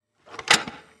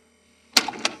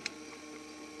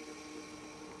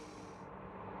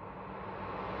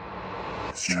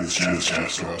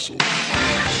Castle.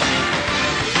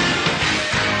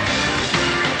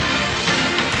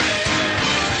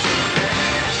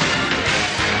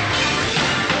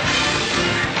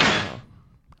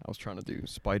 I was trying to do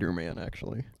Spider-Man,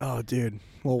 actually. Oh, dude.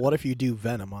 Well, what if you do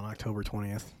Venom on October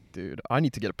 20th? Dude, I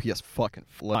need to get a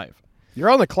PS5. You're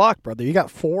on the clock, brother. You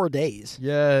got 4 days.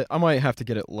 Yeah, I might have to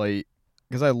get it late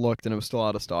because I looked and it was still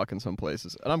out of stock in some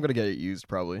places, and I'm gonna get it used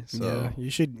probably. So Yeah, you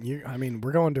should. I mean,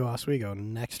 we're going to Oswego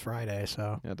next Friday,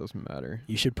 so yeah, it doesn't matter.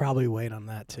 you should probably wait on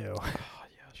that too. Oh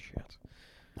yeah, shit.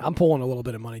 I'm pulling a little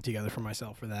bit of money together for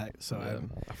myself for that, so Yeah,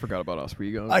 I forgot about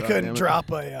Oswego. I God couldn't damn it.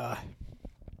 drop a.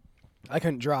 I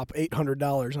couldn't drop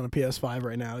 $800 on a PS5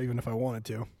 right now, even if I wanted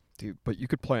to. Dude, but you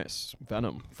could play as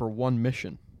Venom for one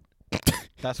mission.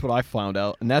 That's what I found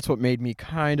out, and that's what made me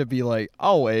kind of be like,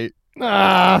 I'll wait.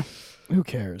 Who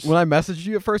cares? When I messaged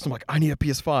you at first, I'm like, I need a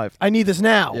PS5. I need this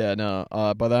now. Yeah, no.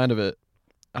 By the end of it,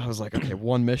 I was like, okay,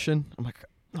 one mission. I'm like,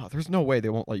 no, there's no way they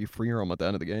won't let you free roam at the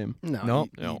end of the game. No.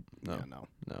 No.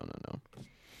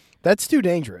 That's too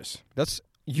dangerous. That's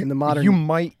you. In the modern- you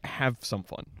might have some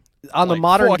fun On the Like,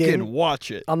 modern fucking game, watch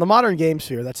it. on the modern game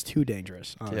sphere, that's too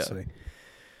dangerous. Honestly.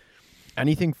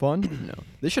 Anything fun? No.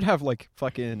 They should have like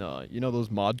fucking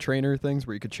those mod trainer things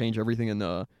where you could change everything in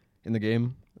the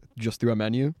game just through a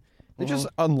menu. They just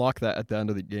unlock that at the end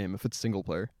of the game if it's single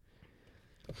player.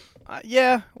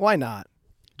 Yeah, why not?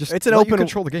 Just It's an let you open-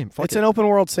 control the game. Fuck It's it. an open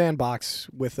world sandbox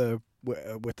with a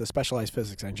specialized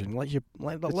physics engine. Let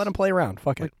them play around.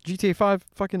 Fuck it. Like GTA 5,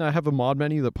 fucking I have a mod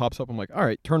menu that pops up. I'm like, all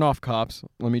right, turn off cops.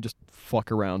 Let me just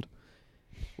fuck around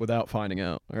without finding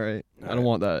out. All right? I don't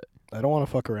want that. I don't want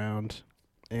to fuck around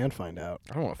and find out.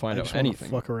 I don't want to find I out just wanna anything.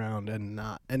 fuck around and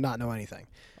not know anything.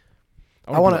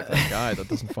 I wanna- want to be like that guy that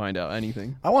doesn't find out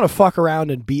anything. I want to fuck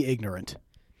around and be ignorant.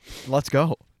 Let's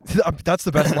go. That's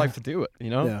the best life to do it, you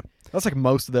know? Yeah. That's like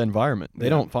most of the environment. They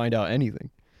Yeah. don't find out anything.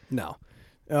 No.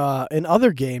 In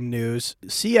other game news,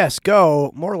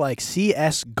 CS:GO, more like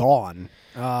CS gone.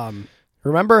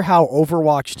 Remember how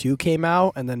Overwatch 2 came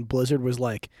out and then Blizzard was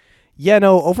like, yeah,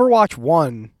 no, Overwatch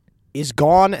 1 is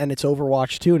gone and it's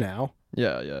Overwatch 2 now.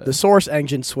 Yeah, yeah. The source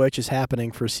engine switch is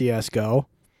happening for CS:GO,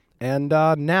 and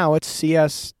now it's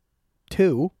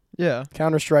CS2, yeah.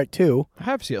 Counter-Strike 2, I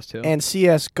have CS2. and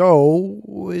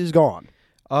CS:GO is gone.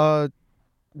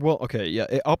 Well, okay, yeah.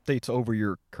 It updates over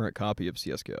your current copy of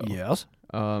CS:GO. Yes.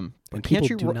 But And can't people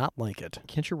you do not like it.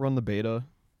 Can't you run the beta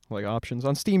like options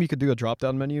on Steam? You could do a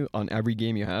drop-down menu on every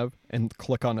game you have and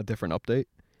click on a different update.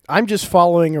 I'm just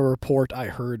following a report I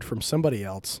heard from somebody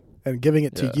else and giving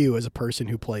it to Yeah. you as a person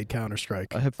who played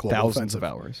Counter-Strike. I have Global thousands Offensive. of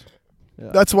hours.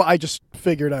 Yeah. That's why I just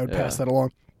figured I would pass Yeah. that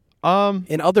along. Um,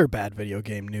 In other bad video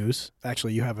game news,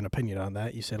 actually, you have an opinion on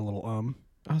that. You said a little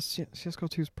CS:GO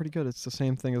 2 is pretty good. It's the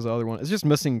same thing as the other one. It's just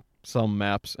missing some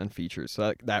maps and features.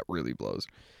 So that really blows.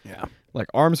 Yeah. Like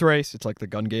Arms Race, it's like the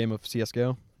gun game of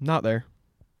CS:GO. Not there.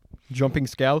 Jumping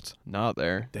Scouts, not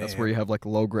there. That's where Damn. you have like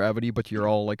low gravity, but you're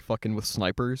all like fucking with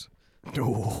snipers.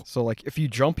 Ooh. So like if you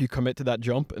jump, you commit to that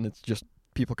jump, and it's just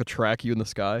people could track you in the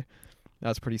sky.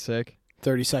 That's pretty sick.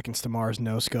 30 Seconds to Mars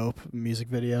no scope music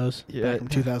videos Yeah. back from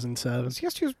 2007.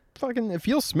 CS2 is fucking. It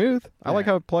feels smooth. I like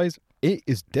Yeah. how it plays. It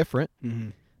is different. Mm-hmm.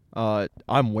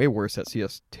 I'm way worse at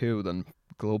CS2 than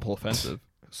Global Offensive.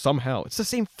 Somehow, it's the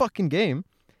same fucking game,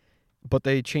 but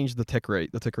they changed the tick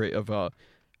rate. The tick rate of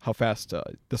how fast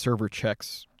the server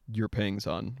checks your pings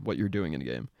on what you're doing in a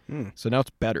game. Mm. So now it's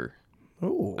better,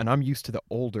 Ooh. and I'm used to the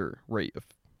older rate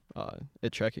of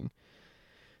it checking.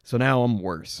 So now I'm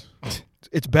worse.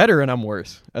 It's better, and I'm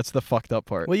worse. That's the fucked up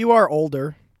part. Well, you are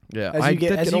older. Yeah, As I you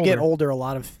get did older, a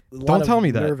lot of tell me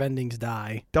that. nerve endings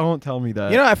die. Don't tell me that.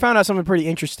 You know, I found out something pretty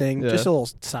interesting. Yeah. Just a little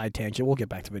side tangent. We'll get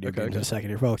back to video games in okay. a second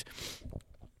here, folks.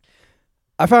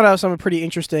 I found out something pretty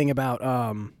interesting about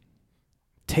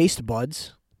taste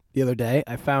buds the other day.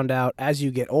 I found out as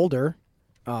you get older,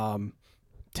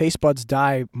 taste buds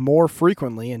die more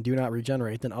frequently and do not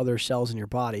regenerate than other cells in your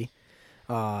body.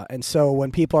 And so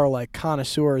when people are like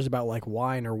connoisseurs about like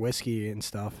wine or whiskey and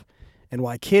stuff, and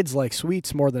why kids like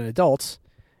sweets more than adults,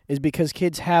 is because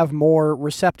kids have more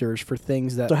receptors for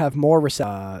things that have more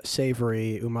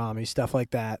savory, umami, stuff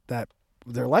like that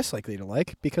they're less likely to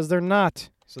like because they're not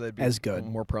so they'd be as good.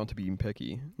 more prone to being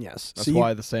picky. Yes. That's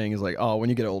why the saying is like, oh, when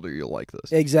you get older, you'll like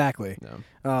this. Exactly.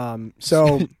 Yeah.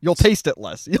 So You'll taste it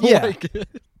less. You'll Yeah. like it.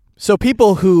 so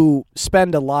people who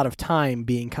spend a lot of time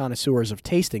being connoisseurs of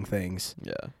tasting things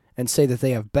Yeah. and say that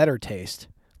they have better taste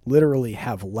literally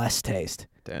have less taste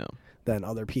Damn. than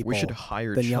other people. We should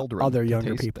hire than children. other to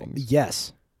younger taste people. things.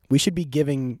 Yes. We should be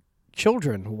giving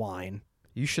children wine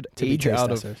You should to be age taste out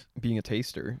of testers. being a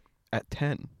taster at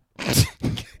 10.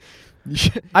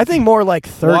 I think more like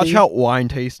 30. Watch out, wine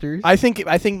tasters. I think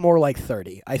more like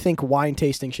 30. I think wine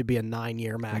tasting should be a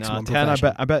 9-year maximum. 10.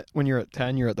 profession. I bet when you're at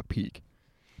 10, you're at the peak.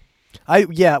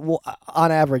 Well,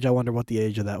 on average, I wonder what the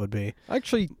age of that would be.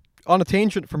 Actually, on a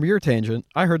tangent from your tangent,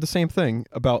 I heard the same thing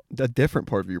about a different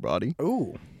part of your body.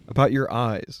 Ooh. About your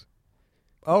eyes.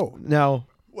 Oh. Now,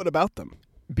 What about them?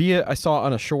 be it I saw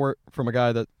on a short from a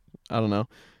guy that, I don't know,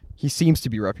 he seems to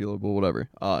be reputable, whatever.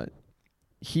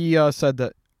 He said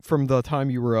that from the time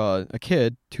you were a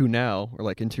kid to now, or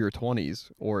like into your 20s,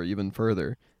 or even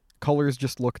further, colors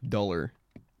just look duller.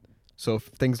 So if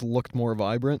things looked more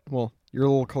vibrant, well, you're a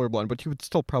little colorblind, but you would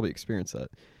still probably experience that.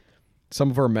 Some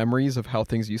of our memories of how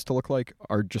things used to look like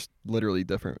are just literally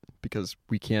different because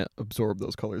we can't absorb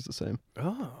those colors the same.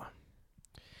 Oh.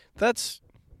 That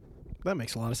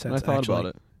makes a lot of sense. And I thought about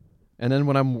it. And then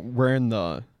when I'm wearing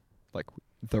the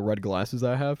red glasses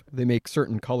that I have, they make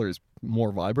certain colors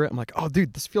more vibrant. I'm like, oh,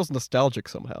 dude, this feels nostalgic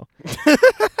somehow.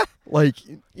 Like,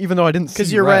 even though I didn't see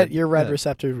because your red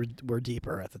receptors were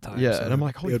deeper at the time. Yeah, so and I'm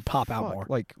like, holy it would pop fuck. out more.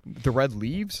 Like, the red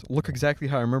leaves look exactly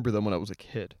how I remember them when I was a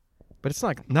kid. But it's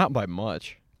not by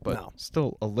much, but No.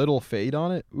 still a little fade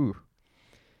on it. Ooh.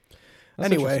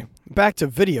 That's Anyway, back to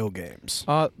video games.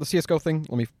 the CSGO thing,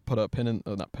 let me put a pin in,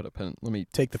 not put a pin, let me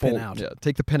Take the pin out. Yeah,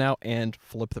 take the pin out and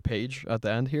flip the page at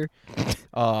the end here.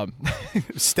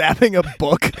 Stabbing a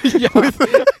book. Yeah.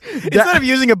 Instead of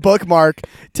using a bookmark,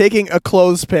 taking a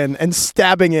clothespin and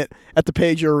stabbing it at the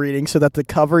page you're reading so that the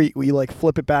cover, we like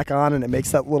flip it back on and it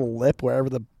makes that little lip wherever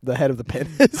the head of the pin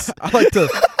is. I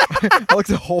like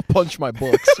to hole punch my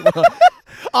books.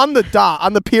 On the dot,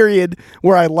 on the period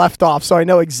where I left off, so I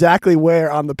know exactly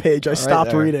where on the page I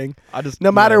stopped there. reading.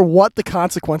 No matter what the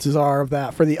consequences are of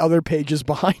that for the other pages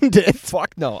behind it.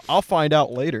 Fuck no. I'll find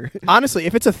out later. Honestly,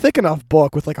 if it's a thick enough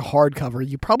book with like a hardcover,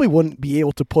 you probably wouldn't be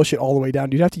able to push it all the way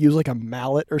down. You'd have to use like a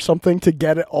mallet or something to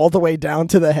get it all the way down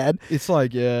to the head. It's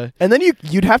like, yeah. And then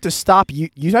you'd have to stop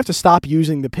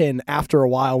using the pin after a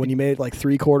while when you made it like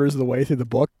 3/4 of the way through the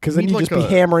book, because then You you'd need just be like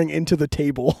hammering into the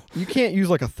table. You can't use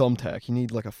like a thumbtack. You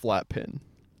need like a flat pin.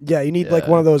 Yeah, you need like Yeah.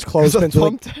 one of those clothespins.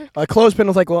 Thumbtack? A clothespin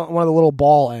with like one of the little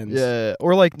ball ends. Yeah,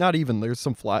 or like not even. There's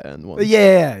some flat end ones.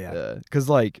 Yeah. Because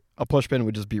like a push pin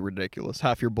would just be ridiculous.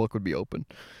 Half your book would be open.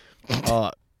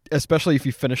 Especially if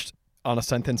you finished on a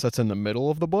sentence that's in the middle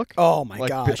of the book. Oh my like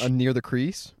gosh. Near the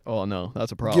crease. Oh no,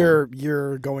 that's a problem.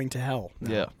 You're going to hell.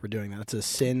 Now Yeah. for doing that. It's a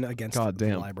sin against God the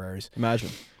damn. libraries. Imagine.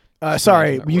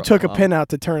 Sorry, Imagine that you rough took a mom. pin out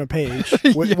to turn a page,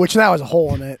 Yeah. which now has a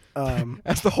hole in it.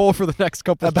 That's the whole for the next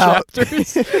couple of About-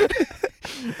 chapters.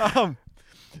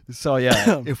 So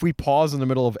yeah, if we pause in the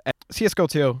middle of CS:GO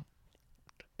 2,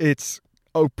 it's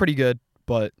pretty good,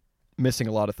 but missing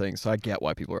a lot of things. So I get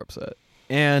why people are upset,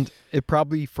 and it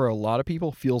probably for a lot of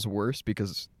people feels worse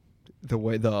because the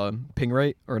way the ping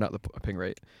rate, or not the ping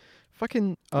rate,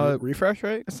 fucking refresh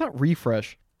rate. it's not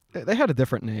refresh. They had a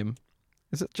different name.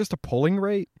 Is it just a polling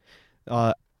rate?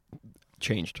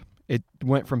 Changed. It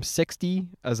went from 60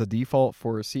 as a default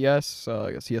for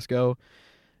CSGO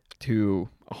to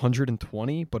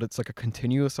 120, but it's like a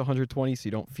continuous 120, so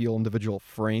you don't feel individual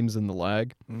frames in the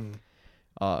lag.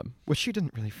 Which you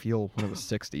didn't really feel when it was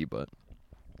 60, but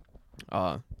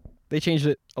they changed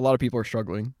it. A lot of people are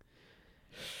struggling.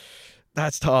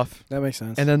 That's tough. That makes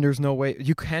sense. And then there's no way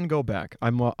you can go back.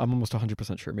 I'm almost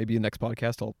 100% sure. Maybe the next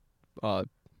podcast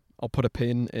I'll put a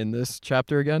pin in this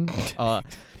chapter again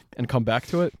and come back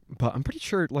to it. But I'm pretty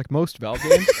sure, like most Valve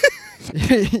games,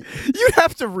 you'd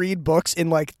have to read books in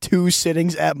like 2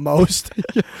 sittings at most.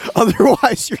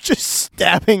 Otherwise, you're just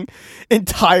stabbing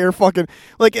entire fucking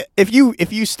like if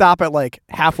you stop at like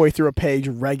halfway through a page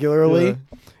regularly, Yeah.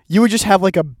 you would just have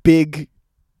like a big.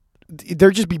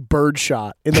 There'd just be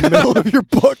birdshot in the middle of your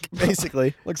book,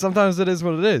 basically. Like sometimes it is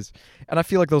what it is, and I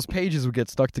feel like those pages would get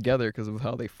stuck together because of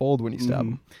how they fold when you stab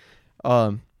them.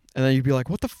 And then you'd be like,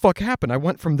 "What the fuck happened? I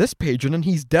went from this page and then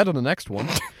he's dead on the next one.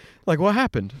 Like what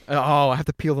happened? Oh, I have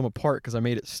to peel them apart because I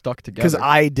made it stuck together. Because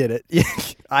I did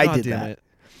it. I God did damn that. it.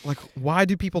 Like why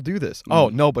do people do this? Oh,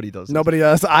 nobody does. This. Nobody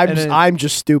does. I'm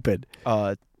just stupid.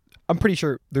 I'm pretty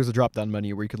sure there's a drop-down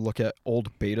menu where you could look at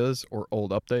old betas or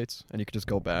old updates, and you could just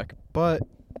go back. But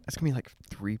it's gonna be like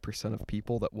 3% of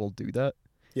people that will do that.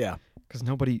 Yeah,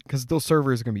 Because those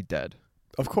servers are gonna be dead.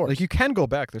 of course. Like you can go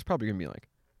back. There's probably gonna be like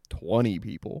 20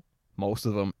 people, most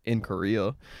of them in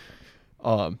Korea,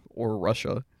 or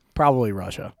Russia, Probably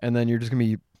Russia. and then you're just gonna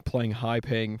be playing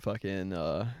high-paying fucking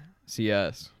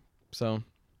CS. So.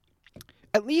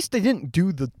 At least they didn't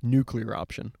do the nuclear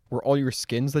option, where all your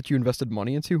skins that you invested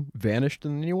money into vanished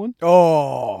in the new one.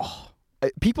 Oh,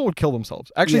 People would kill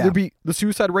themselves. Actually, Yeah. there'd be the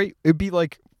suicide rate. It'd be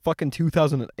like fucking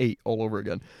 2008 all over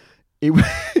again.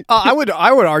 It I would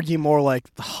argue more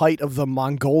like the height of the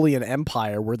Mongolian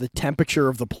Empire, where the temperature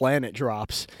of the planet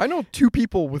drops. I know 2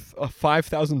 people with a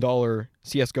 $5,000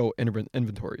 CS:GO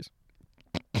inventories.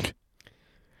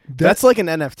 That's like an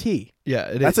NFT.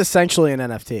 Yeah, That's essentially an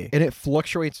NFT. and it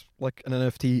fluctuates like an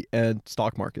NFT and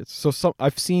stock markets. So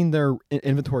I've seen their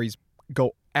inventories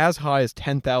go as high as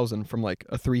 10,000 from like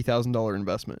a $3,000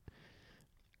 investment.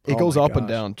 It Oh goes my up and gosh.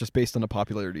 down just based on the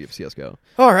popularity of CS:GO.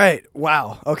 All right.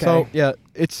 Wow. Okay. So yeah,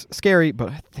 it's scary, but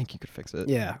I think you could fix it.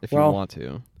 Yeah, if well- you want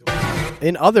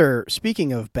to.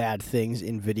 speaking of bad things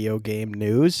in video game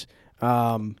news,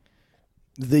 the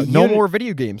No more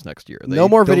video games next year. They no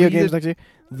more video deleted- games next year.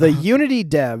 The Unity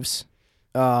devs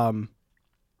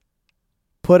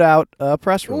put out a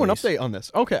press release. Oh, an update on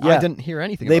this. Okay, Yeah. I didn't hear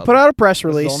anything. They about put it. out a press is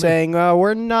release all new. saying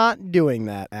we're not doing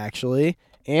that actually,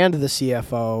 and the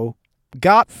CFO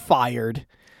got fired.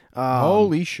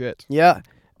 Holy shit! Yeah.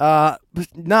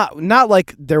 Not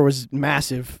like there was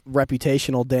massive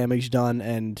reputational damage done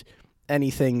and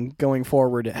anything going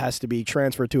forward it has to be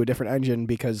transferred to a different engine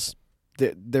because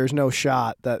there's no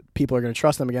shot that people are going to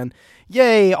trust them again.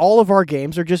 Yay, all of our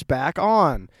games are just back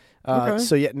on. Okay.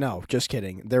 So yeah, no, just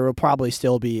kidding. There will probably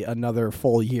still be another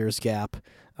full year's gap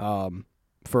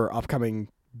for upcoming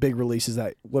big releases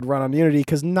that would run on Unity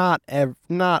because not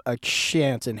a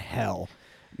chance in hell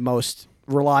most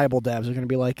reliable devs are going to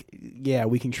be like, yeah,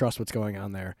 we can trust what's going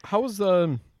on there. How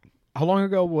long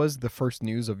ago was the first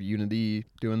news of Unity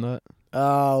doing that?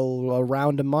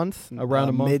 Around a month. Around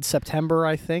a month? Mid-September,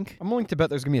 I think. I'm willing to bet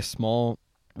there's gonna be a small,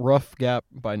 rough gap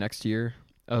by next year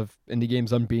of indie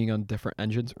games on being on different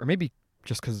engines, or maybe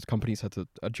just because companies had to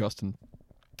adjust and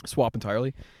swap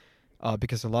entirely.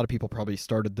 Because a lot of people probably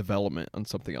started development on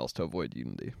something else to avoid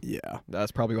Unity. Yeah.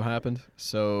 That's probably what happened.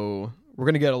 So we're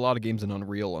gonna get a lot of games in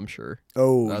Unreal, I'm sure.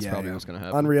 Oh, That's yeah, probably yeah. what's gonna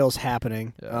happen. Unreal's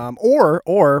happening. Yeah.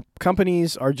 Or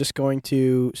companies are just going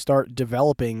to start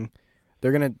developing.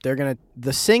 They're gonna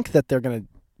the sink that they're gonna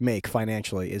make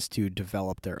financially is to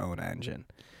develop their own engine.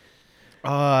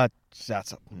 No.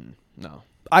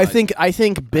 I think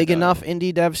big doubt enough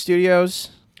indie dev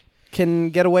studios can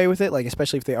get away with it, like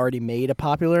especially if they already made a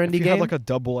popular indie If you game. had like a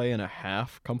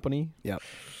AA.5 company, Yep.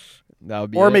 that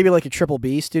would be Or it. maybe like a triple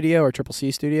B studio or triple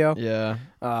C studio. Yeah.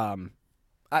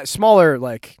 Smaller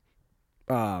like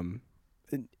New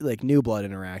Blood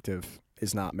Interactive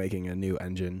is not making a new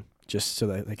engine just so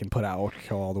that they can put out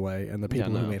Orco all the way, and the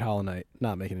people who no. made Hollow Knight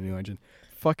not making a new engine.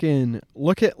 Fucking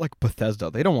look at like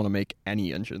Bethesda. They don't want to make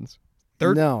any engines.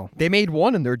 No, They made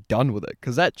one and they're done with it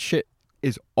because that shit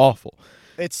is awful.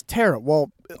 it's terrible.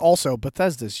 Well, also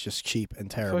Bethesda's just cheap and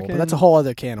terrible, but that's a Fucking- whole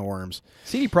other can of worms.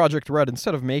 CD Projekt Red,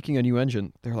 instead of making a new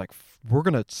engine, they're like, we're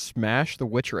gonna smash the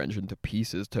Witcher engine to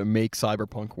pieces to make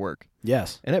Cyberpunk work,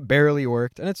 Yes. and it barely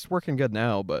worked, and it's working good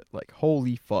now. But like,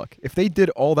 holy fuck, if they did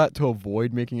all that to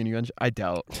avoid making a new engine, I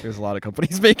doubt there's a lot of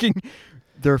companies making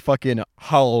their fucking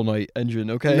Hollow Knight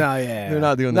engine. Okay, No, yeah, They're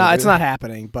not doing No, that, it's dude. not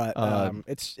happening. But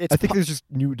it's I think there's just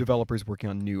new developers working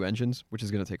on new engines, which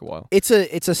is gonna take a while. it's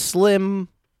a slim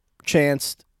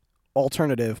chance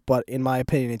alternative, but in my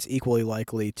opinion, it's equally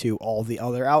likely to all the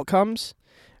other outcomes.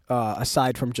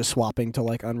 Aside from just swapping to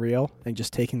like Unreal and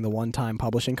just taking the one-time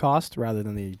publishing cost rather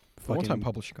than the The fucking one-time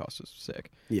publishing cost is sick.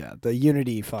 yeah, the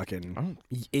Unity fucking I don't,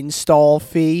 install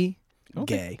fee. I don't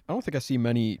Gay. Think, I don't think I see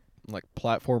many like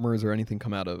platformers or anything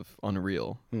come out of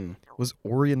Unreal. Hmm. Was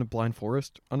Ori and the Blind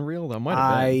Forest Unreal? That might have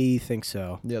been. I think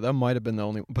so. Yeah, that might have been the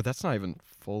only. But that's not even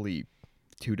fully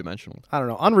two-dimensional. I don't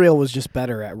know. Unreal was just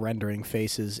better at rendering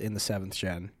faces in the 7th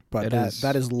gen, but It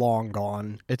that is. is long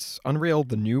gone. It's Unreal,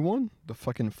 the new one, the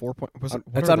fucking 4. Was it?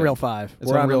 what It's are they? Unreal 5.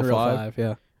 It's We're Unreal on Unreal 5? 5.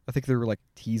 Yeah. I think they were like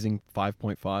teasing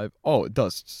 5.5. Oh, it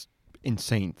does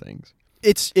insane things.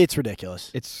 It's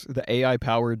ridiculous. It's the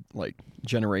AI-powered like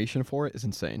generation for it is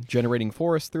insane. Generating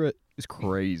forests through it is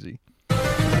crazy.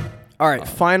 All right,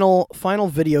 final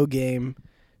video game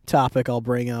topic I'll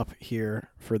bring up here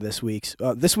for this week's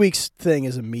thing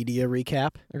is a media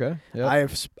recap. Okay. Yeah.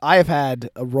 I have had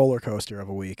a roller coaster of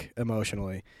a week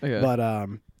emotionally, Okay. but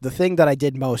the thing that I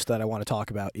did most that I want to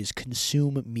talk about is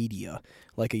consume media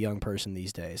like a young person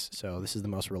these days. So this is the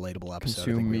most relatable episode. I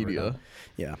think Consume we've ever media. done.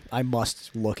 Yeah, I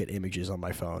must look at images on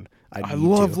my phone. I need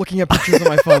love to. looking at pictures on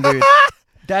my phone, dude.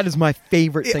 That is my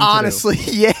favorite thing Honestly,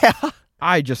 yeah. to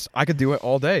do. I could do it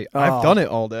all day. I've Oh. done it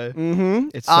all day. Mm-hmm.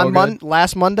 It's so On good.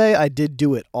 last Monday, I did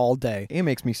do it all day. It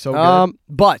makes me so good.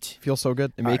 But Feels so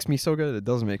good. It all makes me so good. It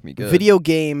doesn't make me good. video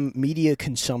game media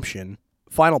consumption.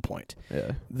 Final point.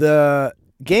 Yeah. The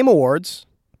Game Awards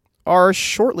are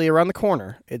shortly around the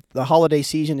corner. The holiday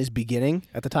season is beginning.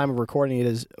 At the time of recording, it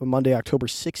is Monday, October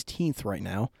 16th right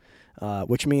now,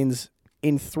 which means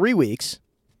in 3 weeks,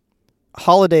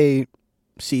 holiday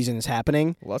season is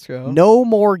happening. Let's go. No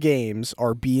more games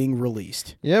are being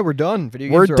released. Yeah, we're done. Video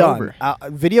games We're are done. over.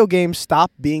 Video games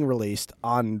stop being released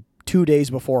on 2 days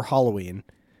before Halloween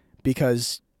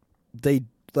because they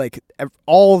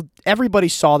everybody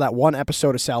saw that one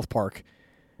episode of South Park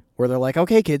where they're like,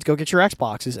 "Okay, kids, go get your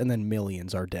Xboxes," and then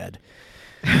millions are dead.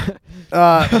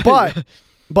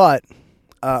 But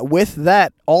with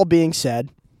that all being said,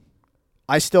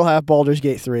 I still have Baldur's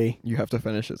Gate 3. You have to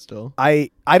finish it still. I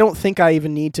don't think I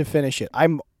even need to finish it.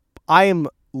 I am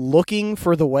looking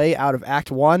for the way out of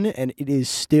Act 1, and it is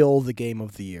still the game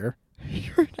of the year.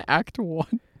 You're in Act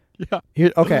 1. Yeah.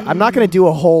 Okay, I'm not going to do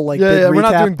a whole big recap. We're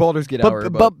not doing Baldur's Gate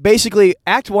Hour. But basically,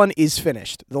 Act 1 is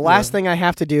finished. The last thing I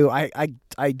have to do,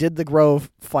 I did the Grove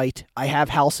fight. I have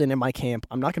Halsin in my camp.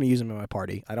 I'm not going to use him in my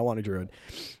party. I don't want a druid.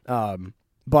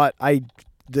 But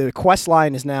the quest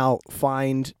line is now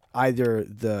find either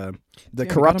the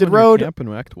corrupted road. Camp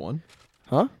in Act 1?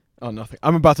 Huh? Oh, nothing.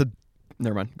 I'm about to...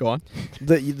 Never mind. Go on.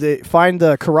 The find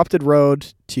the corrupted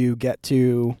road to get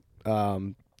to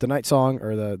the Night Song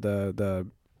or the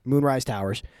Moonrise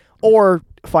Towers, or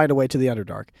find a way to the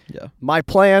Underdark. Yeah. My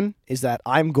plan is that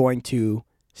I'm going to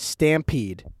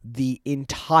stampede the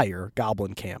entire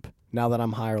Goblin camp now that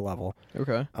I'm higher level.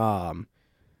 Okay.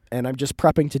 And I'm just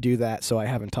prepping to do that, so I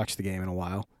haven't touched the game in a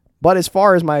while. But as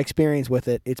far as my experience with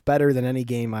it, it's better than any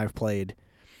game I've played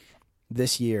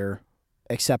this year,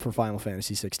 except for Final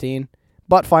Fantasy 16.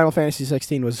 But Final Fantasy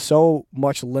 16 was so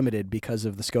much limited because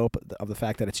of the scope of the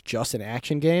fact that it's just an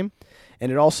action game,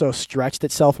 and it also stretched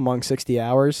itself among 60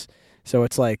 hours. So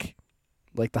it's like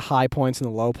the high points and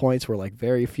the low points were like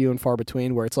very few and far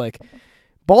between, where it's like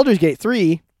Baldur's Gate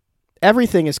 3,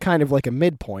 everything is kind of like a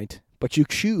midpoint, but you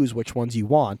choose which ones you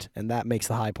want, and that makes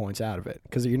the high points out of it,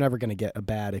 because you're never going to get a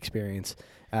bad experience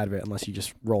out of it unless you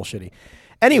just roll shitty.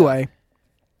 Anyway,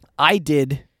 I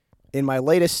did, in my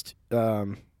latest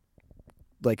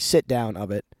sit down of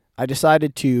it, I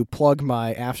decided to plug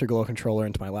my Afterglow controller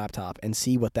into my laptop and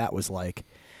see what that was like.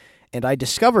 And I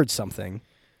discovered something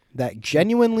that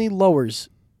genuinely lowers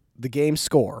the game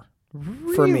score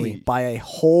for me by a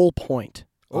whole point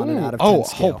on an out of 10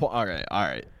 scale. Whole point. All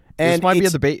right. And this might be a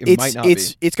debate. It might not be.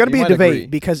 It's going to be a debate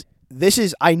because this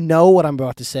is, I know what I'm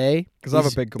about to say. Because I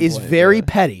have a big complaint. Is very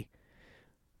petty.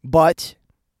 But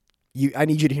I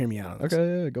need you to hear me out on this.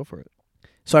 Okay, yeah, go for it.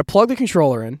 So I plugged the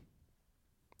controller in.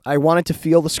 I wanted to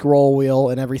feel the scroll wheel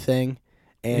and everything.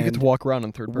 And you get to walk around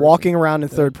in third person. Walking around in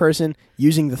third person,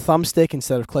 using the thumbstick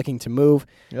instead of clicking to move.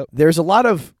 Yep. There's a lot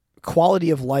of quality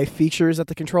of life features that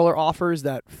the controller offers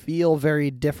that feel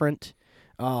very different.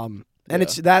 And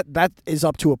it's that is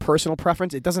up to a personal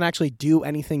preference. It doesn't actually do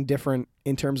anything different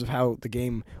in terms of how the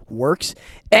game works,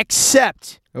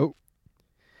 except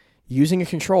using a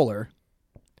controller.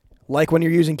 Like when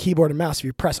you're using keyboard and mouse, if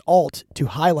you press Alt to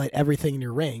highlight everything in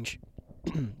your range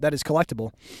that is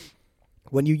collectible,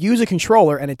 when you use a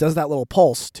controller and it does that little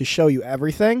pulse to show you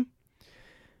everything,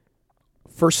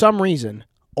 for some reason,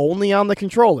 only on the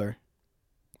controller,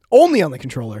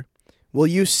 will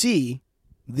you see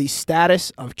the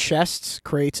status of chests,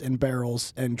 crates, and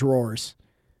barrels and drawers.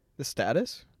 The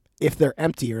status? If they're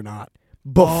empty or not.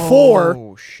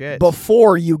 Before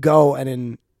you go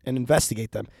and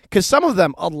investigate them. Because some of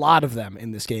them, a lot of them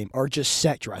in this game, are just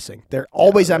set dressing. They're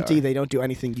always empty. They don't do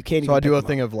anything. You can't even So I do a them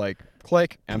thing up. of like,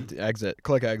 click, empty, exit,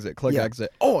 click, exit, click,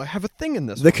 exit. Oh, I have a thing in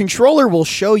this The controller will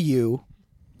show you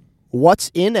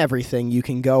what's in everything you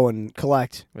can go and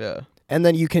collect. Yeah. And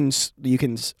then you can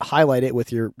highlight it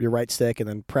with your right stick and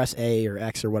then press A or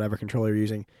X or whatever controller you're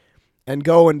using and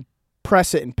go and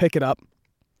press it and pick it up.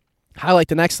 Highlight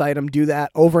the next item, do that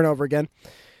over and over again.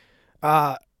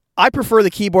 I prefer the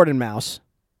keyboard and mouse.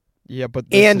 Yeah, but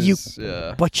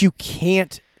but you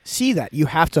can't see that. You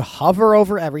have to hover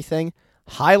over everything,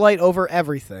 highlight over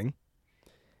everything,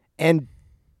 and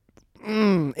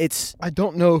it's... I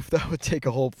don't know if that would take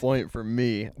a whole point for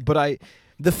me, but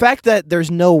The fact that there's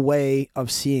no way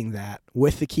of seeing that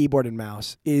with the keyboard and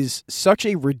mouse is such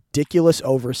a ridiculous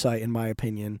oversight, in my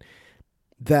opinion,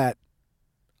 that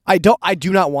I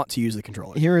do not want to use the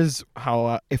controller. Here is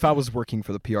how, if I was working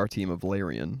for the PR team of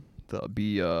Larian,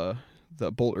 the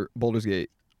Baldur's Gate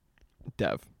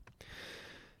dev,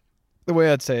 the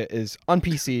way I'd say it is, on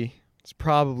PC,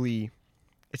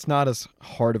 it's not as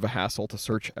hard of a hassle to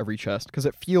search every chest, because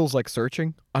it feels like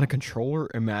searching. On a controller,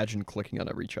 imagine clicking on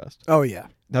every chest. Oh, yeah.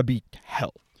 That'd be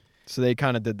hell. So they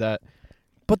kind of did that.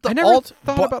 But I never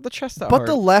thought about the chest that hard. But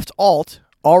the left Alt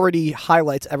already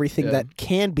highlights everything that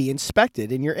can be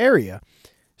inspected in your area.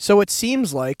 So it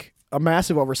seems like a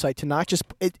massive oversight to not just...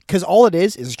 Because all it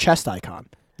is a chest icon.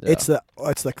 Yeah. It's the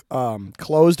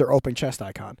closed or open chest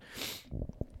icon.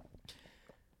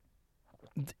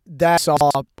 that I saw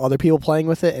other people playing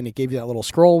with it, and it gave you that little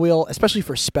scroll wheel, especially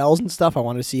for spells and stuff. I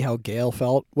wanted to see how Gale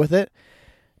felt with it,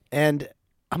 and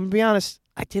I'm gonna be honest,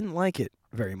 I didn't like it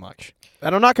very much.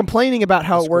 And I'm not complaining about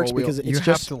how The it works scroll wheel, because it's you just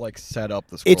have to like set up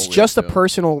the scroll it's wheel, just a too.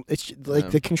 personal. It's like Yeah.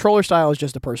 the controller style is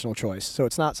just a personal choice, so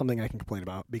it's not something I can complain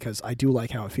about because I do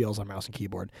like how it feels on mouse and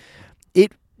keyboard.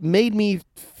 It made me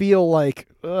feel like,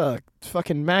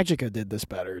 fucking Magicka did this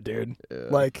better, dude. Yeah.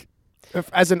 Like,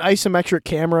 as an isometric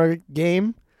camera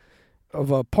game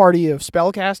of a party of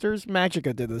spellcasters,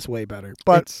 Magicka did this way better.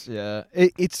 But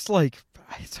it's like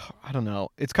I don't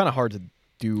know. It's kind of hard to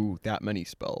do that many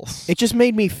spells. it just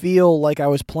made me feel like I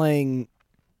was playing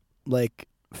like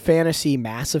fantasy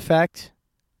Mass Effect,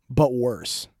 but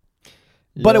worse.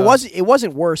 But it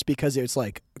wasn't worse because it's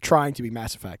like trying to be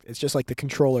Mass Effect. It's just like the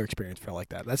controller experience felt like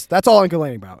that. That's all I'm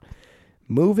complaining about.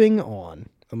 Moving on,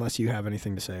 unless you have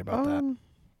anything to say about that.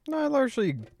 No, I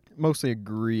mostly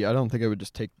agree. I don't think it would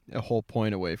just take a whole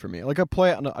point away from me. Like I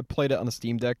played it on the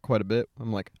Steam Deck quite a bit.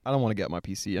 I'm like, I don't want to get my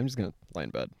PC. I'm just gonna lay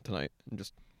in bed tonight and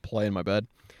just play in my bed.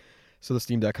 So the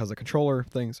Steam Deck has the controller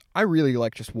things. I really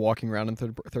like just walking around in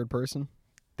third person.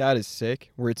 That is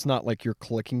sick. Where it's not like you're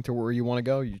clicking to where you want to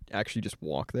go. You actually just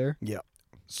walk there. Yeah.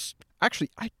 Actually,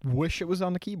 I wish it was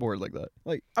on the keyboard like that.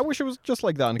 Like I wish it was just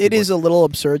like that on the keyboard. It is a little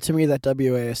absurd to me that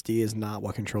WASD is not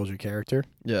what controls your character.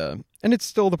 Yeah. And it's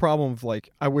still the problem of like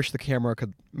I wish the camera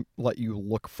could let you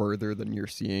look further than you're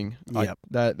seeing. Yep.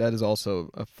 That is also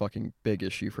a fucking big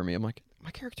issue for me. I'm like,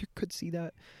 my character could see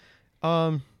that.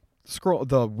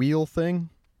 The wheel thing.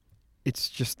 It's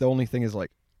just the only thing is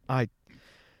like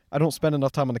I don't spend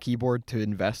enough time on the keyboard to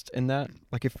invest in that.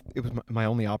 Like if it was my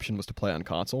only option was to play on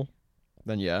console,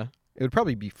 then yeah, it would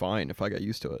probably be fine if I got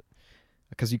used to it.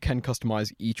 Because you can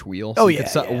customize each wheel. So you could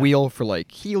set a wheel for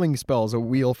like healing spells, a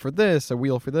wheel for this, a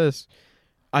wheel for this.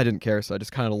 I didn't care, so I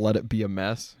just kind of let it be a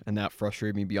mess, and that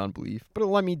frustrated me beyond belief. But it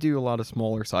let me do a lot of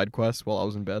smaller side quests while I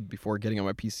was in bed before getting on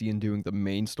my PC and doing the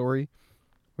main story,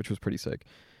 which was pretty sick.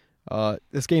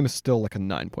 This game is still like a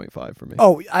 9.5 for me.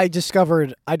 Oh, I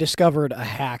discovered a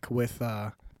hack with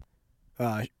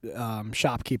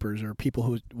shopkeepers or people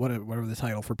who whatever the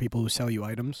title for people who sell you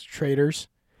items, traders.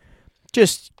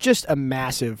 Just a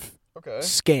massive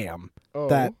scam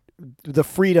that the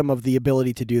freedom of the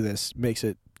ability to do this makes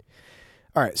it.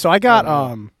 All right, so I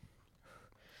got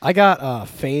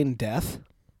feign death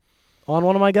on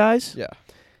one of my guys. Yeah.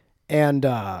 And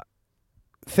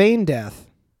feign death,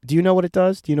 do you know what it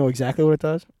does? Do you know exactly what it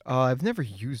does? I've never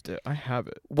used it. I have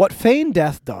it. What feign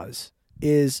death does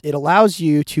is it allows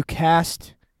you to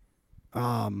cast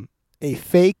a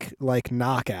fake like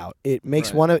knockout. It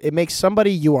makes it makes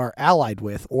somebody you are allied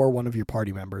with or one of your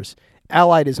party members.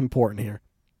 Allied is important here.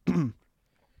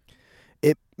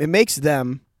 It makes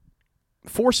them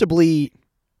forcibly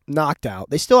knocked out.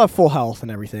 They still have full health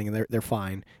and everything, and they're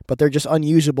fine, but they're just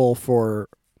unusable for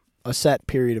a set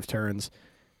period of turns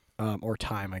or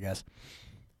time, I guess.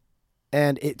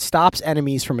 And it stops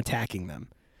enemies from attacking them.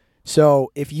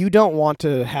 So if you don't want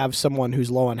to have someone who's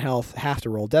low on health have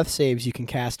to roll death saves, you can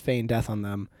cast feign death on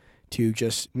them to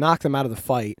just knock them out of the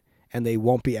fight, and they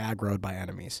won't be aggroed by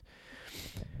enemies.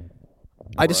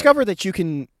 I discovered that you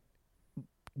can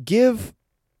give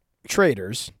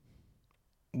traders,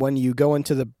 when you go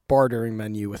into the bartering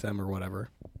menu with them or whatever,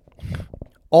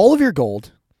 all of your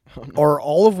gold or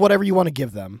all of whatever you want to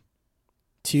give them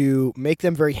to make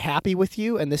them very happy with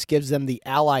you, and this gives them the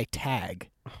ally tag,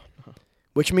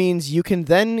 which means you can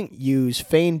then use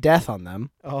feign death on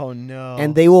them. Oh, no.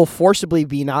 And they will forcibly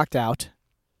be knocked out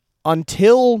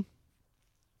until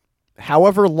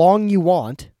however long you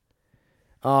want.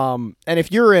 And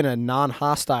if you're in a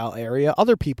non-hostile area,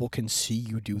 other people can see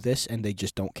you do this, and they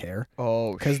just don't care.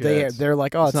 Oh, because shit. they're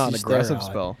like, oh, it's not an just aggressive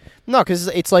spell. No, because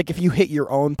it's like if you hit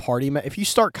your own party, if you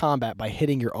start combat by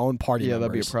hitting your own party members,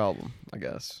 that'd be a problem, I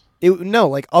guess.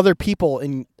 Like other people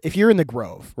if you're in the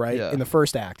Grove, right, Yeah. in the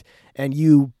first act, and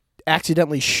you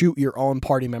accidentally shoot your own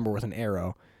party member with an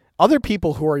arrow, other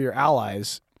people who are your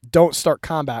allies don't start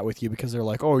combat with you because they're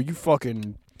like, oh,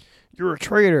 you're a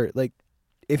traitor. Like,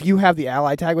 if you have the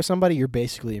ally tag with somebody, you're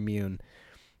basically immune.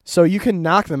 So you can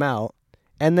knock them out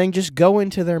and then just go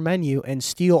into their menu and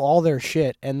steal all their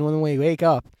shit. And when we wake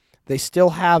up, they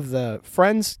still have the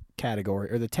friends category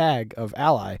or the tag of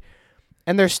ally,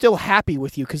 and they're still happy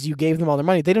with you because you gave them all their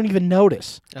money. They don't even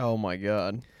notice. Oh, my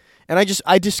God. And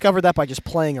I discovered that by just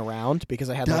playing around because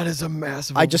I had That is a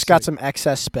massive I just got some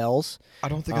excess spells. I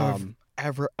don't think I've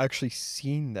ever actually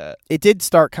seen that. It did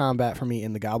start combat for me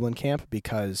in the Goblin camp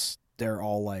because they're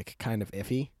all like kind of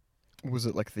iffy. Was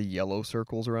it like the yellow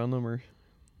circles around them, or?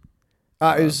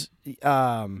 It was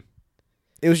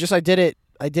just I did it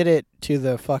to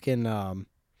the fucking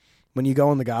When you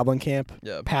go in the goblin camp,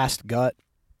 Yeah. past Gut,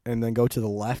 and then go to the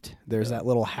left, there's that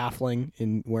little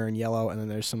halfling wearing yellow, and then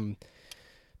there's some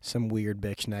weird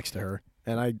bitch next to her.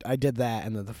 And I did that,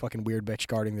 and then the fucking weird bitch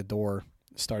guarding the door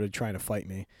started trying to fight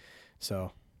me.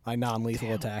 So I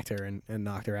non-lethal attacked her and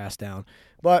knocked her ass down.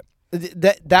 But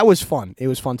that was fun. It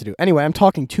was fun to do. Anyway, I'm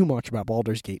talking too much about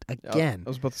Baldur's Gate again. I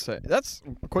was about to say, that's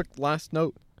a quick last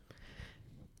note.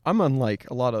 I'm on like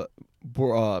a lot of,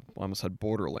 I almost said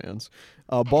Borderlands,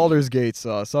 Baldur's Gate's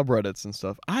subreddits and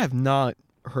stuff. I have not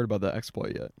heard about that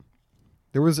exploit yet.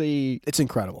 It's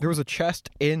incredible. There was a chest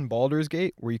in Baldur's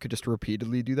Gate where you could just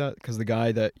repeatedly do that because the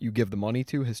guy that you give the money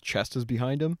to, his chest is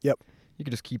behind him. Yep. You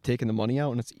could just keep taking the money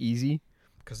out, and it's easy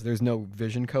because there's no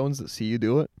vision cones that see you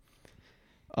do it.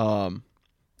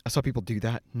 I saw people do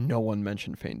that. No one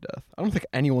mentioned Feign Death. I don't think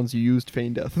anyone's used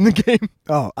Feign Death in the game.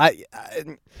 Oh,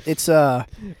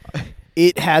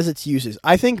 it has its uses.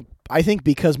 I think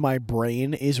because my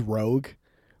brain is rogue,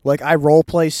 like I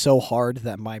roleplay so hard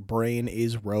that my brain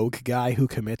is rogue guy who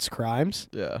commits crimes.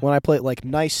 Yeah. When I play like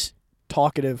nice,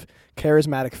 talkative,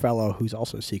 charismatic fellow who's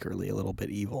also secretly a little bit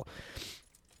evil.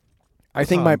 I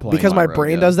think because my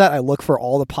brain does that, I look for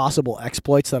all the possible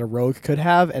exploits that a rogue could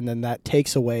have, and then that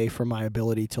takes away from my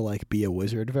ability to like be a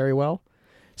wizard very well.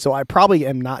 So I probably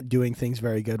am not doing things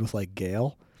very good with like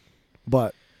Gale,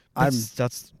 but that's the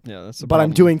but problem.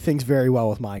 I'm doing things very well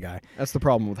with my guy. That's the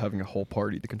problem with having a whole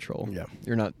party to control. Yeah.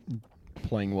 You're not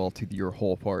playing well to your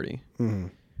whole party.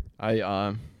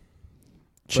 Mm-hmm.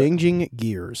 Changing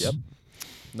gears. Yep.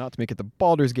 Not to make it the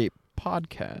Baldur's Gate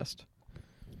podcast.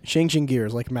 Changing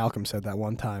gears, like Malcolm said that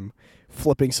one time,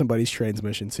 flipping somebody's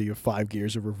transmission so you have 5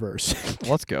 gears of reverse.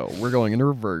 Let's go. We're going into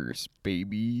reverse,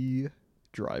 baby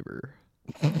driver.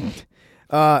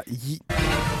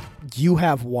 You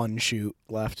have one shoot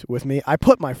left with me. I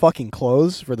put my fucking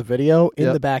clothes for the video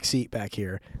in the back seat back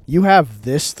here. You have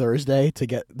this Thursday to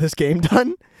get this game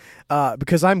done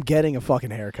because I'm getting a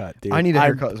fucking haircut, dude. I need a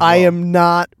haircut as well. I am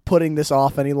not putting this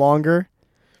off any longer.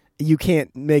 You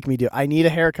can't make me do it. I need a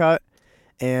haircut,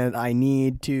 and I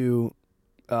need to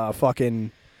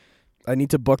I need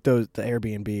to book the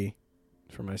Airbnb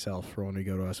for myself for when we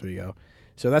go to Oswego.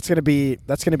 So that's gonna be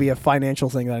a financial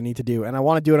thing that I need to do, and I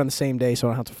want to do it on the same day so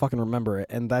I don't have to fucking remember it,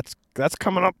 and that's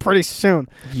coming up pretty soon.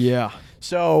 Yeah.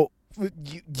 So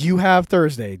you have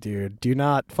Thursday, dude. Do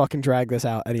not fucking drag this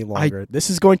out any longer. This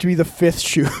is going to be the 5th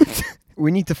shoot.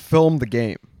 We need to film the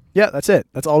game. Yeah, that's it.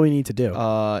 That's all we need to do.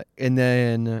 And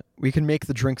then we can make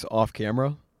the drinks off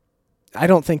camera. I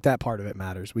don't think that part of it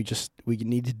matters. We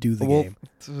need to do the game.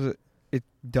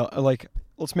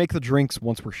 Let's make the drinks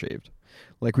once we're shaved.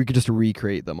 Like, we could just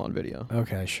recreate them on video.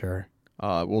 Okay, sure.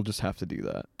 We'll just have to do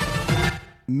that.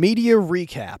 Media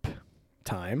recap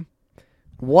time.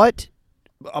 What?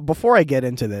 Before I get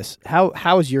into this,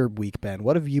 how's your week been?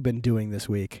 What have you been doing this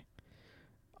week?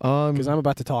 Because I'm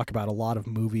about to talk about a lot of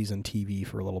movies and TV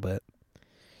for a little bit.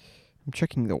 I'm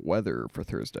checking the weather for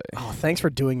Thursday. Oh, thanks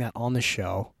for doing that on the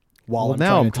show. Well,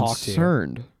 now I'm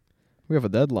concerned. We have a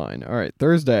deadline. All right,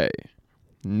 Thursday.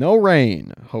 No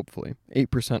rain, hopefully.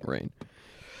 8% rain.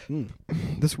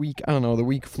 This week, I don't know, the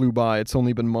week flew by. It's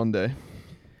only been Monday.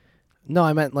 No,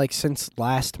 I meant like since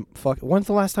when's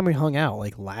the last time we hung out?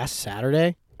 Like last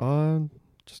Saturday?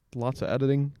 Just lots of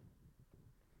editing.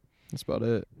 That's about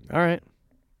it. All right.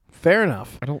 Fair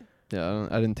enough. I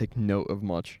didn't take note of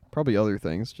much. Probably other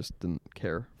things, just didn't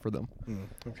care for them.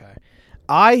 Okay.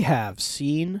 I have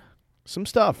seen some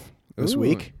stuff this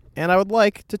week, and I would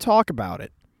like to talk about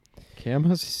it. Cam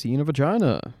has seen a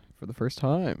vagina for the first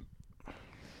time.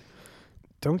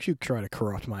 Don't you try to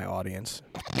corrupt my audience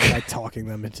by talking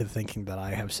them into thinking that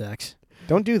I have sex.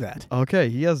 Don't do that. Okay,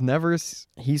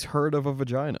 he's heard of a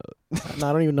vagina. And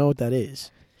I don't even know what that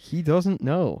is. He doesn't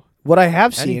know. What I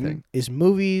have seen is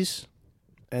movies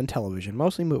and television,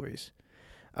 mostly movies.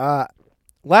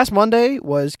 Last Monday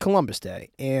was Columbus Day,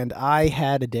 and I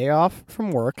had a day off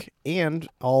from work, and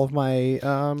all of my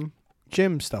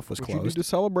gym stuff was closed. What you do to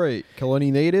celebrate? Kill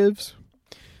any natives?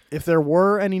 If there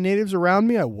were any natives around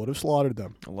me, I would have slaughtered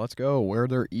them. Let's go. Wear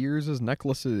their ears as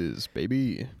necklaces,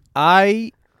 baby.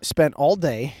 I spent all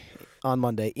day on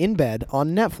Monday in bed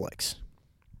on Netflix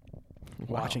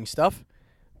watching stuff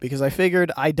because I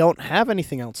figured I don't have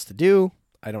anything else to do.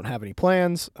 I don't have any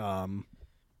plans.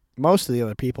 Most of the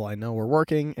other people I know were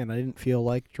working, and I didn't feel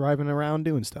like driving around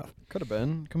doing stuff. Could have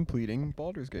been completing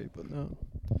Baldur's Gate, but no.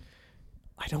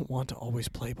 I don't want to always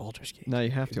play Baldur's Gate. No,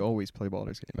 you have to always play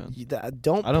Baldur's Gate, man. I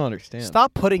don't understand.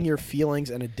 Stop putting your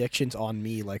feelings and addictions on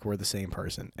me like we're the same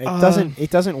person. It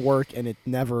doesn't work, and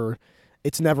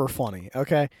it's never funny,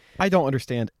 okay? I don't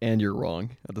understand, and you're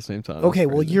wrong at the same time. Okay,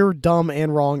 well, you're dumb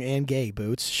and wrong and gay,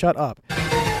 Boots. Shut up.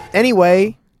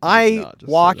 Anyway, I not just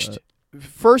say watched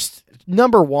first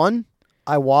number one.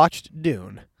 I watched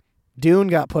Dune. Dune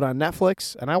got put on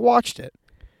Netflix, and I watched it.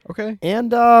 Okay.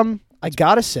 And I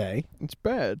gotta say, It's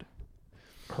bad.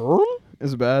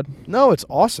 Is it bad? no, it's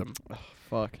awesome. Oh,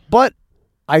 fuck. But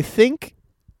I think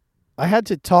I had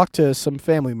to talk to some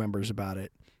family members about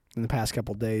it in the past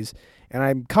couple days, and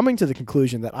I'm coming to the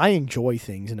conclusion that I enjoy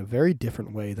things in a very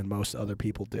different way than most other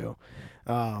people do.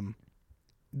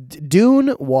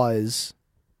 Dune was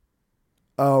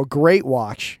a great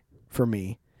watch for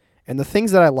me, and the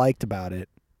things that I liked about it,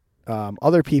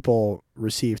 other people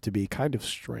received to be kind of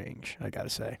strange, I gotta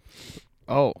say.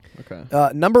 Oh, okay.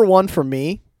 Number one for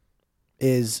me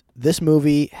is this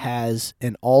movie has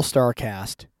an all-star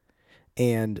cast,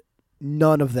 and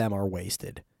none of them are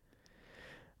wasted.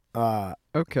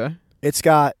 Okay. It's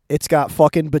got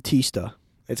fucking Batista.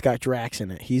 It's got Drax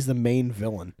in it. He's the main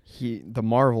villain. The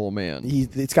Marvel man.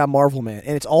 It's got Marvel Man,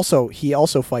 and he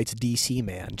also fights DC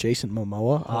Man, Jason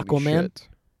Momoa, Holy Aquaman. shit.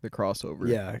 The crossover.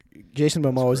 Yeah, Jason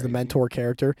Momoa That's is the crazy. mentor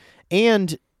character,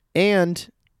 and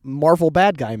Marvel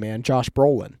bad guy man Josh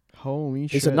Brolin Holy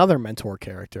shit. is another mentor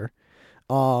character,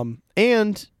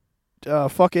 and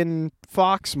fucking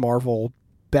Fox Marvel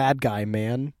bad guy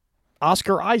man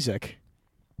Oscar Isaac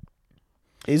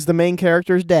is the main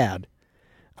character's dad.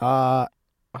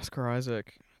 Oscar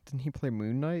Isaac. Didn't he play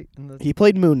Moon Knight in the He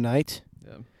played Moon Knight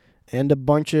Yeah. and a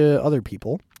bunch of other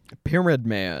people. Pyramid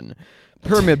Man?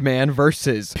 Pyramid Man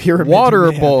versus Pyramid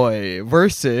Water Man. Boy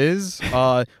versus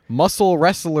muscle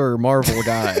wrestler Marvel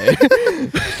guy.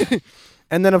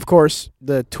 And then, of course,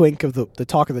 the twink of the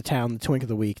talk of the town, the twink of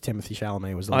the week, Timothy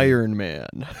Chalamet was the lead. Iron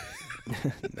Man.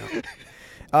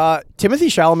 Timothy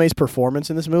Chalamet's performance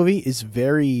in this movie is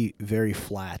very, very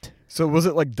flat. So was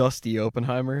it like Dusty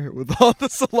Oppenheimer with all the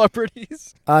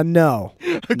celebrities? No.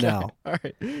 Okay. No. All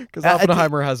right. Because I thi-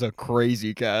 Oppenheimer has a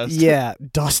crazy cast. Yeah,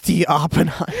 Dusty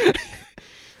Oppenheimer.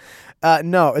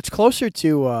 No, it's closer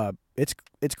to it's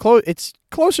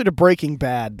closer to Breaking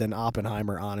Bad than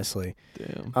Oppenheimer, honestly.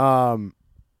 Damn.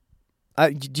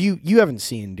 You haven't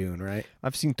seen Dune, right?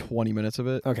 I've seen 20 minutes of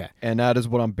it, Okay. and that is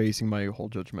what I'm basing my whole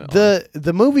judgment on.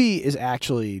 The movie is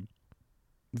actually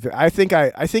I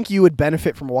think you would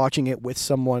benefit from watching it with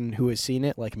someone who has seen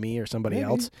it, like me or somebody Maybe.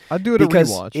 else. I'd do it Because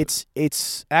a rewatch.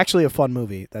 it's actually a fun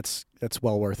movie. That's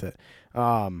well worth it.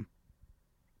 But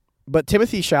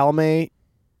Timothy Chalamet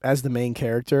as the main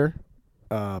character,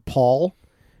 Paul,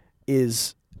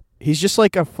 he's just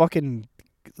like a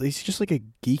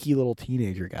geeky little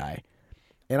teenager guy.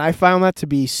 And I found that to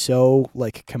be so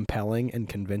like compelling and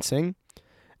convincing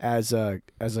as a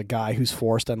guy who's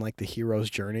forced on like the hero's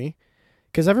journey.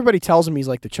 Because everybody tells him he's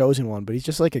like the chosen one, but he's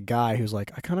just like a guy who's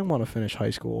like, I kind of want to finish high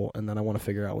school, and then I want to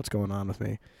figure out what's going on with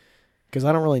me, because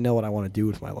I don't really know what I want to do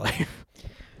with my life.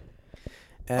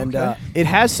 And Okay. It's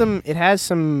a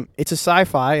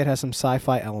sci-fi. It has some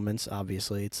sci-fi elements.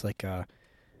 Obviously, it's like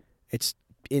it's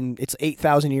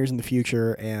 8,000 years in the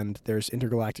future, and there's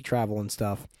intergalactic travel and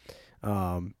stuff.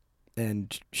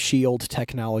 And shield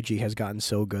technology has gotten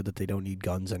so good that they don't need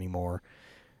guns anymore.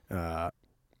 But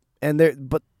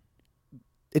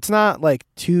it's not like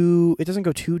it doesn't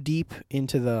go too deep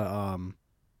into the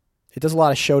it does a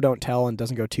lot of show don't tell and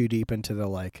doesn't go too deep into the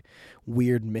like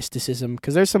weird mysticism,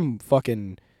 because there's some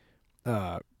fucking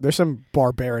there's some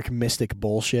barbaric mystic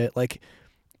bullshit. Like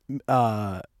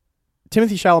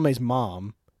Timothy Chalamet's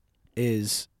mom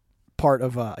is part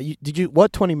of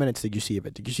what 20 minutes did you see of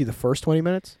it? Did you see the first 20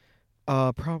 minutes?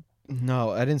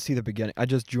 No, I didn't see the beginning. I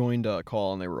just joined a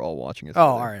call and they were all watching it. Oh,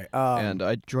 all right. And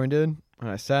I joined in and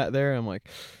I sat there and I'm like,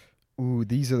 ooh,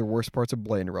 these are the worst parts of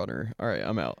Blade Runner. All right,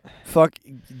 I'm out. Fuck,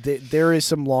 there is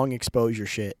some long exposure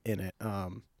shit in it.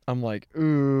 I'm like,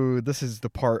 ooh, this is the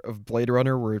part of Blade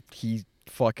Runner where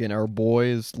our boy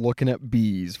is looking at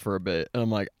bees for a bit. And I'm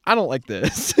like, I don't like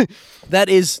this. That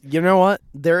is, you know what?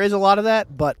 There is a lot of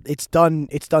that, but it's done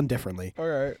differently. All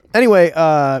right. Anyway,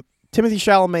 Timothy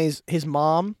Chalamet's his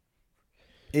mom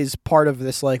is part of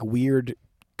this like weird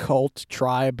cult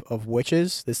tribe of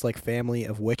witches, this like family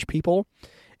of witch people,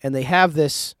 and they have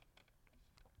this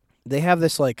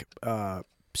like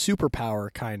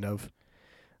superpower kind of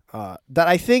that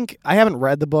I think, I haven't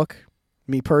read the book,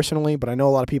 me personally, but I know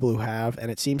a lot of people who have,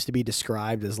 and it seems to be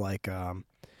described as like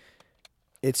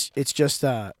it's just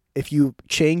if you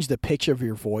change the pitch of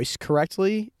your voice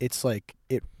correctly, it's like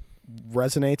it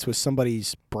resonates with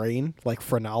somebody's brain, like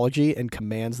phrenology, and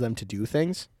commands them to do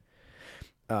things.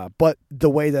 But the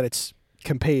way that it's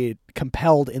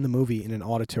compelled in the movie in an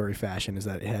auditory fashion is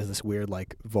that it has this weird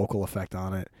like vocal effect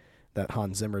on it that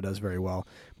Hans Zimmer does very well.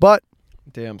 But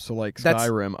Damn, so like That's-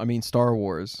 Skyrim, I mean Star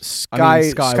Wars.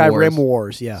 Skyrim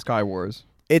Wars, yeah. Sky Wars.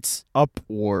 It's Up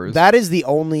Wars. that is the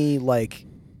only like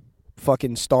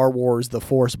fucking Star Wars The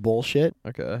Force bullshit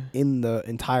Okay. in the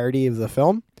entirety of the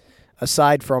film,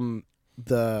 aside from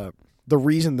the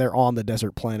reason they're on the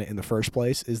desert planet in the first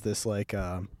place is this like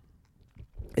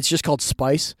it's just called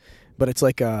spice, but it's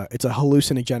like it's a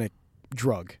hallucinogenic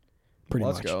drug, pretty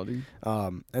Let's much. go, dude.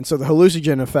 And so the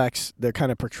hallucinogen effects, they're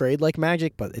kind of portrayed like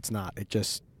magic, but it's not. It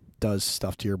just does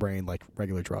stuff to your brain like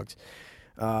regular drugs.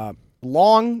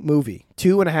 Long movie,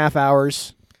 2.5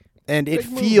 hours, and it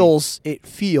feels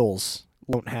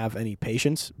won't have any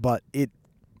patience, but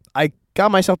I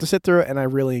got myself to sit through it and I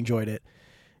really enjoyed it.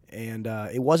 And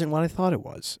it wasn't what I thought it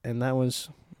was, and that was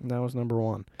number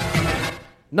 1.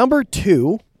 Number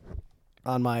 2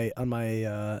 on my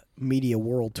media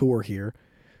world tour here,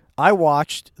 I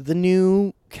watched the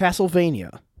new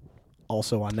Castlevania,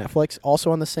 also on Netflix,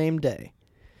 also on the same day.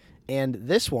 And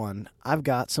this one, I've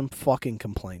got some fucking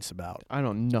complaints about. I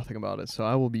know nothing about it, so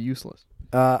I will be useless.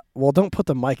 Well, don't put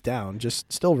the mic down.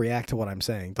 Just still react to what I'm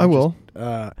saying. I will.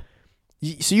 So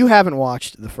you haven't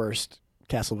watched the first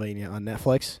Castlevania on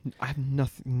Netflix? I have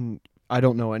nothing. I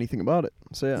don't know anything about it.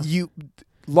 So yeah.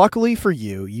 Luckily for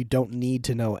you, you don't need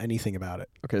to know anything about it.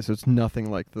 Okay, so it's nothing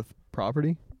like the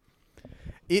property?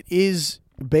 It is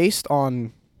based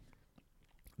on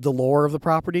the lore of the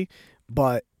property,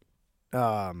 but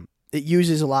it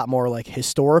uses a lot more like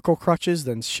historical crutches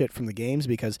than shit from the games,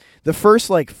 because the first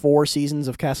like 4 seasons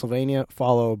of Castlevania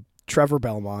follow Trevor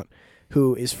Belmont,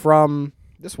 who is from...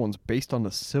 This one's based on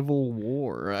the Civil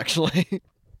War, actually.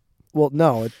 Well,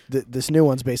 no, this new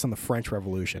one's based on the French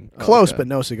Revolution. Close, okay. But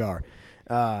no cigar.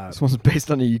 This one's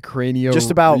based on the Ukraine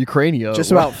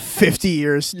 50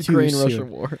 years Ukraine-Russia too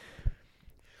war.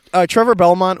 Trevor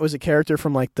Belmont was a character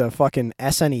from like the fucking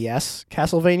SNES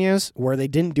Castlevanias, where they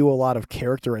didn't do a lot of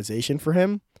characterization for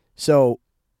him. So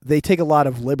they take a lot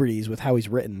of liberties with how he's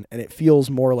written, and it feels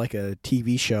more like a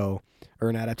TV show or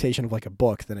an adaptation of like a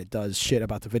book than it does shit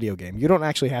about the video game. You don't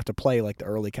actually have to play like the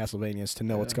early Castlevanias to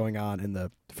know what's going on in the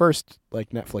first like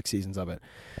Netflix seasons of it.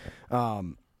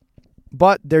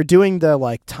 But they're doing the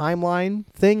like timeline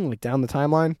thing, like down the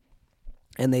timeline,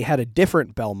 and they had a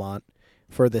different Belmont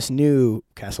for this new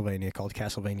Castlevania called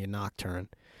Castlevania Nocturne.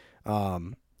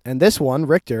 And this one,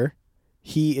 Richter,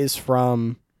 he is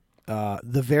from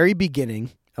the very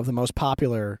beginning of the most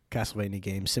popular Castlevania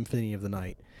game, Symphony of the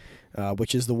Night,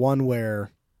 which is the one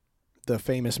where the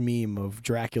famous meme of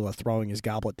Dracula throwing his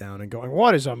goblet down and going,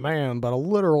 "What is a man but a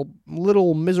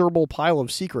little miserable pile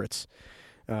of secrets?"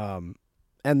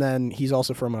 And then he's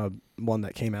also from one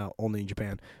that came out only in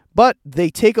Japan. But they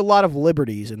take a lot of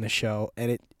liberties in the show, and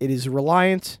it is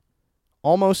reliant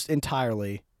almost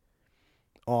entirely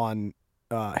on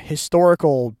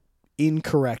historical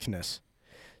incorrectness.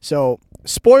 So,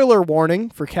 spoiler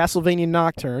warning for Castlevania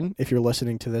Nocturne. If you're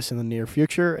listening to this in the near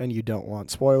future and you don't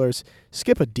want spoilers,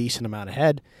 skip a decent amount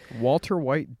ahead. Walter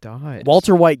White dies.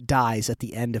 Walter White dies at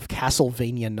the end of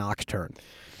Castlevania Nocturne.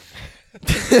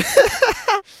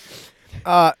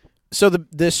 So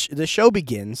the show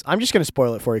begins. I'm just going to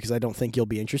spoil it for you because I don't think you'll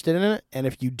be interested in it. And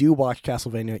if you do watch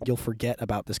Castlevania, you'll forget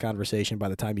about this conversation by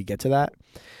the time you get to that.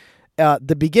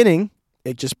 The beginning,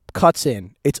 it just cuts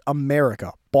in. It's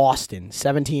America, Boston,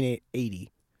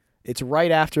 1780. It's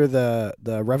right after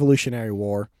the Revolutionary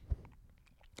War.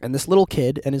 And this little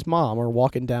kid and his mom are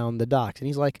walking down the docks. And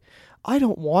he's like, "I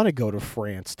don't want to go to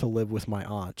France to live with my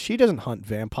aunt. She doesn't hunt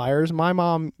vampires. My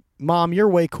Mom, you're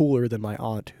way cooler than my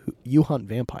aunt. You hunt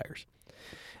vampires."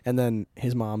 And then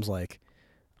his mom's like,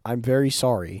 "I'm very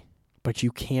sorry, but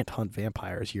you can't hunt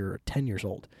vampires. You're 10 years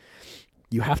old.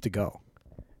 You have to go."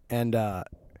 And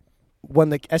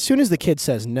as soon as the kid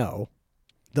says no,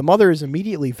 the mother is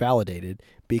immediately validated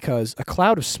because a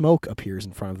cloud of smoke appears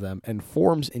in front of them and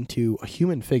forms into a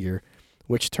human figure,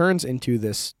 which turns into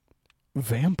this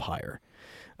vampire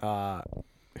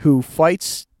who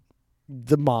fights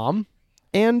the mom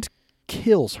and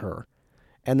kills her.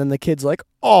 And then the kid's like,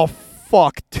 "Oh,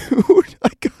 fuck, dude. I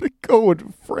gotta go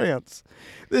to France.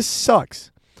 This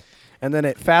sucks." And then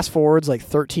it fast forwards like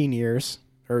 13 years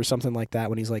or something like that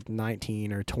when he's like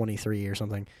 19 or 23 or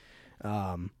something.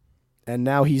 And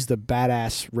now he's the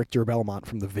badass Richter Belmont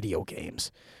from the video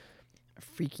games. I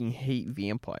freaking hate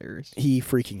vampires. He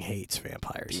freaking hates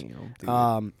vampires. Damn,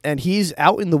 dude. And he's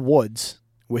out in the woods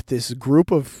with this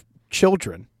group of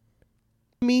children.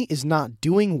 Me is not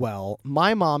doing well.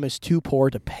 My mom is too poor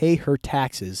to pay her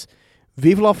taxes.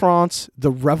 Vive la France,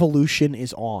 the revolution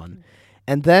is on.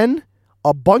 And then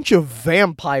a bunch of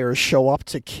vampires show up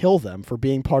to kill them for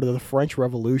being part of the French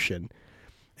Revolution.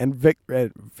 And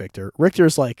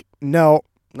Richter's like, "No,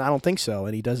 I don't think so."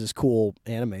 And he does his cool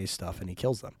anime stuff and he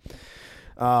kills them.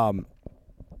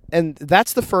 And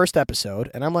that's the first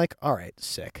episode, and I'm like, all right,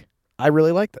 sick. I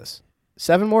really like this.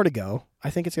 7 more to go. I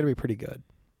think it's going to be pretty good.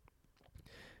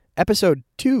 Episode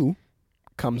 2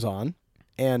 comes on,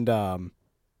 and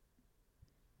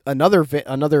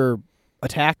another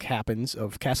attack happens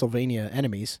of Castlevania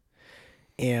enemies,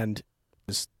 and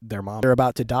their mom, they're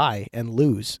about to die and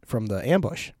lose from the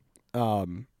ambush.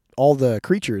 All the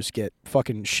creatures get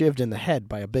fucking shivved in the head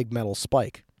by a big metal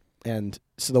spike, and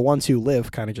so the ones who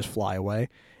live kind of just fly away.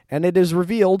 And it is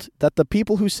revealed that the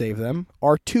people who save them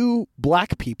are 2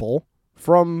 black people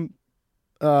from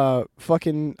not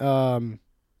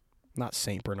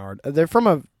Saint Bernard. They're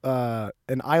from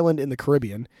an island in the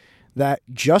Caribbean that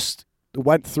just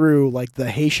went through like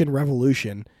the Haitian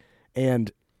Revolution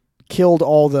and killed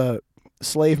all the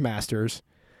slave masters,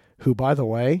 who, by the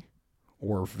way,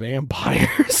 were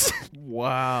vampires.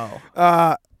 Wow.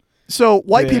 So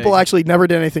white Big. people actually never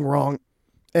did anything wrong,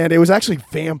 and it was actually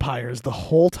vampires the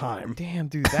whole time. Damn,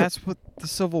 dude, that's what the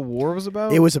Civil War was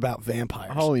about? It was about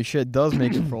vampires. Holy shit, does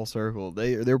make it full circle.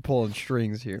 They're pulling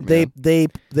strings here, man.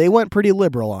 They went pretty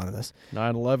liberal on this.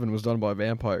 9/11 was done by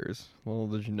vampires. Well,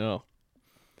 did you know?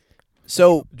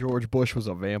 So George Bush was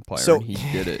a vampire, So- and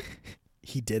he did it.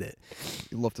 he did it.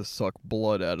 He loved to suck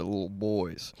blood out of little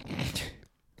boys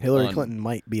Hillary On- Clinton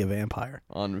might be a vampire.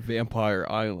 on Vampire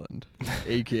Island,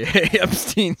 a.k.a.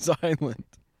 Epstein's Island.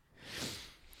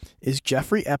 Is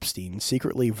Jeffrey Epstein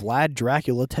secretly Vlad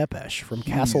Dracula Tepesh from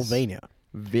He's- Castlevania?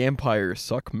 Vampire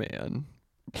suck man.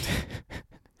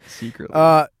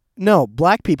 Secretly. No,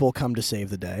 black people come to save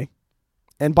the day.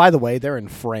 And by the way, they're in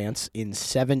France in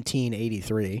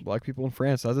 1783. Black people in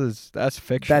France, that's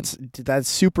fiction. That's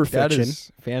super That fiction.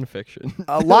 is fan fiction.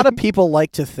 A lot of people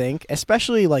like to think,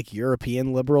 especially like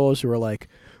European liberals who are like,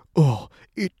 oh,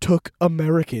 it took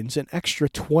Americans an extra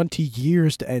 20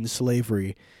 years to end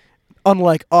slavery.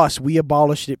 Unlike us, we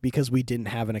abolished it because we didn't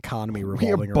have an economy We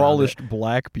revolving around it. abolished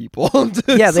black people.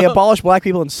 Yeah, they abolished black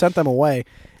people and sent them away.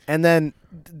 And then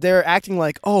they're acting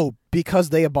like, oh, because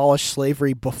they abolished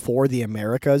slavery before the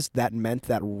Americas, that meant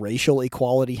that racial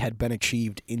equality had been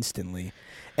achieved instantly.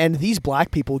 And these black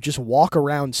people just walk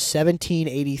around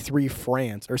 1783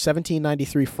 France or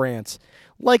 1793 France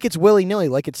like it's willy-nilly,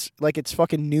 like it's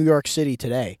fucking New York City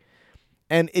today.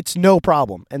 And it's no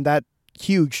problem. And that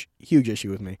huge issue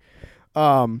with me.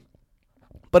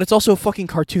 But it's also a fucking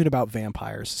cartoon about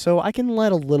vampires, so I can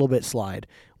let a little bit slide.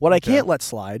 What I can't let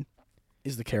slide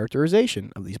is the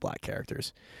characterization of these black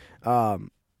characters.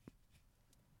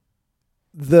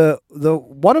 The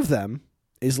one of them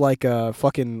is like a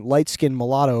fucking light-skinned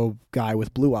mulatto guy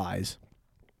with blue eyes,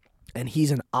 and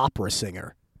he's an opera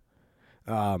singer.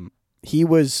 He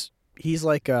was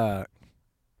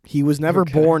never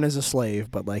Okay. born as a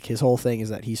slave, but like his whole thing is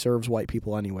that he serves white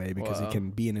people anyway because Wow. he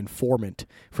can be an informant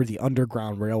for the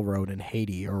Underground Railroad in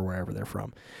Haiti or wherever they're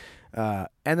from. And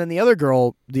then the other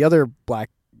black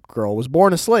girl was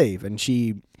born a slave, and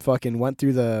she fucking went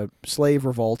through the slave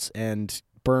revolts and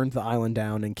burned the island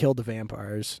down and killed the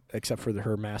vampires, except for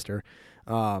her master.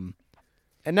 And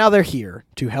now they're here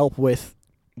to help with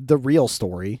the real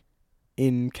story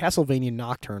in Castlevania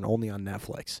Nocturne, only on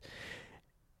Netflix.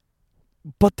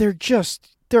 But they're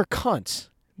cunts.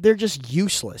 They're just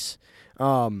useless.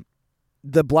 The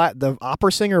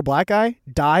opera singer black guy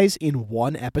dies in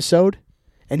 1 episode,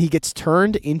 and he gets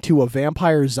turned into a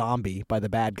vampire zombie by the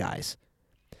bad guys.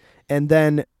 And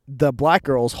then the black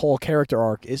girl's whole character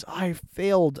arc is, I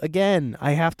failed again.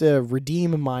 I have to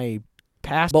redeem my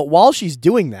past. But while she's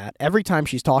doing that, every time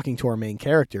she's talking to our main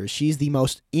characters, she's the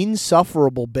most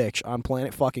insufferable bitch on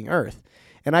planet fucking Earth.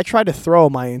 And I try to throw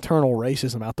my internal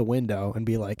racism out the window and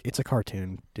be like, it's a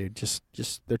cartoon, dude. Just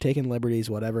they're taking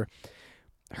liberties, whatever.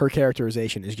 Her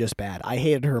characterization is just bad. I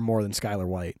hated her more than Skylar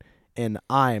White. And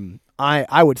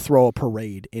I would throw a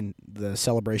parade in the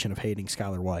celebration of hating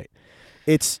Skylar White.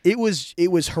 It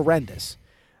was horrendous.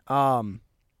 I'm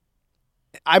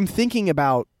thinking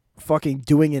about fucking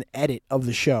doing an edit of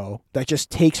the show that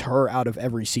just takes her out of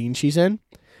every scene she's in,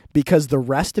 because the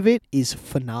rest of it is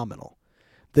phenomenal.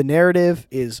 The narrative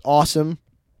is awesome.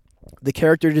 The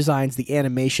character designs, the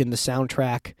animation, the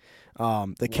soundtrack,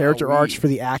 the character arcs for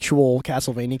the actual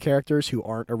Castlevania characters who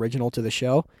aren't original to the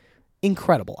show,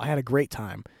 incredible. I had a great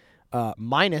time.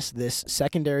 Minus this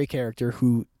secondary character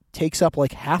who takes up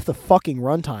like half the fucking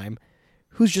runtime,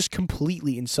 who's just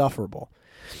completely insufferable.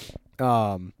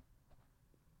 And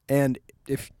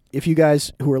if you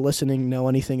guys who are listening know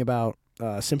anything about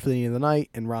Symphony of the Night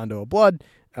and Rondo of Blood,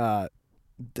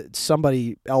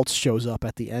 somebody else shows up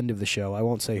at the end of the show. I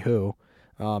won't say who.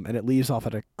 And it leaves off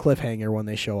at a cliffhanger when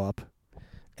they show up.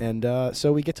 And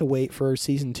so we get to wait for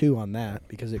season 2 on that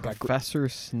because it got Professor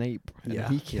Snape. And Yeah,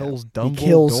 he kills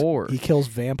Dumbledore. He kills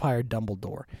vampire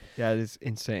Dumbledore. Yeah, it is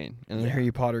insane. And then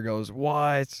Harry Potter goes,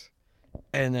 "What?"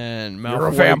 And then Malfoy, You're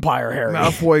a vampire, Harry.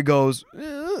 Malfoy goes,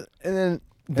 "Eh," and then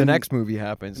the next movie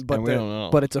happens, and we don't know.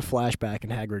 But it's a flashback,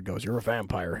 and Hagrid goes, "You're a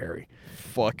vampire, Harry."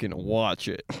 Fucking watch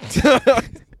it.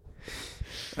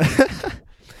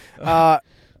 I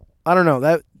don't know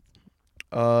that.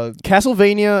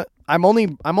 Castlevania. I'm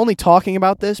only talking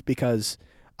about this because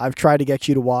I've tried to get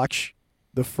you to watch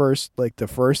the first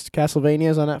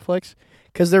Castlevanias on Netflix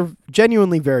because they're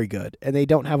genuinely very good and they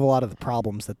don't have a lot of the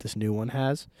problems that this new one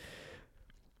has.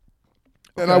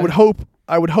 And I would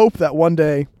hope that one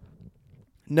day,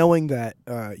 knowing that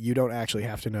you don't actually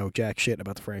have to know jack shit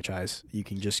about the franchise, you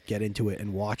can just get into it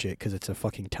and watch it because it's a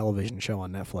fucking television show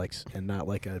on Netflix and not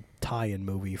like a tie-in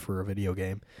movie for a video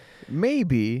game.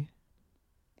 Maybe.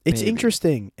 It's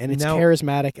interesting and it's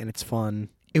charismatic and it's fun.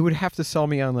 It would have to sell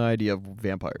me on the idea of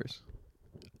vampires.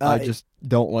 I just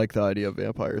don't like the idea of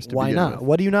vampires. Why not? With.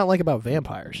 What do you not like about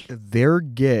vampires? They're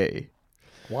gay.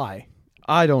 Why?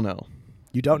 I don't know.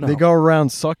 You don't know. They go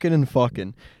around sucking and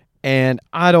fucking, and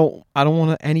I don't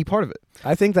want any part of it.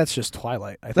 I think that's just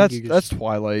Twilight. That's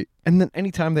Twilight. And then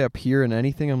anytime they appear in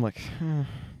anything, I'm like,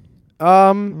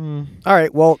 All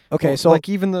right. Well, okay. Well, so like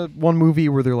even the one movie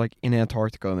where they're like in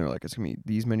Antarctica and they're like, it's gonna be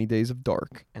these many days of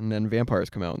dark, and then vampires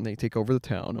come out and they take over the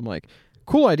town. I'm like,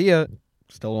 cool idea.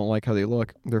 Still don't like how they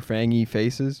look. Their fangy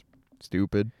faces,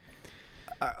 stupid.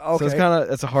 okay. So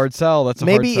it's a hard sell.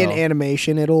 Maybe in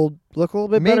animation it'll look a little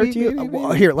bit better to you.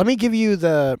 Well, here, let me give you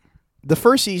the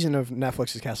first season of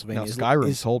Netflix's Castlevania. Now,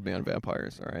 Skyrim sold me on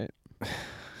vampires. All right,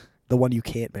 the one you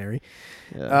can't marry.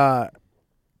 Yeah.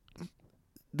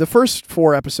 The first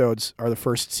 4 episodes are the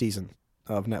first season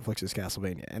of Netflix's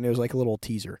Castlevania, and it was like a little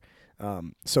teaser.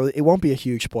 So it won't be a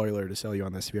huge spoiler to sell you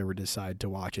on this if you ever decide to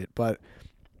watch it, but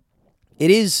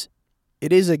it is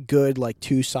a good like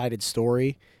two-sided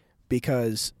story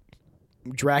because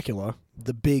Dracula,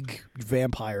 the big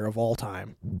vampire of all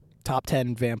time, top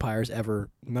 10 vampires ever,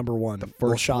 number 1. The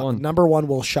first one. Number 1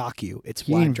 will shock you. It's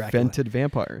he Vlad Dracula. invented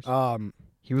vampires.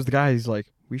 He was the guy. He's like,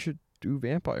 we should do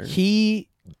vampires.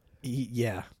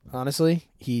 Yeah, honestly,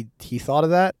 he thought of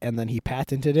that, and then he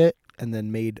patented it, and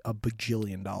then made $1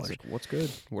 bajillion. Like, what's good?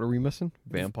 What are we missing?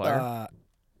 Vampire.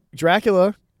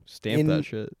 Dracula. Stamp that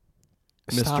shit,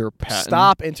 Mr. Patent.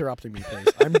 Stop interrupting me,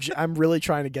 please. I'm really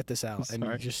trying to get this out, and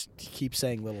Sorry. you just keep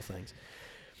saying little things.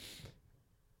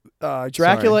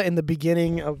 Dracula in the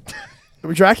beginning of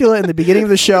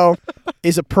the show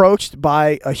is approached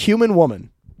by a human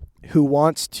woman who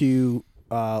wants to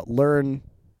learn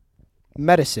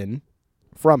medicine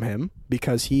from him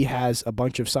because he has a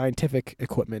bunch of scientific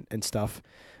equipment and stuff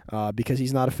because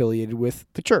he's not affiliated with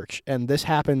the church. And this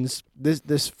happens,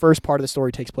 this first part of the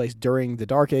story takes place during the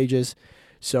Dark Ages,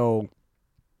 so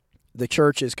the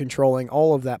church is controlling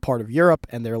all of that part of Europe,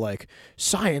 and they're like,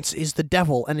 science is the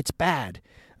devil and it's bad.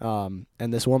 And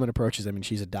this woman approaches him, and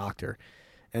she's a doctor.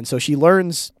 And so she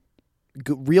learns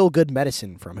real good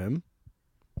medicine from him.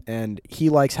 And he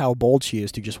likes how bold she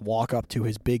is to just walk up to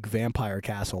his big vampire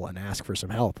castle and ask for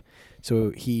some help. So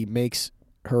he makes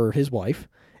her his wife,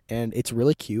 and it's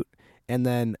really cute. And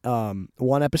then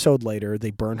 1 episode later, they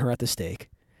burn her at the stake.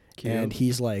 Cute. And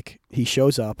he's like, he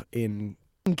shows up in,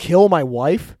 kill my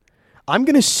wife? I'm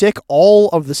going to sick all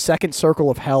of the second circle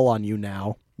of hell on you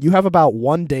now. You have about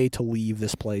 1 day to leave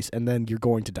this place, and then you're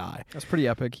going to die. That's pretty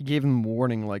epic. He gave him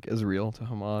warning like Israel to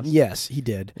Hamas. Yes, he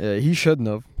did. Yeah, he shouldn't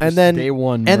have. And then day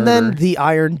one and murder. then the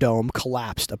Iron Dome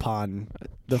collapsed upon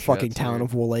the fucking town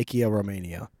of Wallachia,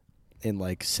 Romania, in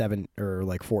like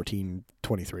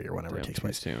 1423 or whenever it takes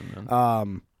place. Soon,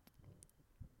 man.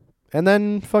 And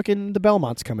then fucking the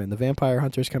Belmonts come in, the vampire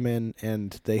hunters come in,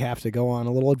 and they have to go on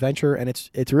a little adventure, and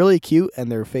it's really cute,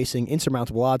 and they're facing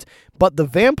insurmountable odds. But the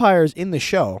vampires in the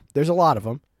show, there's a lot of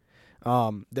them.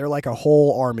 They're like a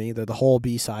whole army. They're the whole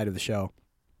B side of the show.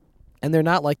 And they're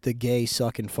not like the gay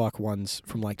suck and fuck ones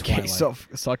from like Twilight. Gay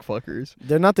suck fuckers.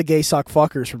 They're not the gay suck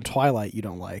fuckers from Twilight you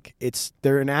don't like.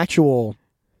 They're an actual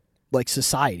like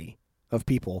society of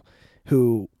people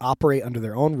who operate under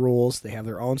their own rules. They have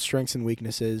their own strengths and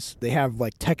weaknesses. They have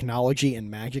like technology and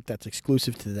magic that's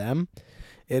exclusive to them.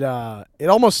 It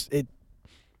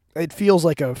feels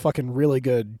like a fucking really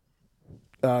good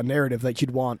narrative that you'd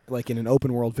want like in an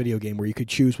open world video game where you could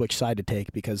choose which side to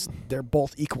take because they're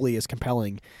both equally as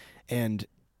compelling, and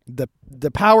the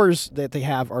powers that they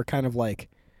have are kind of like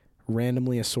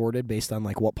randomly assorted based on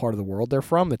like what part of the world they're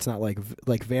from. It's not like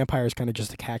vampires kind of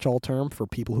just a catch-all term for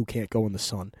people who can't go in the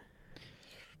sun.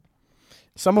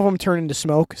 Some of them turn into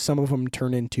smoke. Some of them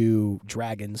turn into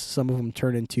dragons. Some of them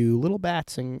turn into little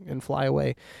bats and fly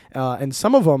away. And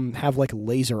some of them have like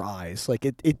laser eyes. Like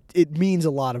it means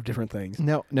a lot of different things.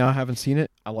 Now I haven't seen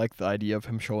it. I like the idea of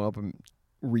him showing up and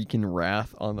wreaking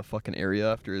wrath on the fucking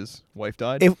area after his wife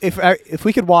died. If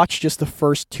we could watch just the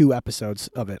first 2 episodes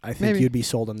of it, I think Maybe. you'd be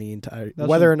sold on the entire. That's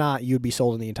Whether or not you'd be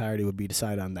sold on the entirety would be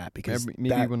decided on that because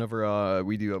maybe whenever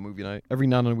we do a movie night, every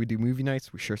now and then we do movie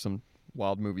nights, we share some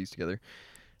wild movies together.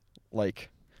 Like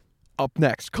up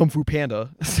next, Kung Fu Panda,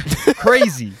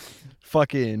 crazy,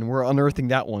 fucking. We're unearthing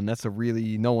that one. That's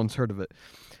no one's heard of it.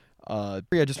 I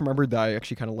just remembered that I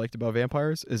actually kind of liked about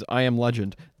vampires is I Am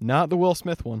Legend, not the Will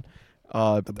Smith one.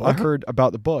 I heard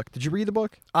about the book. Did you read the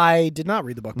book? I did not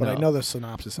read the book, but No. I know the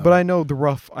synopsis of But it. I know the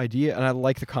rough idea, and I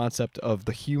like the concept of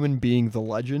the human being the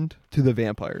legend to the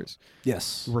vampires.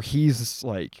 Yes. Where he's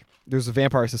like, there's a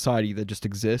vampire society that just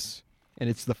exists, and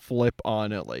it's the flip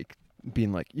on it, like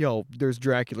being like, yo, there's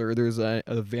Dracula, or there's a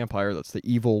vampire that's the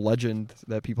evil legend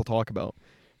that people talk about.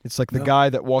 It's like the guy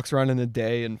that walks around in the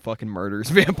day and fucking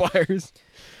murders vampires.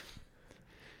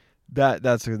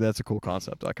 That's a cool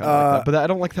concept. I kind of like that, but I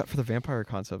don't like that for the vampire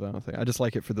concept. I don't think. I just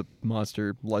like it for the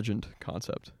monster legend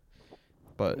concept.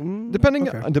 But depending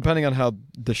on how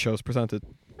the show's presented,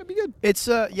 it'd be good. It's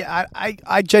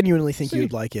I genuinely think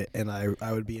you'd like it, and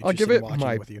I would be I'll interested give it in watching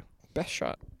my it with you. best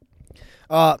shot.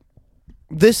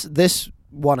 This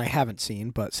one I haven't seen,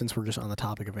 but since we're just on the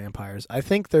topic of vampires, I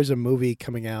think there's a movie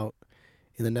coming out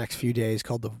in the next few days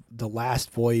called the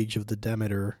Last Voyage of the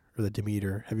Demeter or the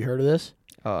Demeter. Have you heard of this?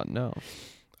 No.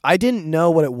 I didn't know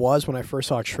what it was when I first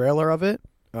saw a trailer of it,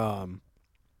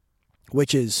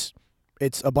 which is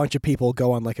it's a bunch of people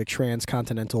go on like a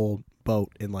transcontinental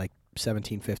boat in like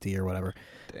 1750 or whatever.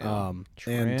 Damn.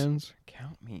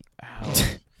 Count me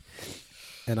out.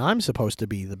 And I'm supposed to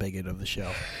be the bigot of the show.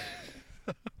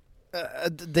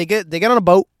 They get on a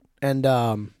boat and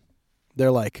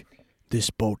they're like,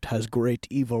 this boat has great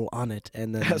evil on it,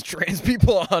 and then has trans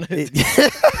people on it.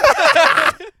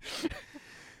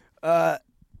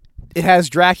 It has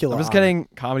Dracula. I'm just on kidding.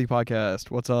 Comedy podcast.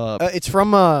 What's up? It's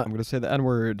from I'm gonna say the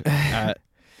N-word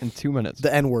in 2 minutes.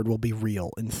 The N-word will be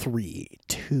real in 3,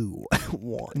 2,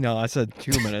 1. No, I said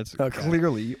 2 minutes. Okay.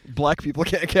 Clearly, black people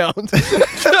can't count.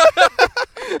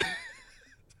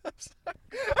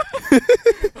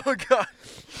 Oh god.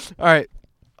 All right,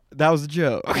 that was a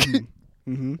joke.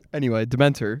 Mm-hmm. Anyway,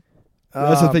 Dementor.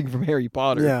 That's the thing from Harry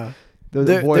Potter. Yeah.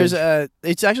 There's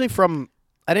It's actually from.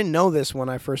 I didn't know this when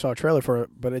I first saw a trailer for it,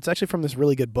 but it's actually from this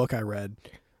really good book I read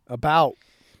about.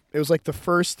 It was like the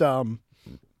first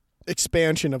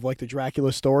expansion of like the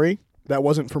Dracula story that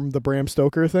wasn't from the Bram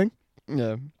Stoker thing.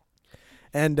 Yeah.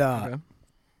 And Okay.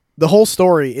 the whole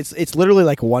story, it's literally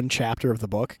like one chapter of the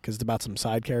book because it's about some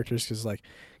side characters. Because like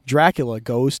Dracula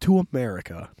goes to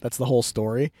America. That's the whole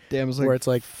story. Damn, it's like where it's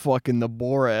like fucking the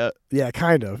Borat. Yeah,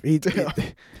 kind of.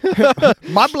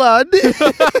 My blood.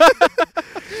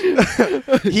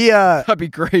 That'd be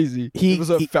crazy. It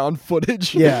was found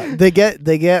footage. Yeah, they get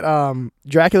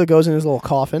Dracula goes in his little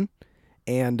coffin,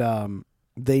 and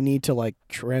they need to like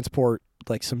transport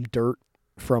like some dirt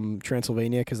from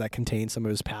Transylvania because that contains some of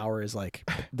his power, is like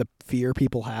the fear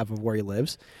people have of where he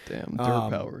lives. Damn, dirt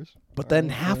powers. But then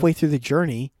halfway through the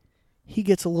journey, he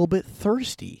gets a little bit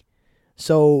thirsty.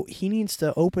 So he needs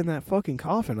to open that fucking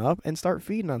coffin up and start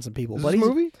feeding on some people. Is this a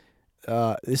movie?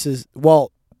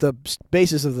 The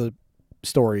basis of the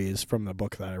story is from the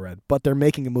book that I read, but they're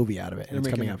making a movie out of it, and it's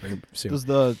coming out very soon. Does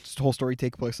the whole story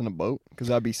take place on a boat? Because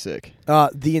that'd be sick.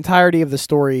 The entirety of the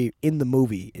story in the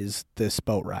movie is this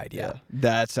boat ride. Yeah.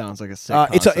 That sounds like a sick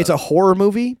it's a horror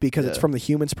movie because it's from the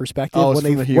human's perspective. Oh,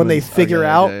 when they figure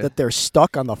out that they're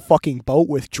stuck on the fucking boat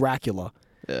with Dracula.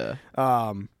 Yeah.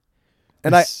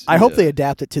 And I hope they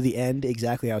adapt it to the end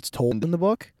exactly how it's told in the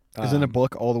book. Isn't a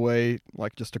book all the way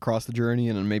like just across the journey,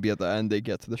 and then maybe at the end they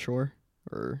get to the shore?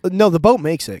 Or no, the boat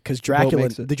makes it because Dracula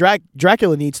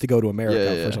needs to go to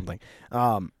America for something.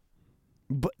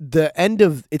 But the end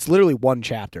of it's literally one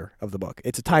chapter of the book.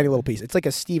 It's a tiny little piece. It's like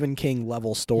a Stephen King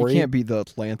level story. He can't be the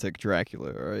Atlantic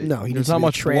Dracula, right? No, there's not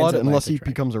much blood unless he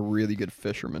becomes a really good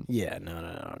fisherman. Yeah,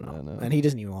 no. And he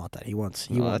doesn't even want that. He wants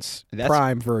that's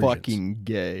prime virgins. Fucking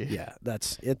gay. Yeah,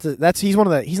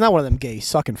 he's not one of them gay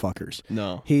sucking fuckers.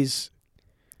 No, he's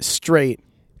straight.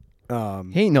 He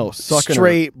ain't no sucking.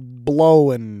 Straight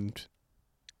blowing.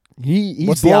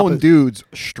 He's blowing dudes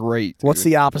straight. Dude. What's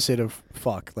the opposite of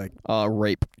fuck? Like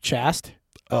rape. Chast?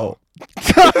 Oh.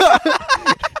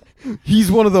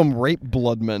 He's one of them rape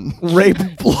bloodmen. Rape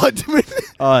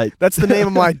bloodmen. That's the name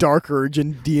of my Dark Urge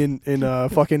in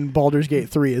fucking Baldur's Gate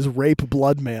 3 is Rape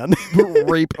Bloodman.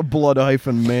 Rape blood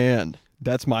 -man.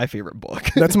 That's my favorite book.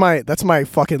 That's my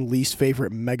fucking least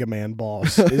favorite Mega Man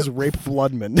boss is Rape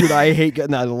Bloodman. Dude, I hate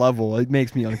getting that level. It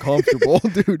makes me uncomfortable.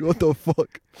 Dude, what the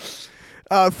fuck?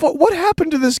 What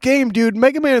happened to this game, dude?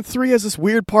 Mega Man 3 has this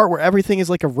weird part where everything is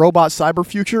like a robot cyber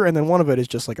future, and then one of it is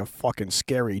just like a fucking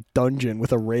scary dungeon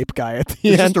with a rape guy at the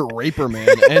It's end. just a raper, man,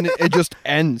 and it just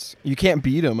ends. You can't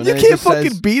beat him. And You then can't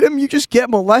fucking beat him. You just get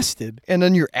molested. And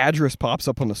then your address pops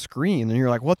up on the screen, and you're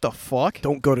like, what the fuck?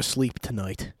 Don't go to sleep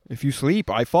tonight. If you sleep,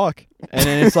 I fuck. And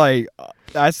then it's like,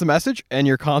 that's the message, and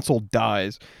your console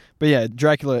dies. But yeah,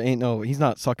 Dracula he's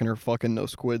not sucking or fucking no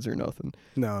squids or nothing.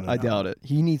 No. I doubt it.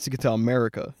 He needs to get to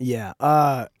America. Yeah.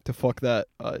 To fuck that.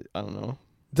 I don't know.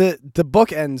 The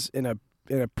book ends in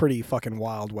a pretty fucking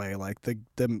wild way. Like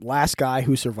the last guy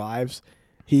who survives,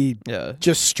 he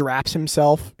just straps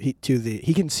himself he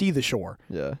can see the shore.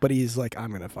 Yeah. But he's like,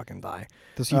 I'm gonna fucking die.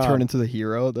 Does he turn into the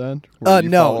hero then?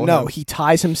 No. He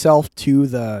ties himself to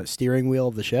the steering wheel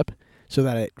of the ship so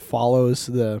that it follows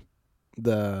the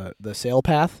sail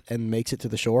path and makes it to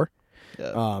the shore.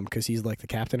 Yeah. Because he's like the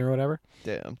captain or whatever.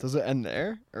 Damn. Does it end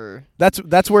there or?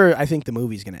 That's where I think the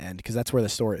movie's gonna end because that's where the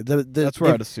story. That's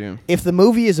where I'd assume. If the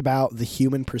movie is about the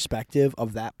human perspective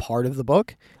of that part of the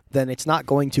book, then it's not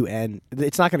going to end.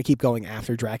 It's not going to keep going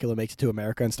after Dracula makes it to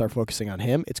America and start focusing on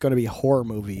him. It's going to be a horror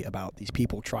movie about these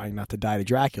people trying not to die to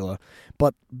Dracula,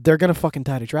 but they're going to fucking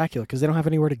die to Dracula because they don't have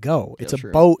anywhere to go. It's a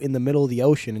boat in the middle of the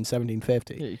ocean in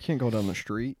 1750. Yeah, you can't go down the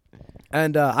street.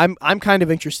 And I'm kind of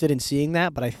interested in seeing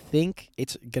that, but I think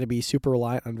it's going to be super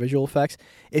reliant on visual effects.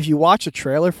 If you watch a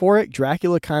trailer for it,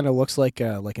 Dracula kind of looks like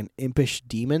an impish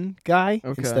demon guy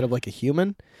instead of like a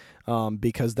human,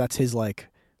 because that's his like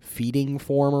feeding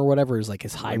form or whatever is like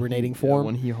his hibernating form.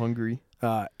 When he's hungry.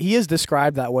 He is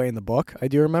described that way in the book. I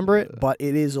do remember it, but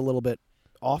it is a little bit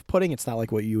off-putting. It's not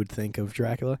like what you would think of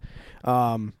Dracula.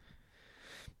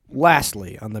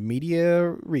 Lastly, on the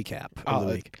media recap of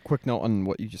the week. Quick note on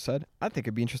what you just said. I think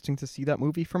it'd be interesting to see that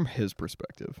movie from his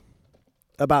perspective.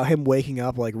 About him waking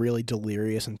up like really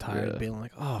delirious and tired and being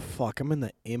like, oh fuck, I'm in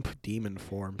the imp demon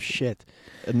form. Shit.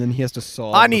 And then he has to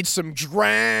solve I need some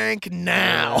drank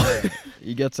now.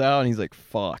 He gets out and he's like,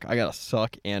 fuck, I gotta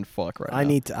suck and fuck now.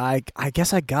 I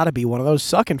guess I gotta be one of those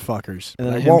sucking fuckers. And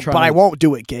then I won't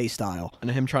do it gay style.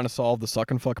 And him trying to solve the suck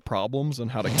and fuck problems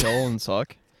and how to kill and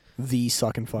suck. The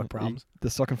suck and fuck problems. The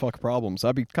suck and fuck problems.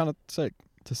 That'd be kind of sick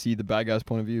to see the bad guy's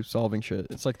point of view solving shit.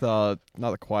 It's like not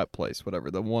the Quiet Place,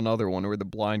 whatever. The one other one where the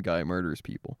blind guy murders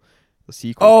people. The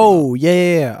sequel. Oh,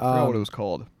 yeah. I forgot what it was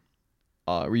called.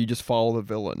 Where you just follow the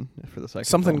villain for the second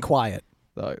Something film. Quiet.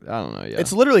 I don't know, yeah.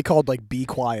 It's literally called like Be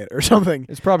Quiet or something.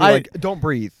 It's probably like Don't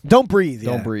Breathe. Don't Breathe,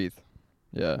 Don't Breathe.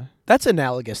 Yeah. That's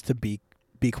analogous to Be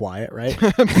Quiet, right?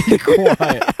 Be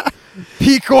quiet.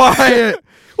 Be quiet.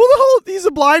 Well, he's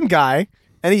a blind guy,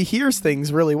 and he hears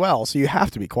things really well, so you have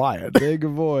to be quiet. Big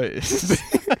voice.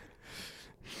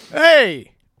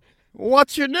 Hey,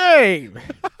 what's your name?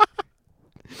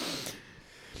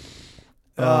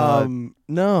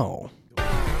 No.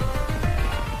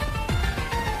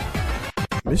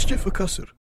 Mischief or Cusser?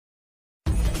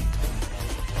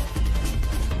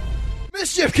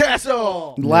 Mischief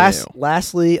Castle!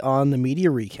 Lastly, on the media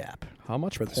recap. How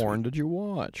much porn did you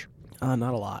watch?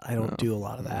 Not a lot. I don't do a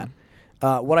lot of that.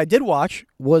 What I did watch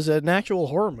was an actual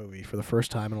horror movie for the first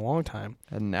time in a long time.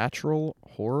 A natural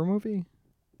horror movie?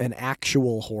 An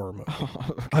actual horror movie.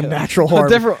 Okay. A natural horror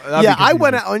movie. Yeah, I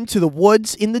went out out into the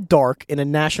woods in the dark in a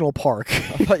national park.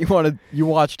 I thought you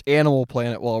watched Animal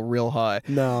Planet while real high.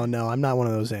 No, I'm not one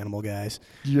of those animal guys.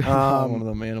 You're not one of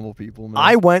them animal people, man.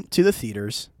 I went to the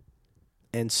theaters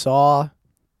and saw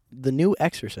the new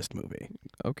Exorcist movie.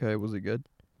 Okay, was it good?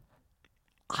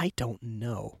 I don't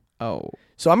know. Oh.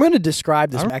 So I'm going to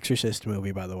describe this Exorcist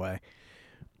movie, by the way.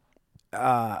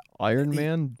 Iron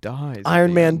Man dies.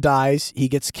 Iron Man dies. He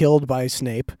gets killed by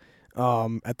Snape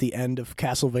at the end of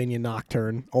Castlevania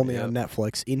Nocturne, only on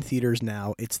Netflix. In theaters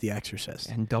now, it's The Exorcist.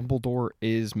 And Dumbledore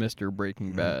is Mr.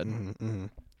 Breaking Bad. Mm-hmm.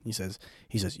 He says,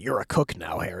 "You're a cook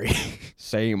now, Harry."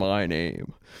 Say my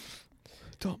name.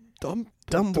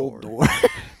 Dumbledore.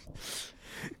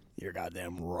 You're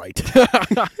goddamn right.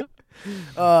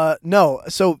 No,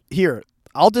 so here,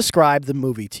 I'll describe the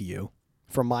movie to you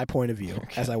from my point of view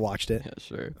as I watched it. Yeah,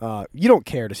 sure. You don't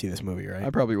care to see this movie, right? I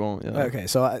probably won't, yeah. Okay,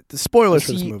 so the spoilers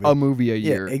for this movie. A movie a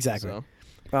year. Yeah, exactly.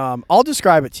 So. I'll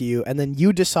describe it to you, and then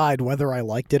you decide whether I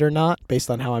liked it or not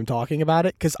based on how I'm talking about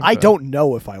it, because I don't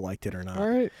know if I liked it or not. All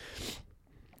right.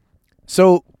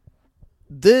 So,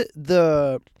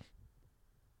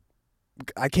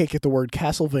 I can't get the word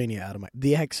Castlevania out of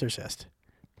The Exorcist.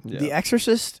 Yeah. The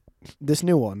Exorcist, this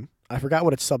new one, I forgot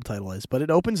what its subtitle is, but it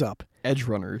opens up. Edge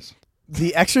Runners.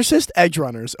 The Exorcist Edge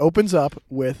Runners opens up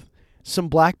with some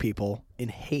black people in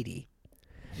Haiti.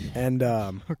 And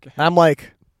Okay. I'm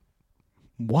like,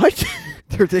 what?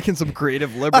 They're taking some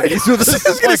creative liberties with this. I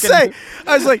was going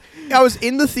to say, I was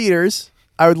in the theaters.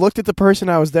 I looked at the person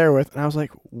I was there with, and I was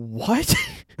like, what?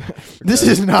 This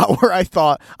is not where I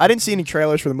thought. I didn't see any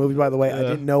trailers for the movie, by the way. Yeah. I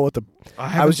didn't know what the... I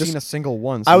haven't seen seen a single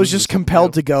one. I was just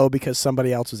compelled to go because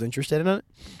somebody else was interested in it.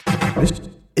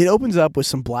 It opens up with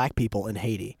some black people in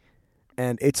Haiti.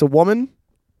 And it's a woman,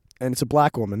 and it's a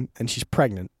black woman, and she's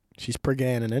pregnant. She's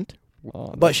pregnant.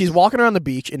 But she's walking around the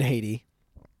beach in Haiti.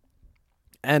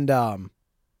 And,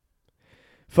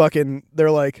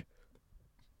 they're like,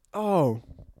 oh...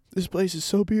 This place is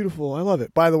so beautiful. I love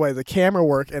it. By the way, the camera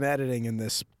work and editing in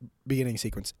this beginning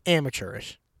sequence,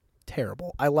 amateurish.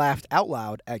 Terrible. I laughed out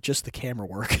loud at just the camera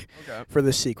work for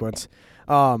this sequence.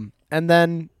 And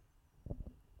then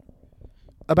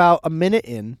about a minute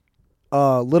in,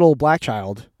 a little black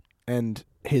child and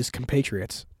his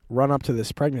compatriots run up to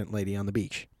this pregnant lady on the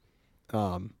beach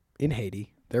in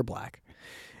Haiti. They're black.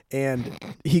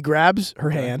 And he grabs her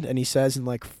hand and he says in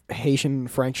like Haitian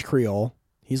French Creole,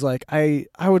 he's like, I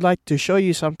would like to show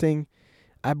you something.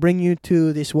 I bring you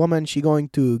to this woman. She going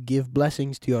to give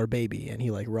blessings to your baby. And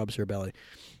he like rubs her belly.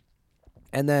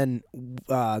 And then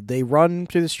they run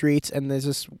through the streets, and there's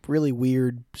this really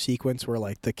weird sequence where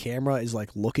like the camera is like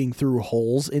looking through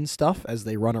holes in stuff as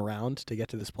they run around to get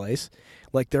to this place.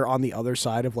 Like they're on the other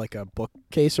side of like a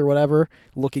bookcase or whatever,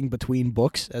 looking between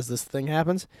books as this thing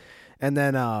happens. And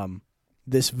then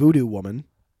this voodoo woman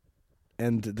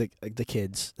and the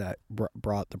kids that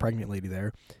brought the pregnant lady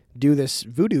there do this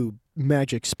voodoo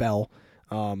magic spell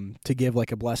to give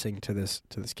like a blessing to this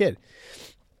kid.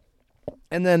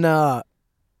 And then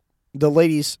the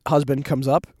lady's husband comes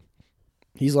up.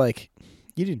 He's like,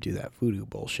 "You didn't do that voodoo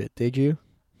bullshit, did you?"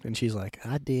 And she's like,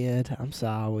 "I did. I'm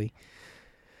sorry."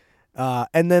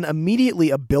 And then immediately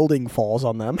a building falls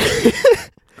on them.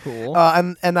 Cool.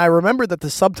 And I remember that the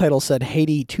subtitle said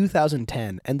Haiti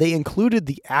 2010, and they included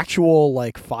the actual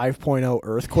like 5.0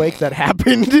 earthquake that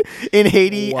happened in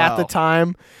Haiti at the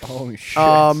time. Holy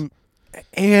shit.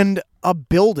 And a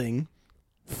building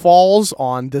falls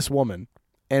on this woman,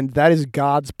 and that is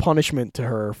God's punishment to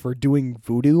her for doing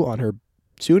voodoo on her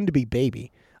soon-to-be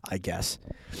baby, I guess.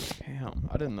 Damn,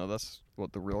 I didn't know that's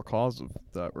what the real cause of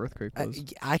that earthquake was.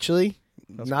 Actually...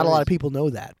 That's Not crazy. a lot of people know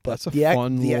that, but That's a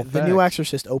fun little the new fact.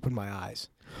 Exorcist opened my eyes.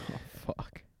 Oh,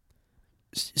 fuck.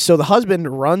 So the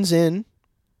husband runs in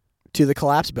to the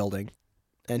collapsed building,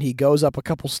 and he goes up a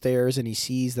couple stairs, and he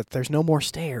sees that there's no more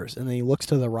stairs, and then he looks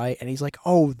to the right, and he's like,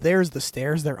 "Oh, there's the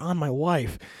stairs. They're on my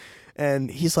wife,"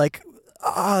 and he's like,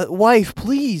 "Wife,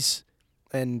 please."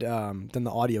 And then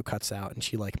the audio cuts out, and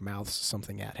she like mouths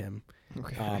something at him.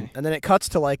 Okay. And then it cuts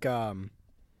to like an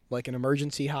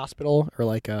emergency hospital or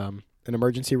like an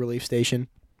emergency relief station.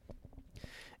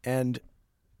 And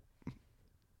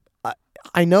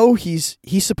I know he's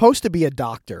supposed to be a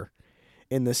doctor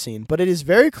in this scene, but it is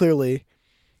very clearly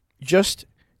just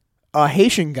a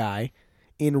Haitian guy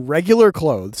in regular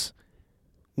clothes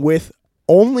with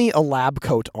only a lab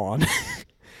coat on,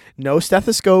 no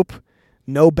stethoscope,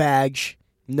 no badge,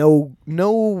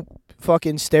 no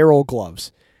fucking sterile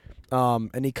gloves.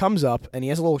 And he comes up, and he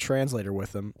has a little translator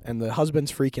with him, and the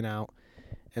husband's freaking out,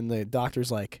 and the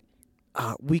doctor's like,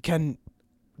 we can...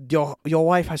 Your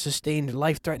wife has sustained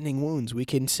life-threatening wounds. We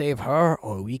can save her,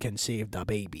 or we can save the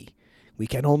baby. We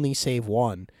can only save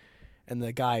one. And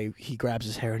the guy, he grabs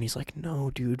his hair, and he's like, no,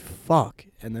 dude, fuck.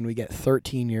 And then we get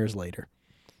 13 years later.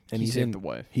 And he's in the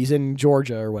wife. He's in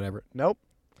Georgia or whatever. Nope.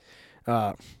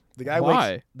 The guy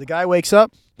Why? The guy wakes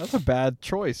up. That's a bad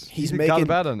choice. He's got a making-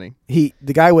 bad ending. The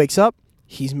guy wakes up.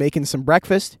 He's making some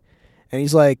breakfast, and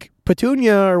he's like,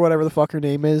 Petunia or whatever the fuck her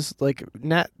name is, like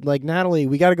Natalie,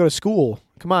 we got to go to school.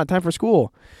 Come on, time for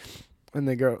school. And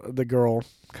the girl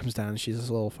comes down. And she's this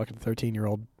little fucking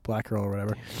 13-year-old black girl or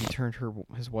whatever. He turned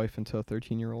his wife into a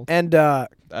 13-year-old. And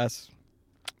That's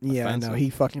yeah, I know offensive. he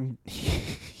fucking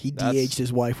he That's- de-aged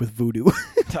his wife with voodoo.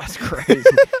 that's crazy.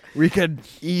 We could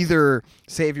either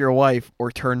save your wife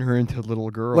or turn her into a little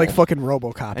girl. Like fucking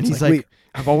RoboCop. and It's he's like,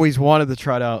 I've always wanted to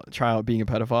try out being a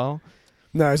pedophile.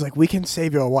 no, he's like, we can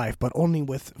save your wife, but only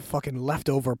with fucking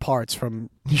leftover parts from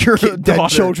Your dead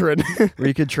daughter. children.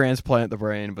 We could transplant the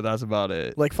brain, but that's about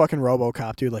it. Like fucking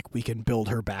RoboCop, dude. Like, we can build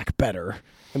her back better.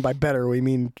 And by better, we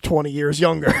mean 20 years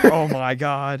younger. Oh my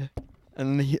god.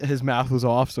 And his math was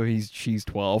off, so she's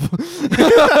 12.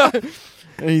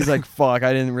 And he's like, fuck,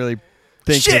 I didn't really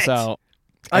think Shit! this out.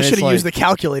 I And should it's have used the like-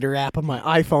 calculator app on my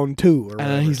iPhone too. Or And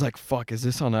then he's like, fuck, is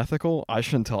this unethical? I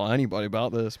shouldn't tell anybody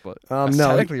about this, but that's no.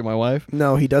 technically my wife.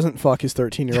 no, he doesn't fuck his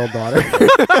 13-year-old daughter.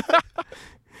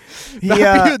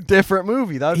 That'd be a different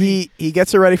movie. That'd be he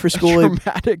gets her ready for a school.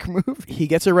 dramatic movie. He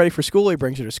gets her ready for school. He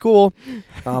brings her to school.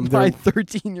 My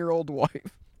 13-year-old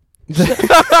wife.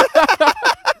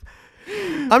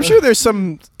 I'm sure there's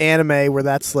some anime where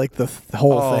that's like the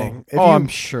whole thing. I'm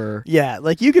sure. Yeah,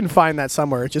 like you can find that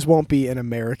somewhere. It just won't be an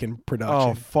American Oh,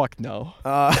 production. fuck no.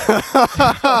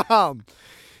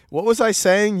 What was I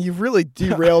saying? You've really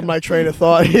derailed my train of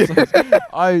thought here.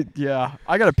 I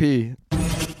gotta pee.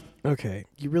 Okay,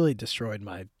 you really destroyed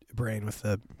my brain with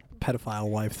the pedophile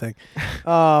wife thing.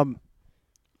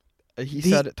 He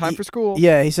said time for school.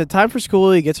 Yeah, he said time for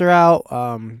school. He gets her out.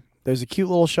 There's a cute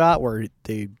little shot where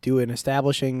they do an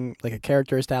establishing, like a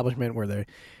character establishment where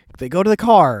they go to the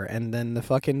car and then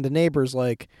the neighbor's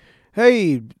like,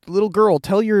 hey, little girl,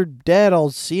 tell your dad I'll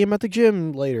see him at the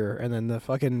gym later. And then the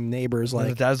fucking neighbor's And like,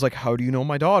 the dad's like, how do you know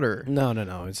my daughter? no.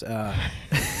 It's are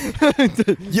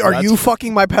you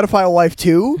fucking my pedophile wife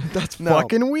too? That's No.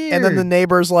 fucking weird. And then the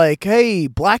neighbor's like, hey,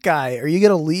 black guy, are you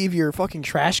going to leave your fucking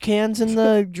trash cans in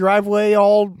the driveway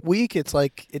all week? It's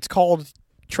like, it's called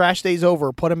trash day's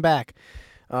over, put him back.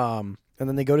 And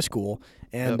then they go to school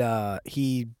and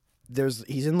he's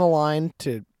in the line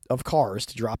of cars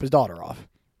to drop his daughter off.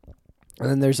 And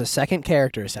then there's a second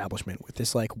character establishment with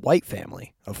this like white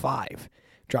family of 5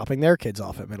 dropping their kids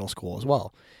off at middle school as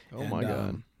well. Oh my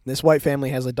God. This white family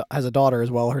has a daughter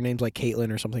as well. Her name's like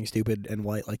Caitlin or something stupid and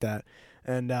white like that.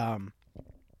 And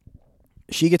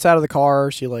she gets out of the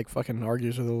car. She like fucking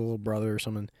argues with her little brother or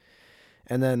something.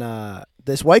 And then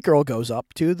this white girl goes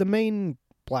up to the main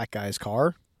black guy's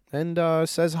car and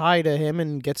says hi to him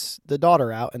and gets the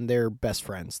daughter out, and they're best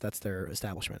friends. That's their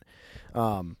establishment.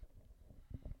 And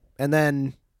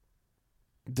then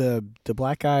the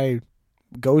black guy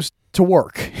goes to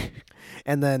work,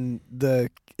 and then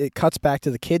it cuts back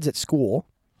to the kids at school,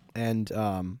 and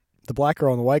the black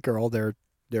girl and the white girl they're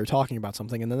talking about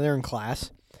something, and then they're in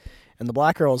class, and the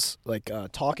black girl's like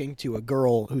talking to a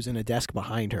girl who's in a desk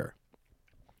behind her,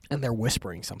 and they're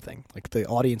whispering something. Like the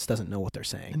audience doesn't know what they're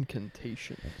saying.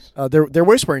 Incantations. They're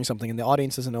whispering something, and the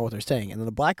audience doesn't know what they're saying. And then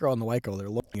the black girl and the white girl, they're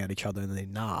looking at each other, and they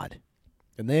nod,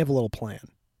 and they have a little plan.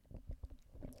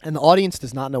 And the audience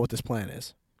does not know what this plan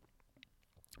is.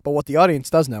 But what the audience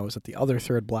does know is that the other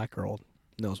third black girl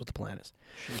knows what the plan is.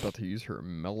 She's about to use her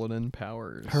melanin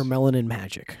powers. Her melanin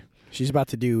magic. She's about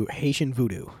to do Haitian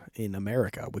voodoo in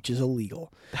America, which is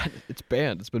illegal. It's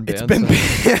banned. It's been banned. It's been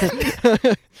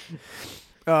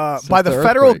banned. By the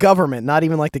federal government, not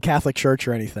even like the Catholic Church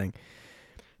or anything.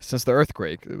 Since the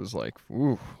earthquake, it was like,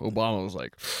 ooh, Obama was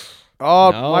like,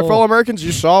 my no. fellow Americans,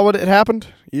 you saw what had happened?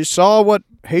 You saw what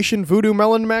Haitian voodoo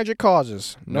melon magic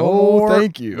causes. No,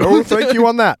 thank you. No, thank you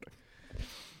on that.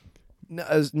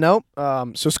 No.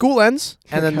 So school ends,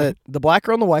 and then the black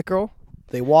girl and the white girl,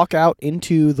 they walk out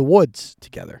into the woods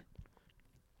together.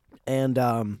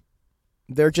 And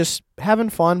they're just having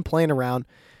fun, playing around.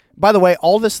 By the way,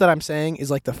 all this that I'm saying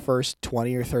is like the first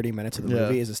 20 or 30 minutes of the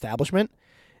movie is establishment.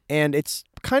 And it's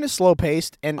kind of slow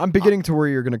paced. And I'm beginning to where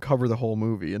you're going to cover the whole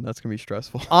movie, and that's going to be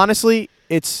stressful. Honestly,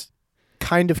 it's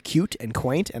kind of cute and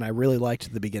quaint, and I really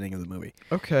liked the beginning of the movie.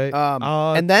 Okay.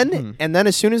 And then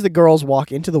as soon as the girls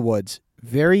walk into the woods,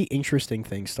 very interesting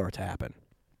things start to happen.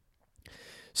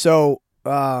 So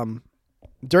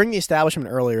during the establishment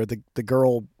earlier, the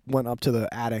girl went up to the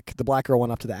attic. The black girl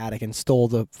went up to the attic and stole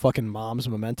the fucking mom's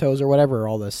mementos or whatever, or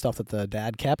all the stuff that the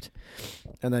dad kept.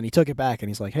 And then he took it back and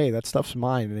he's like, hey, that stuff's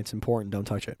mine and it's important. Don't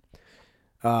touch it.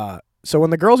 So when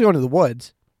the girls go into the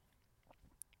woods,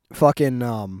 fucking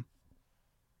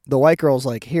the white girl's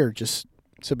like, here,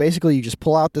 so basically you just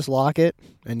pull out this locket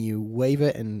and you wave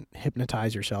it and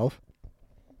hypnotize yourself.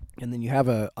 And then you have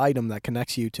a item that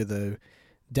connects you to the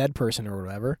dead person or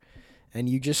whatever. And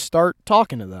you just start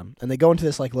talking to them. And they go into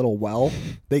this like little well.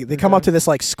 They come up to this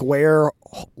like square,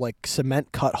 like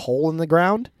cement cut hole in the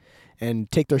ground and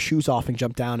take their shoes off and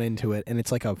jump down into it. And it's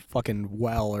like a fucking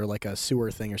well or like a sewer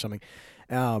thing or something.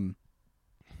 And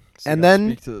then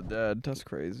speak to the dead. That's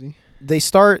crazy. They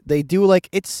do like,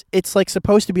 it's like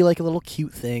supposed to be like a little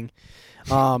cute thing.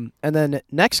 And then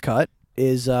next cut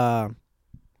is the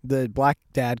black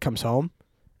dad comes home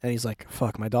and he's like,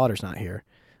 fuck, my daughter's not here.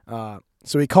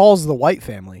 So he calls the white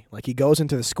family. Like, he goes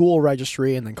into the school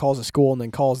registry and then calls the school and then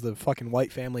calls the fucking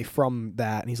white family from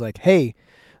that. And he's like, hey,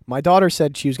 my daughter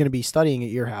said she was going to be studying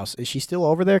at your house. Is she still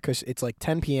over there? Because it's like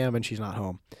 10 p.m. and she's not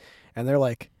home. And they're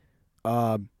like,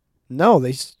 no,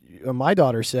 my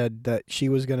daughter said that she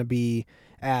was going to be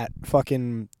at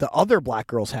fucking the other black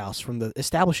girl's house from the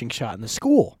establishing shot in the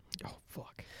school. Oh,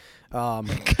 fuck.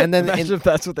 And then imagine if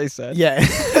that's what they said. Yeah.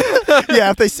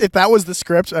 Yeah, if that was the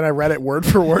script and I read it word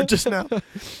for word just now.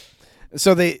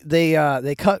 So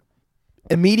they cut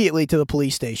immediately to the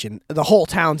police station. The whole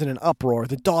town's in an uproar.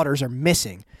 The daughters are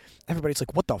missing. Everybody's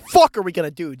like, what the fuck are we going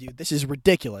to do, dude? This is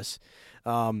ridiculous.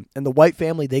 And the white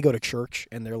family, they go to church,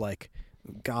 and they're like,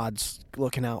 God's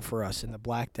looking out for us. And the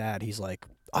black dad, he's like,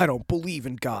 I don't believe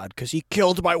in God because he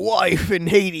killed my wife in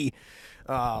Haiti.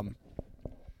 And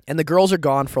the girls are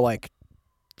gone for like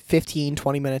 15,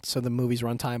 20 minutes of the movie's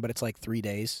runtime, but it's like 3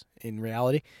 days in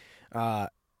reality. And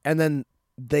then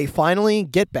they finally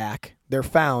get back. They're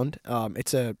found.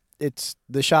 It's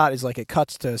the shot is like it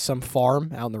cuts to some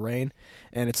farm out in the rain,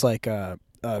 and it's like a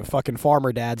fucking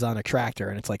farmer dad's on a tractor,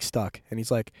 and it's like stuck. And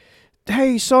he's like,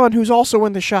 hey, son, who's also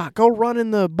in the shot, go run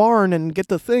in the barn and get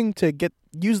the thing to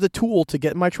use the tool to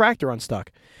get my tractor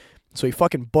unstuck. So he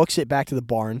fucking books it back to the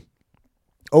barn,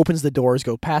 opens the doors,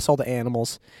 go past all the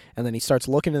animals, and then he starts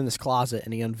looking in this closet,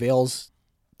 and he unveils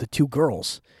the two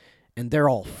girls, and they're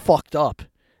all fucked up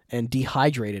and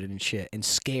dehydrated and shit and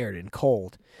scared and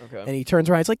cold. Okay. And he turns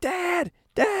around, he's like, Dad!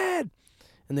 Dad!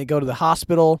 And they go to the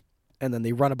hospital, and then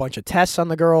they run a bunch of tests on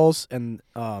the girls, and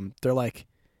they're like,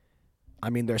 I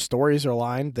mean, their stories are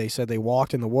aligned. They said they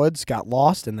walked in the woods, got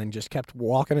lost, and then just kept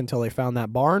walking until they found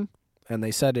that barn. And they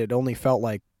said it only felt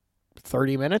like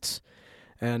 30 minutes.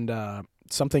 And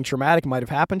something traumatic might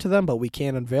have happened to them, but we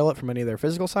can't unveil it from any of their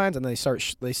physical signs. And they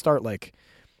start like,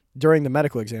 during the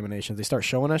medical examinations, they start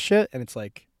showing us shit. And it's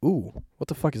like, ooh, what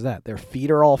the fuck is that? Their feet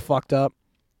are all fucked up.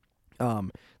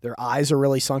 Their eyes are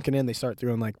really sunken in. They start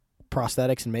doing like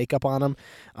prosthetics and makeup on them.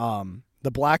 The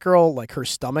black girl, like, her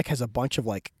stomach has a bunch of,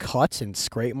 like, cuts and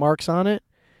scrape marks on it.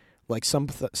 Like,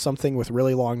 something with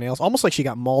really long nails. Almost like she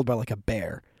got mauled by, like, a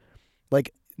bear.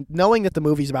 Like, knowing that the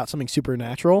movie's about something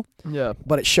supernatural. Yeah.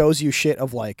 But it shows you shit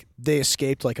of, like, they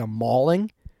escaped, like, a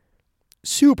mauling.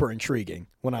 Super intriguing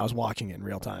when I was watching it in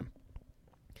real time.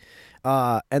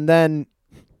 And then...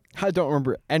 I don't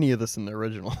remember any of this in the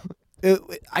original.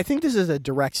 I think this is a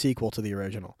direct sequel to the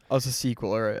original. Oh, it's a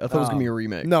sequel. All right. I thought it was going to be a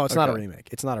remake. No, it's not a remake.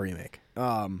 It's not a remake.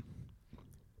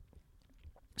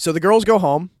 So the girls go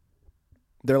home.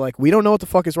 They're like, we don't know what the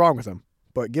fuck is wrong with them,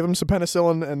 but give them some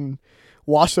penicillin and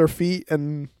wash their feet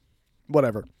and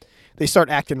whatever. They start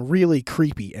acting really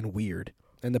creepy and weird,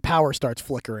 and the power starts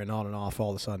flickering on and off all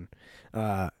of a sudden.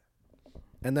 And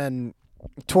then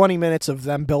 20 minutes of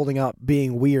them building up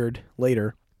being weird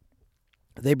later,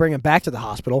 they bring him back to the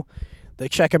hospital. They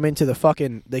check him into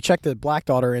they check the black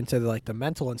daughter into the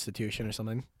mental institution or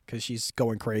something because she's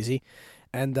going crazy.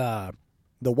 And the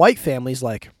white family's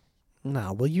like,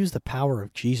 no, we'll use the power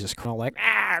of Jesus Christ. Like,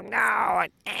 no.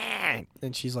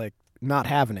 And she's like, not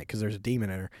having it because there's a demon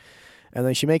in her. And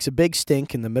then she makes a big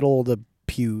stink in the middle of the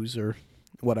pews or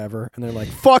whatever. And they're like,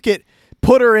 fuck it.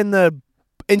 Put her in the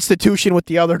institution with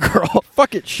the other girl.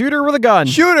 Fuck it. Shoot her with a gun.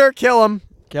 Shoot her. Kill him.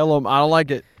 Kill him. I don't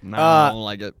like it. No, I don't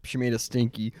like it. She made a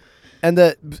stinky. And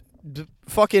the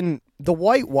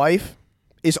white wife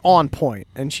is on point,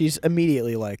 and she's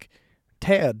immediately like,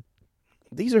 Ted,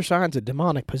 these are signs of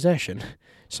demonic possession.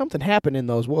 Something happened in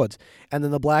those woods. And then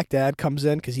the black dad comes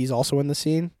in, because he's also in the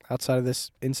scene outside of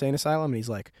this insane asylum, and he's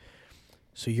like,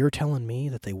 so you're telling me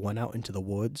that they went out into the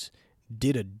woods,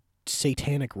 did a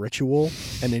satanic ritual,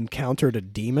 and encountered a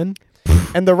demon?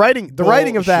 And the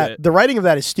writing of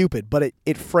that is stupid, but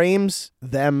it frames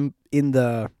them in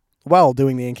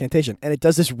doing the incantation, and it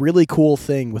does this really cool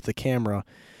thing with the camera,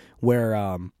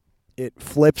 where it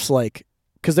flips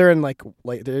because they're in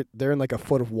they're in like a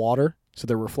foot of water, so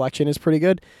their reflection is pretty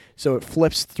good. So it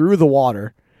flips through the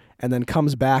water, and then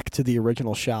comes back to the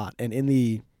original shot, and in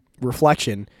the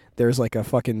reflection, there's like a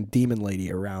fucking demon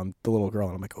lady around the little girl,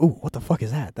 and I'm like, ooh, what the fuck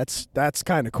is that? That's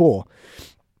kind of cool.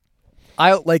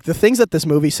 I like the things that this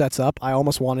movie sets up. I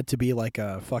almost want it to be like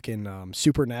a fucking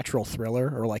supernatural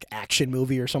thriller or like action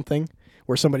movie or something,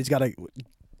 where somebody's got to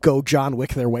go John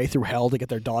Wick their way through hell to get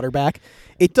their daughter back.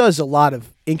 It does a lot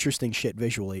of interesting shit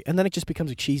visually, and then it just becomes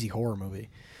a cheesy horror movie.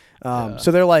 So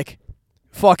they're like,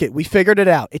 fuck it, we figured it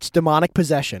out. It's demonic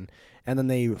possession. And then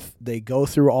they go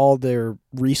through all their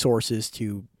resources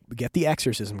to get the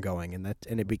exorcism going, and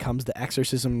it becomes the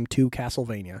Exorcism 2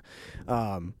 Castlevania.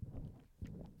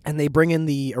 And they bring in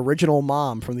the original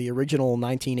mom from the original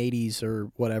 1980s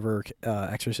or whatever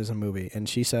exorcism movie, and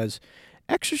she says,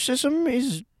 exorcism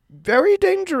is very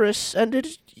dangerous, and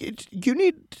you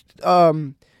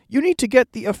need to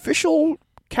get the official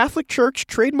Catholic Church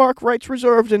trademark rights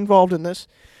reserved involved in this.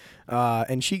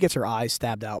 And she gets her eyes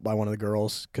stabbed out by one of the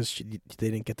girls because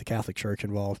they didn't get the Catholic Church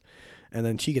involved. And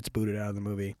then she gets booted out of the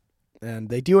movie. And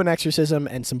they do an exorcism,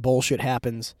 and some bullshit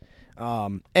happens.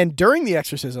 And during the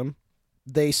exorcism,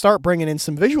 they start bringing in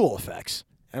some visual effects.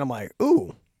 And I'm like,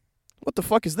 ooh, what the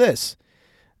fuck is this?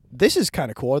 This is kind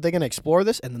of cool. Are they going to explore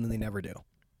this? And then they never do.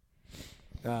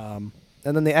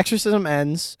 And then the exorcism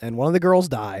ends, and one of the girls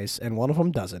dies, and one of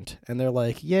them doesn't. And they're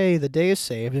like, yay, the day is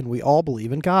saved, and we all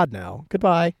believe in God now.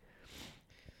 Goodbye.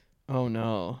 Oh,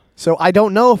 no. So I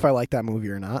don't know if I like that movie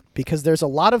or not, because there's a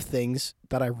lot of things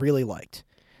that I really liked.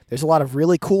 There's a lot of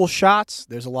really cool shots.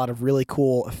 There's a lot of really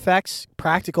cool effects,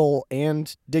 practical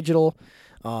and digital.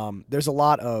 There's a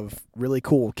lot of really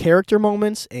cool character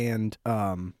moments and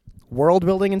world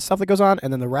building and stuff that goes on.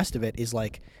 And then the rest of it is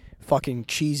like fucking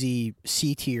cheesy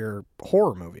C-tier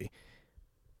horror movie.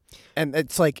 And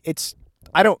it's like, it's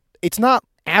not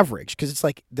average, because it's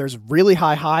like there's really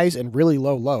high highs and really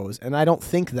low lows. And I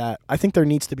think there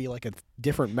needs to be like a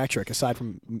different metric aside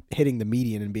from hitting the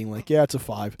median and being like, yeah, it's a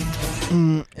 5.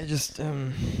 It just,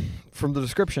 from the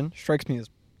description, strikes me as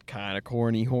kind of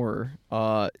corny horror.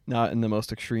 Not in the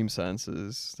most extreme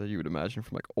senses that you would imagine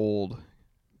from like old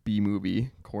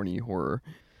B-movie corny horror.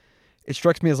 It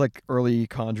strikes me as like early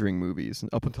Conjuring movies,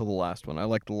 up until the last one. I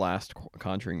like the last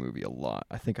Conjuring movie a lot.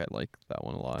 I think I like that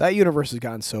one a lot. That universe has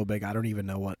gotten so big, I don't even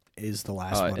know what is the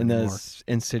last one and anymore. the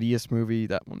Insidious movie,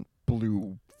 that one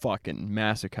blew fucking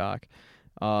massive cock.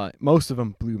 Most of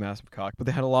them blew massive cock, but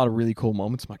they had a lot of really cool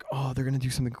moments. I'm like, oh, they're going to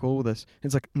do something cool with this.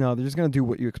 It's like, no, they're just going to do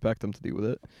what you expect them to do with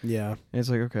it. Yeah. And it's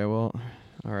like, okay, well,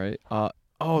 all right.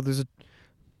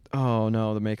 Oh,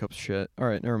 no, the makeup's shit. All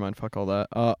right, never mind. Fuck all that.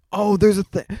 There's a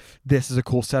thing. This is a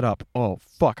cool setup. Oh,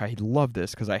 fuck, I love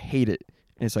this because I hate it.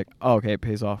 And it's like, oh, okay, it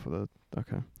pays off with it.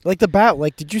 Okay. Like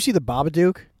did you see the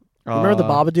Babadook? Remember the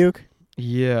Babadook?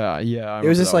 Yeah. It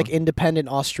was this like independent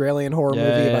Australian horror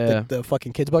movie about the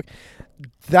fucking kids book.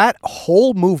 That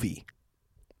whole movie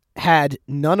had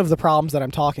none of the problems that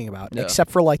I'm talking about,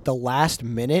 except for like the last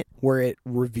minute where it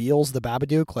reveals the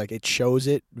Babadook, like it shows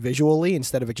it visually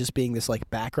instead of it just being this like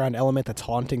background element that's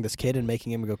haunting this kid and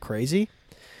making him go crazy.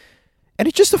 And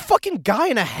it's just a fucking guy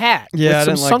in a hat with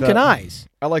some sunken eyes.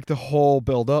 I like the whole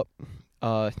build up.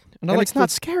 And it's not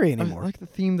scary anymore. I like the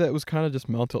theme that was kind of just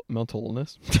mental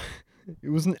illness. It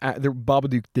wasn't. The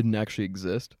Babadook didn't actually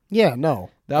exist. Yeah, no.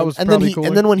 That was and probably then cool.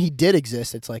 And then when he did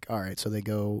exist, it's like, all right, so they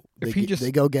go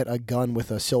get a gun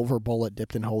with a silver bullet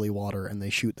dipped in holy water, and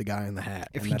they shoot the guy in the hat.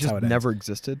 If he just never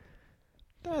existed,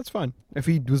 that's fine. If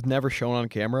he was never shown on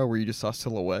camera, where you just saw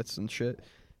silhouettes and shit,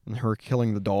 and her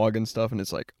killing the dog and stuff, and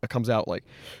it's like it comes out like,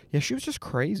 yeah, she was just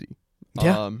crazy.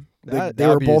 Yeah, they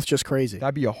were both just crazy.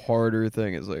 That'd be a harder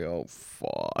thing. It's like, oh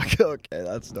fuck, okay,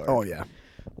 that's dark. Oh yeah.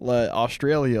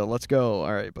 Australia, let's go.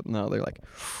 All right, but no, they're like,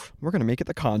 we're gonna make it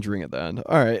The Conjuring at the end.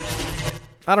 All right.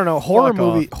 I don't know, horror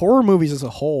movies as a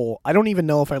whole. I don't even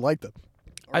know if I like them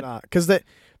or not, because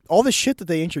all the shit that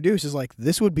they introduce is like,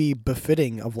 this would be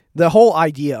befitting of the whole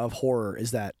idea of horror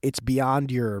is that it's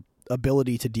beyond your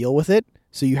ability to deal with it,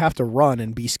 so you have to run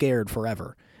and be scared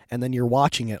forever. And then you're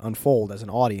watching it unfold as an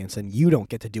audience, and you don't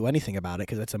get to do anything about it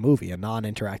because it's a movie, a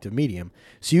non-interactive medium.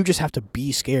 So you just have to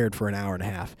be scared for an hour and a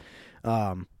half.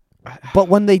 But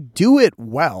when they do it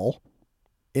well,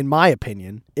 in my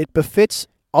opinion, it befits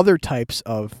other types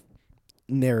of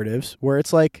narratives where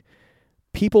it's like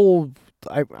people,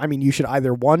 I mean, you should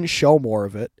either, one, show more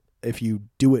of it if you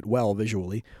do it well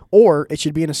visually, or it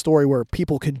should be in a story where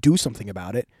people can do something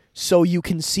about it so you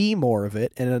can see more of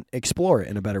it and explore it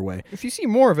in a better way. If you see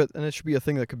more of it, then it should be a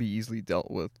thing that could be easily dealt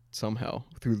with somehow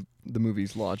through the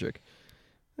movie's logic.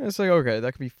 And it's like, okay,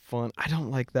 that could be fun. I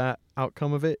don't like that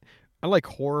outcome of it. I like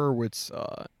horror where it's,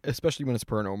 especially when it's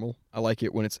paranormal. I like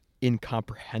it when it's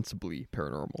incomprehensibly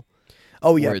paranormal.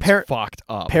 Oh, yeah. It's fucked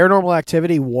up. Paranormal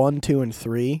Activity 1, 2, and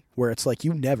 3, where it's like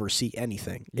you never see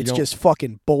anything. It's just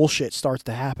fucking bullshit starts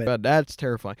to happen. But that's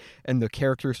terrifying. And the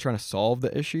characters trying to solve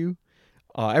the issue.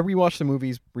 I rewatched the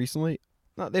movies recently.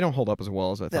 They don't hold up as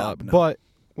well as I thought. No. But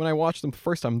when I watched them the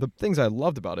first time, the things I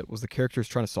loved about it was the characters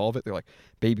trying to solve it. They're like,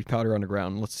 baby powder on the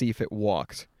ground. Let's see if it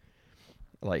walks.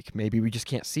 Like, maybe we just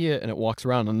can't see it, and it walks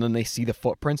around, and then they see the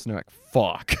footprints, and they're like,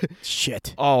 fuck.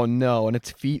 Shit. Oh, no, and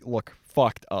its feet look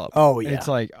fucked up. Oh, yeah. And it's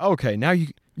like, okay, now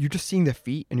you're just seeing the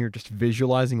feet, and you're just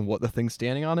visualizing what the thing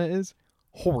standing on it is.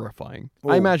 Horrifying.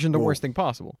 I imagine the worst thing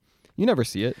possible. You never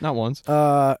see it, not once.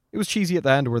 It was cheesy at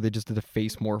the end where they just did a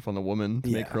face morph on the woman to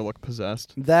make her look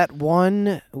possessed. That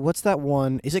one, what's that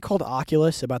one? Is it called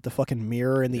Oculus, about the fucking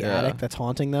mirror in the attic that's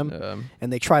haunting them?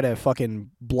 And they try to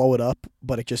fucking blow it up,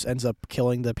 but it just ends up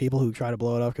killing the people who try to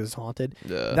blow it up because it's haunted.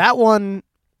 That one,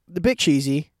 a bit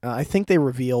cheesy. I think they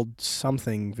revealed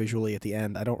something visually at the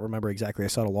end. I don't remember exactly. I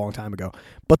saw it a long time ago.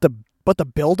 But the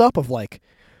build-up of like,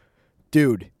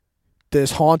 dude,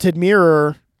 this haunted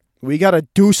mirror, we got to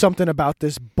do something about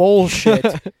this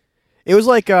bullshit. It was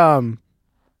like the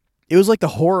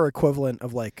horror equivalent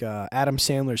of like Adam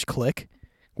Sandler's Click,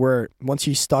 where once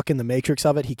he's stuck in the matrix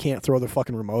of it, he can't throw the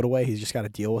fucking remote away. He's just got to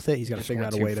deal with it. He's got to figure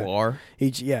out a way to. He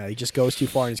just goes too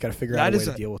far, and he's got to figure out a way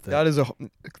to deal with it.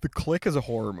 The Click is a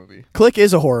horror movie. Click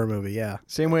is a horror movie, yeah.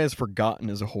 Same way as Forgotten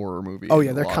is a horror movie. Oh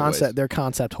yeah, they're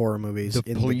concept horror movies. The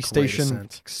in police the station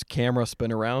sense. Camera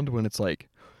spin around when it's like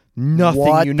nothing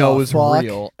What is fuck?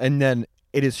 real, and then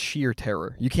it is sheer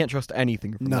terror. You can't trust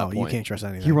anything from that point. No, you can't trust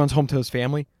anything. He runs home to his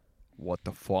family. What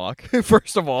the fuck?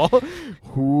 First of all,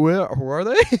 who are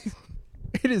they?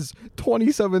 It is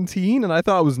 2017, and I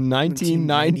thought it was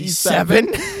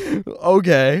 1997.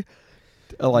 Okay.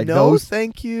 I like those.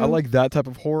 Thank you. I like that type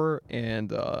of horror,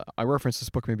 and I referenced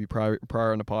this book maybe prior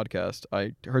on the podcast.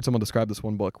 I heard someone describe this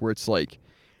one book where it's like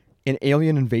an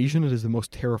alien invasion. It is the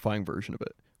most terrifying version of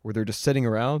it, where they're just sitting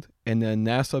around, and then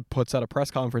NASA puts out a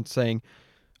press conference saying,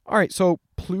 all right, so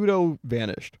Pluto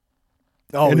vanished.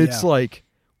 Oh, and it's like,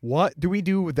 what do we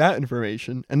do with that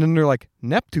information? And then they're like,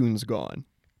 Neptune's gone.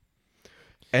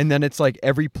 And then it's like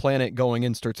every planet going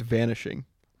in starts vanishing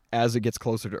as it gets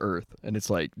closer to Earth. And it's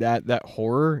like that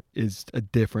horror is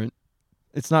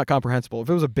it's not comprehensible. If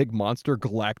it was a big monster,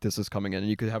 Galactus is coming in and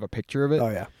you could have a picture of it.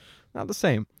 Oh, yeah. Not the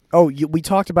same. Oh, we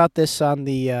talked about this on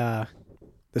the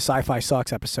Sci-Fi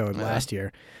Sucks episode last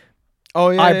year. Oh,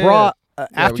 yeah. I brought,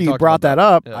 after you brought that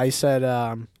up, yeah. I said,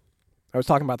 I was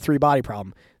talking about Three Body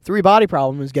Problem. Three Body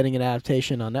Problem is getting an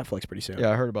adaptation on Netflix pretty soon.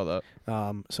 Yeah, I heard about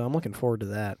that. So I'm looking forward to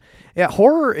that. Yeah,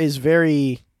 horror is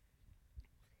very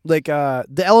like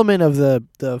the element of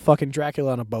the fucking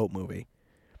Dracula on a boat movie.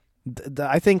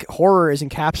 I think horror is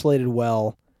encapsulated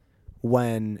well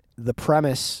when the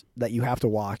premise that you have to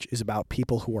watch is about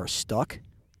people who are stuck.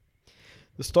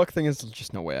 The stuck thing is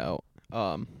just no way out.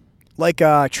 Like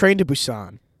Train to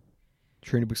Busan.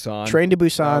 Train to Busan. Train to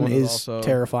Busan is also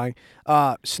terrifying.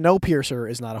 Snowpiercer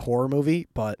is not a horror movie,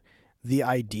 but the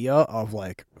idea of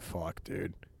like, fuck,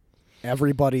 dude.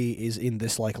 Everybody is in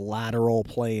this like lateral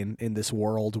plane in this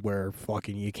world where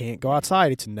fucking you can't go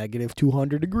outside. It's negative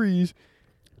 200 degrees.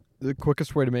 The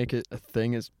quickest way to make it a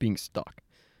thing is being stuck.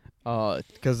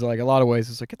 Because like a lot of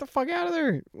ways, it's like, get the fuck out of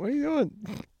there. What are you doing?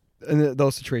 And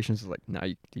those situations is like,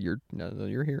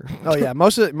 you're here. Oh yeah,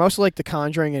 most of like the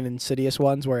Conjuring and Insidious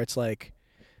ones where it's like,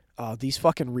 these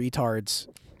fucking retards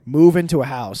move into a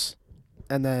house,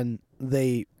 and then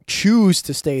they choose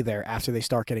to stay there after they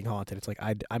start getting haunted. It's like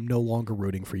I'm no longer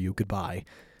rooting for you. Goodbye.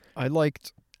 I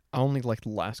only liked the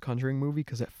last Conjuring movie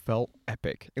because it felt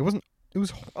epic. It was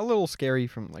a little scary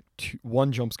from like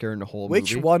one jump scare in the whole movie.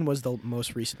 Which one was the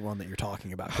most recent one that you're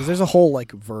talking about? Because there's a whole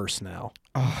like verse now.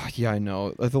 Oh, yeah, I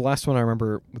know. The last one I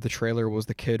remember with the trailer was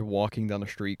the kid walking down the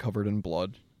street covered in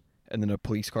blood, and then a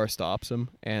police car stops him,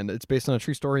 and it's based on a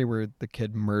true story where the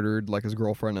kid murdered like his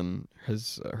girlfriend and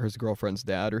his girlfriend's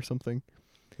dad or something.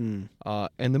 And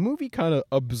the movie kind of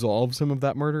absolves him of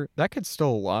that murder. That kid's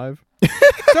still alive.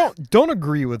 Don't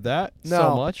agree with that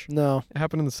so much. No, it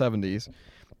happened in the 70s.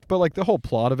 But like the whole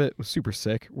plot of it was super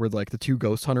sick. Where like the two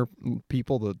ghost hunter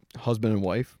people, the husband and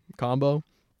wife combo,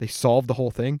 they solve the whole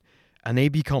thing, and they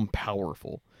become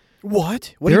powerful.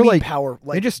 What? What do you mean like, power?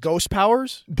 Like they just ghost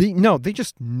powers? They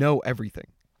just know everything.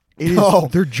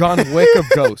 They're John Wick of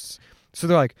ghosts. So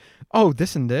they're like, oh,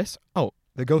 this and this. Oh,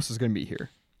 the ghost is gonna be here.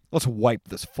 Let's wipe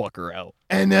this fucker out.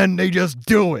 And then they just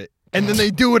do it, and then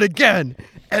they do it again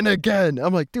and again.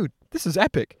 I'm like, dude, this is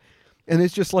epic. And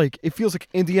it's just like, it feels like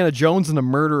Indiana Jones and the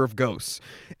murder of ghosts.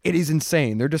 It is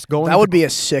insane. They're just going... That would be a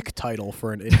sick title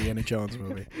for an Indiana Jones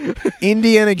movie.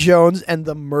 Indiana Jones and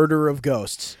the Murder of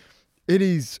Ghosts. It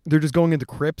is. They're just going into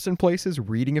crypts and places,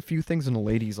 reading a few things, and the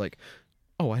lady's like,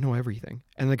 oh, I know everything.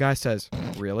 And the guy says,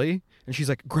 really? And she's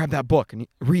like, grab that book and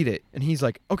read it. And he's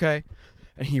like, okay.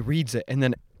 And he reads it, and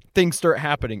then things start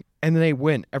happening, and then they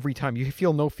win every time. You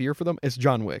feel no fear for them. It's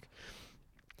John Wick.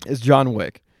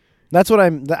 That's what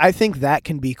I think that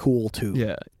can be cool too.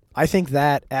 Yeah. I think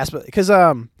that aspect, because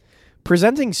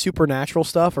presenting supernatural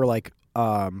stuff or like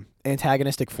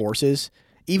antagonistic forces,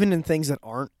 even in things that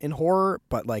aren't in horror,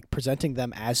 but like presenting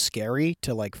them as scary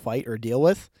to like fight or deal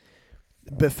with,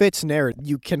 befits narrative.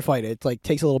 You can fight it. It like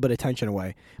takes a little bit of tension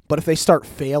away. But if they start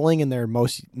failing in their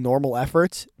most normal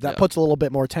efforts, that puts a little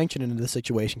bit more tension into the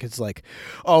situation, because it's like,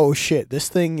 oh shit, this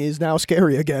thing is now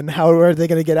scary again. How are they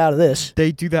going to get out of this?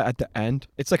 They do that at the end.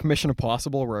 It's like Mission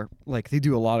Impossible, where like they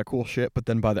do a lot of cool shit, but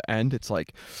then by the end, it's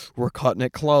like, we're cutting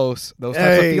it close. Those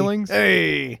types of feelings.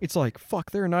 It's like,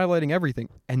 fuck, they're annihilating everything.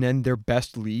 And then their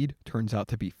best lead turns out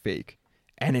to be fake.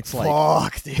 And it's like,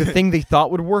 fuck, dude. The thing they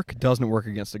thought would work doesn't work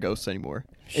against the ghosts anymore.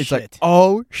 It's like,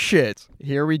 oh shit,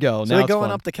 here we go. So now they're going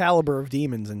up the caliber of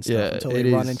demons and stuff until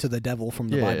they run into the devil from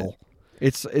the Bible.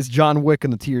 It's John Wick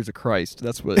and the Tears of Christ.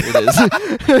 That's what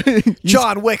it is.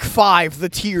 John Wick 5, The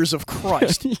Tears of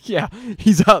Christ. Yeah,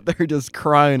 he's out there just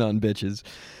crying on bitches,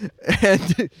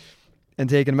 and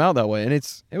taking them out that way. And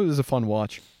it was a fun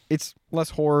watch. It's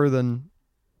less horror than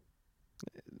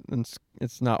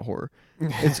it's not horror.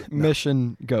 It's No.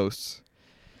 Mission Ghosts.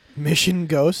 Mission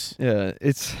Ghosts? Yeah,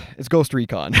 it's Ghost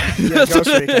Recon. Yeah, That's Ghost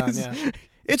what it Recon, is. yeah.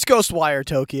 It's Ghostwire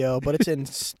Tokyo, but it's in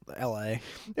L.A.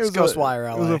 It's Ghostwire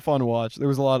It was LA. a fun watch. There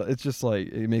was a lot. It's just like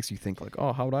it makes you think like,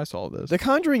 oh, how would I solve this? The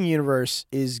Conjuring universe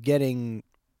is getting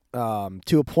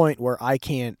to a point where I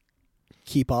can't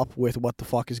keep up with what the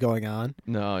fuck is going on.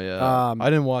 No, yeah. I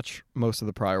didn't watch most of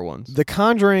the prior ones. The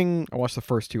Conjuring, I watched the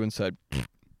first two and said,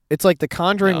 it's like The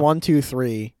Conjuring Yeah. 1, 2,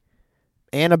 3,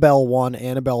 Annabelle 1,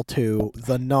 Annabelle 2,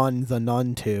 The Nun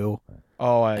 2,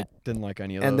 oh, I didn't like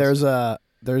any of and those.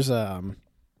 there's The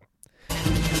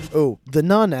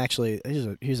Nun actually.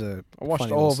 Here's a I watched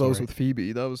funny all little of those story. with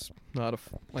Phoebe. That was not it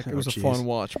was a jeez. fun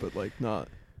watch, but like not.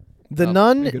 The Not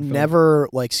Nun a good film. never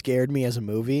like scared me as a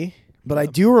movie, but I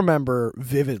Yeah. do remember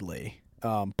vividly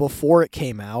before it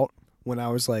came out when I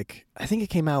was like, I think it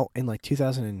came out in like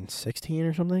 2016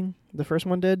 or something. The first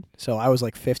one did, so I was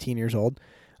like 15 years old.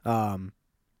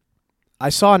 I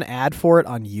saw an ad for it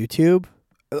on YouTube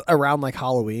around like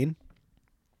Halloween,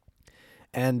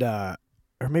 and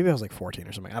or maybe I was like 14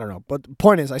 or something. I don't know. But the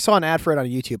point is, I saw an ad for it on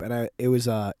YouTube, and it was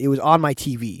on my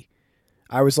TV.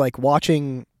 I was like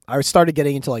watching. I started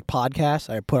getting into like podcasts.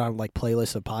 I put on like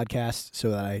playlists of podcasts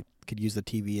so that I could use the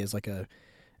TV as like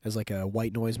a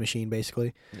white noise machine,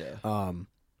 basically. Yeah.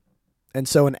 And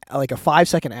so like a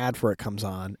 5-second ad for it comes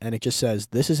on, and it just says,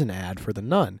 "This is an ad for The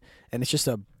Nun," and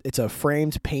it's a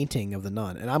framed painting of The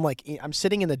Nun, and I'm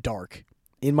sitting in the dark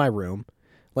in my room,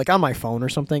 like on my phone or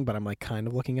something, but I'm like kind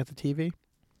of looking at the TV,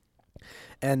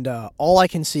 and all I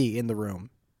can see in the room,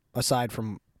 aside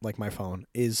from like my phone,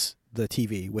 is the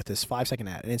TV with this 5-second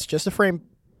ad, and it's just a frame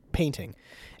painting,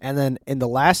 and then in the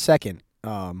last second,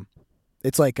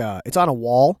 it's like it's on a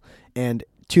wall, and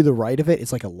to the right of it,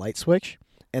 it's like a light switch.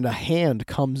 And a hand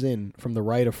comes in from the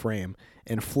right of frame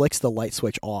and flicks the light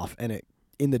switch off, and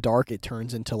in the dark it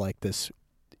turns into like this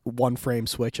one frame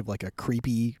switch of like a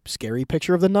creepy, scary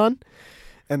picture of the nun.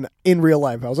 And in real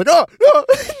life, I was like, oh!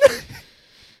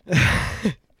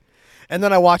 And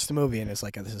then I watched the movie, and it's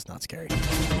like, this is not scary.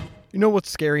 You know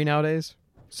what's scary nowadays?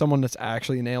 Someone that's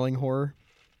actually nailing horror.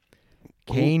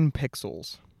 Kane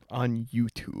Pixels on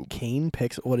YouTube. Kane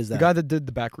Pixel. What is that? The guy that did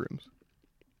the Backrooms.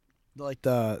 Like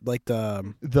the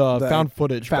The found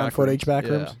footage. footage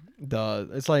backrooms? Yeah.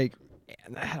 It's like,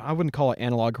 I wouldn't call it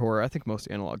analog horror. I think most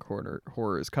analog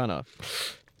horror is kind of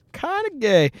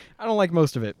gay. I don't like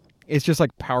most of it. It's just like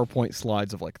PowerPoint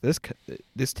slides of like this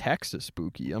text is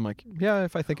spooky. I'm like, yeah,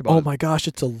 if I think about it. Oh my gosh,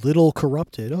 it's a little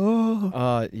corrupted.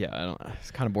 Oh. Yeah, I don't.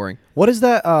 It's kind of boring. What is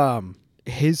that?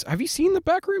 Have you seen the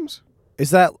Backrooms?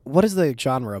 What is the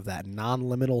genre of that?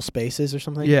 Non-liminal spaces or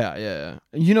something? Yeah.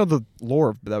 You know the lore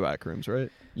of the Backrooms, right?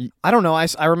 I don't know.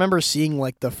 I remember seeing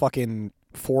like the fucking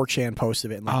 4chan post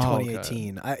of it in like Oh,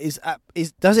 2018.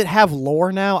 Does it have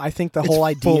lore now? I think the whole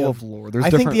idea full of lore. There's I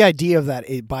think different- the idea of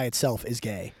that by itself is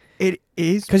gay. It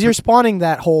is Because you're spawning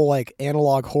that whole like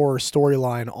analog horror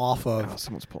storyline off Oh, of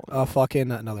someone's pulling. a fucking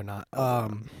no, they're not.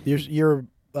 You're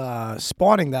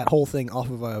spawning that whole thing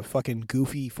off of a fucking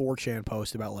goofy 4chan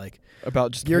post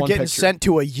About just you're one getting picture. sent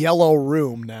to a yellow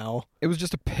room now. It was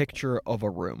just a picture of a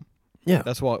room. Yeah.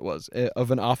 That's what it was. Of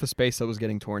an office space that was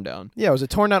getting torn down. Yeah, it was a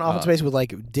torn down office space with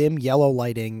like dim yellow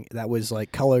lighting that was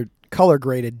like color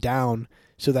graded down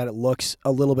so that it looks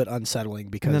a little bit unsettling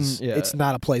because it's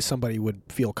not a place somebody would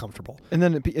feel comfortable. And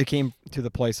then it came to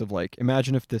the place of like,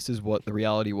 imagine if this is what the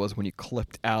reality was when you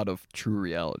clipped out of true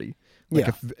reality.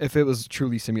 Like if it was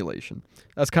truly simulation.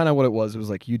 That's kind of what it was. It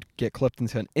was like you'd get clipped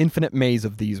into an infinite maze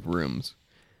of these rooms.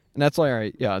 And that's like, all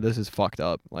right, yeah, this is fucked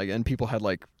up. Like, and people had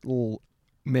like little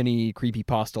mini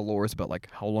creepypasta lores about like,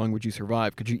 how long would you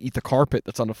survive? Could you eat the carpet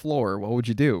that's on the floor? What would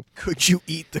you do? Could you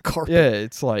eat the carpet? Yeah,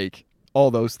 it's like all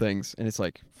those things. And it's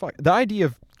like, fuck. The idea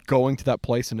of going to that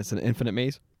place and it's an infinite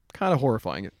maze, kind of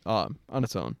horrifying on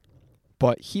its own.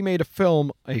 But he made a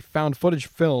found footage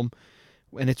film,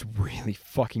 and it's really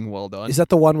fucking well done. Is that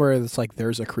the one where it's like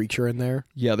there's a creature in there?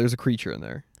 Yeah, there's a creature in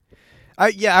there.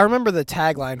 I remember the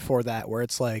tagline for that where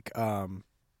it's like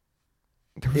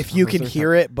if you can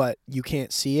hear it but you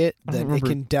can't see it, then it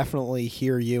can definitely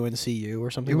hear you and see you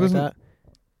or something like that.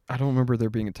 I don't remember there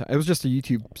being it was just a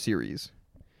YouTube series.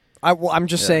 I'm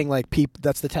just saying like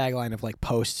that's the tagline of like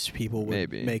posts people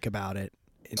would make about it.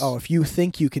 If you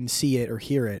think you can see it or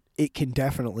hear it, it can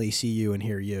definitely see you and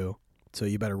hear you. So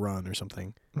you better run or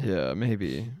something. Yeah,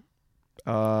 maybe.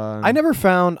 I never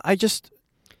found.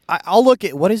 I'll look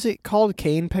at, what is it called?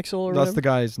 Kane Pixel or That's whatever? the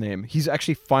guy's name. He's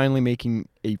actually finally making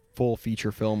a full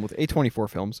feature film with A24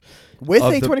 Films. With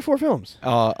of A24 Films.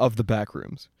 Of the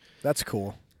Backrooms. That's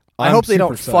cool. I hope they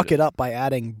don't super fuck excited. it up by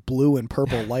adding blue and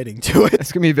purple lighting to it.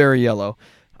 It's going to be very yellow.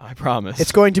 I promise.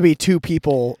 It's going to be two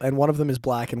people, and one of them is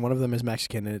black and one of them is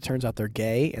Mexican, and it turns out they're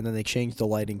gay, and then they change the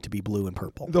lighting to be blue and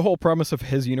purple. The whole premise of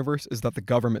his universe is that the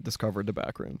government discovered the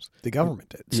Backrooms. The government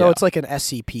did. So Yeah. it's like an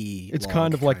SCP. It's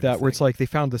kind of like that, where it's like they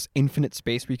found this infinite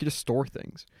space where you could just store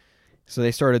things. So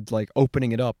they started like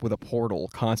opening it up with a portal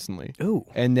constantly. Ooh.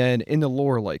 And then in the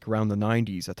lore, like around the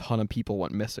 90s, a ton of people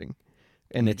went missing.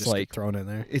 And They it's just get like thrown in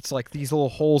there. it's like these little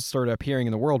holes started appearing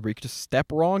in the world where you could just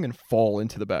step wrong and fall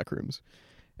into the Backrooms.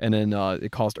 And then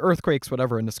it caused earthquakes,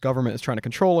 whatever, and this government is trying to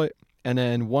control it. And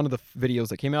then one of the videos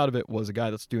that came out of it was a guy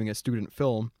that's doing a student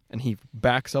film, and he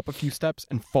backs up a few steps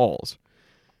and falls.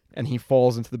 And he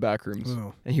falls into the Backrooms.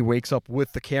 Ooh. And he wakes up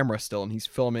with the camera still, and he's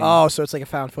filming. Oh, so it's like a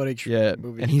found footage Yeah,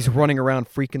 movie. and he's running around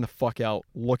freaking the fuck out,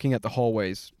 looking at the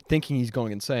hallways, thinking he's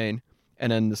going insane.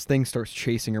 And then this thing starts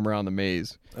chasing him around the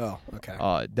maze. Oh, okay.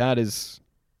 That is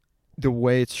the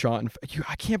way it's shot.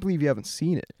 I can't believe you haven't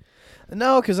seen it.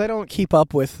 No, because I don't keep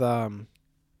up with.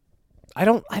 I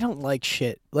don't like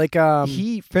shit. Like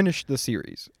He finished the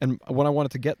series, and what I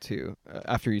wanted to get to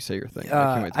after you say your thing, I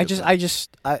can't wait to get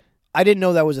to it. I didn't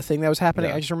know that was a thing that was happening.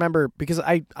 Yeah. I just remember because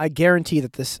I guarantee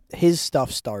that his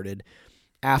stuff started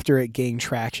after it gained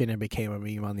traction and became a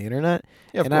meme on the internet.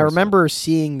 Yeah, of and I course. remember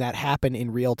seeing that happen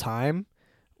in real time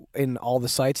in all the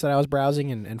sites that I was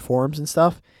browsing and forums and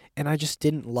stuff. And I just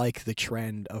didn't like the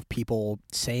trend of people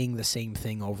saying the same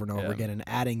thing over and over Yeah. again and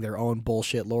adding their own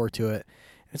bullshit lore to it.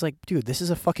 It's like, dude, this is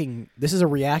a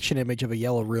reaction image of a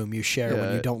yellow room you share when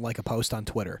Yeah. you don't like a post on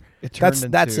Twitter. That's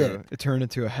it. It turned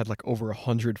into it had like over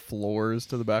 100 floors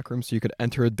to the back room, so you could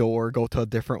enter a door, go to a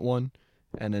different one,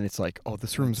 and then it's like, oh,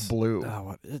 this room's blue.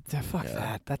 Oh, fuck Yeah.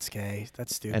 that. That's gay.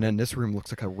 That's stupid. And then this room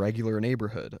looks like a regular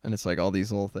neighborhood, and it's like all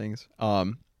these little things.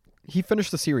 He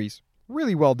finished the series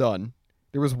really well done.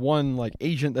 There was one like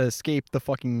agent that escaped the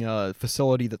fucking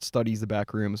facility that studies the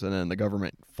back rooms, and then the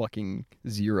government fucking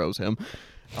zeroes him.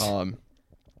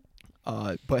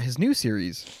 But his new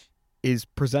series is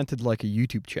presented like a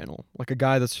YouTube channel, like a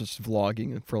guy that's just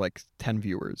vlogging for like 10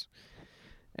 viewers,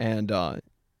 and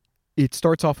it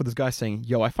starts off with this guy saying,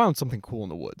 "Yo, I found something cool in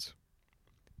the woods,"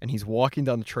 and he's walking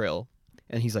down the trail.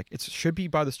 And he's like, it should be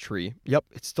by this tree. Yep,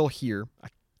 it's still here.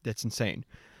 That's insane.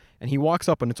 And he walks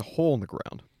up, and it's a hole in the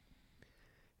ground.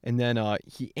 And then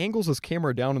he angles his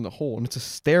camera down in the hole, and it's a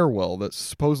stairwell that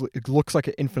supposedly it looks like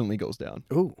it infinitely goes down.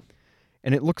 Ooh.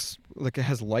 And it looks like it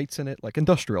has lights in it, like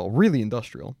industrial, really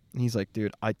industrial. And he's like,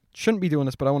 dude, I shouldn't be doing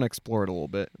this, but I want to explore it a little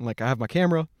bit. And like, I have my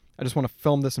camera. I just want to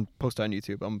film this and post it on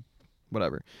YouTube.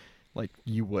 Whatever. Like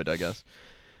you would, I guess.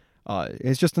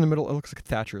 It's just in the middle. It looks like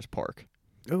Thatcher's Park.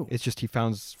 Ooh. It's just he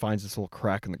finds this little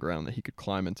crack in the ground that he could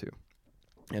climb into.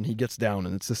 And he gets down,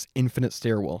 and it's this infinite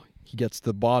stairwell. He gets to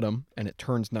the bottom, and it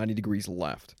turns 90 degrees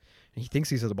left. And he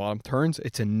thinks he's at the bottom. Turns,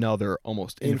 it's another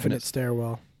almost Infinite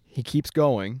stairwell. He keeps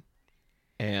going,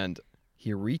 and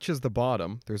he reaches the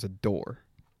bottom. There's a door.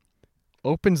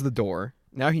 Opens the door.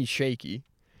 Now he's shaky.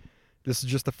 This is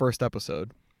just the first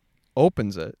episode.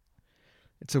 Opens it.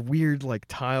 It's a weird, like,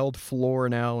 tiled floor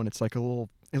now, and it's like a little...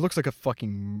 It looks like a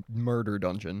fucking murder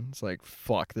dungeon. It's like,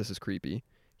 fuck, this is creepy.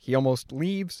 He almost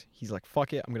leaves. He's like,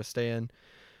 fuck it, I'm going to stay in.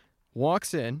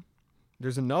 Walks in.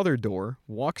 There's another door.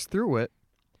 Walks through it.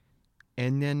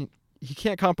 And then he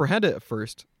can't comprehend it at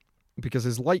first because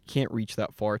his light can't reach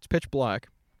that far. It's pitch black.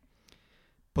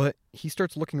 But he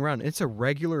starts looking around. It's a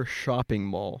regular shopping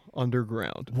mall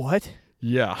underground. What?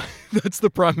 Yeah, that's the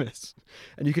premise.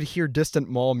 And you could hear distant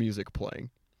mall music playing.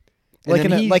 And Like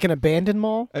then like an abandoned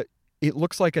mall? it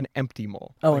looks like an empty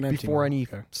mall. Oh, like an empty before mall. any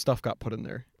Okay. stuff got put in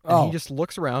there. And he just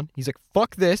looks around. He's like,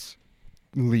 fuck this.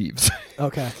 Leaves.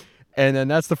 Okay. And then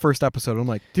that's the first episode. I'm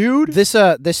like, dude. This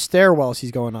stairwells he's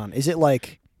going on. Is it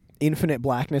like infinite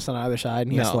blackness on either side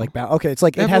and he has to No. like bounce? Okay, it's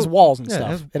like it It has has- walls and yeah,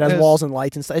 stuff. it It has has- walls and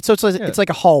lights and stuff. So Yeah. it's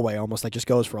like a hallway almost that just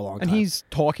goes for a long time. And he's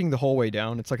talking the whole way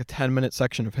down. It's like a 10-minute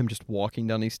section of him just walking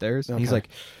down these stairs. And he's Okay. like,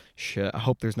 shit, I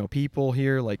hope there's no people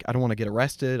here. Like, I don't want to get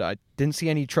arrested. I didn't see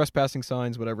any trespassing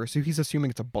signs, whatever. So he's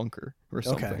assuming it's a bunker or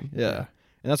something. Okay. Yeah.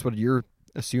 And that's what you're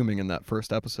assuming in that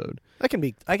first episode. That can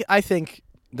be I think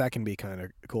that can be kind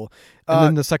of cool. And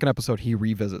then the second episode, he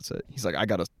revisits it. He's like, I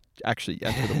got to actually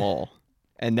enter the mall.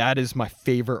 And that is my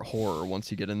favorite horror once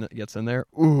he gets in there.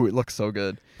 Ooh, it looks so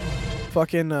good.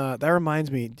 Fucking that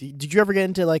reminds me. Did you ever get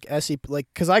into like SCP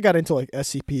cuz I got into like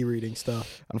SCP reading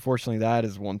stuff. Unfortunately, that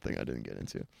is one thing I didn't get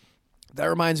into. That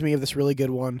reminds me of this really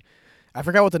good one. I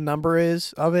forgot what the number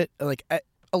is of it. Like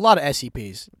a lot of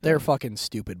SCPs, they're fucking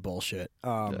stupid bullshit.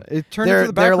 It turned into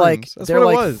the back rooms. That's they're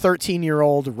what it like was.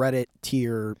 13-year-old Reddit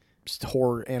tier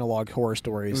analog horror It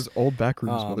stories. was old back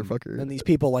rooms, motherfucker. And these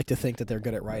people like to think that they're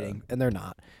good at writing, and they're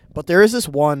not. But there is this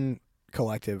one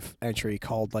collective entry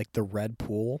called like the Red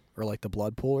Pool or like the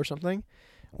Blood Pool or something,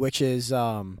 which is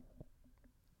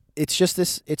it's just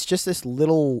this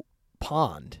little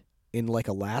pond in like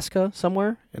Alaska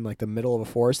somewhere in like the middle of a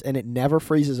forest, and it never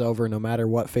freezes over no matter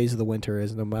what phase of the winter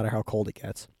is, no matter how cold it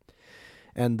gets.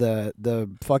 And the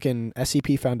fucking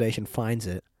SCP Foundation finds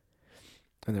it,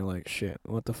 and they're like, shit,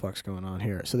 what the fuck's going on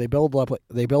here? So they build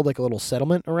like a little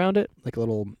settlement around it, like a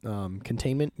little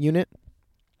containment unit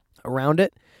around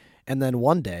it, and then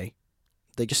one day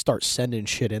they just start sending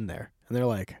shit in there, and they're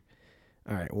like,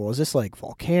 all right, well, is this like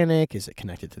volcanic? Is it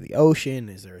connected to the ocean?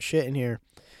 Is there a shit in here?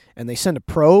 And they send a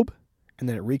probe, and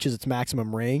then it reaches its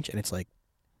maximum range, and it's like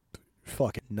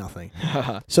fucking nothing.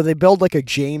 So they build like a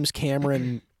James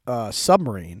Cameron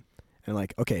submarine, and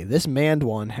like, okay, this manned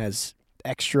one has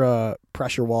extra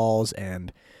pressure walls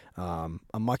and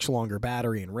a much longer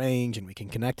battery and range, and we can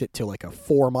connect it to like a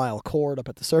 4-mile cord up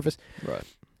at the surface. Right.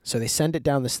 So they send it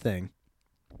down this thing,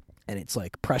 and it's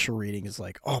like pressure reading is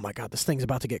like, oh my god, this thing's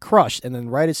about to get crushed. And then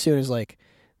right as soon as like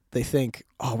they think,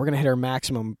 oh, we're gonna hit our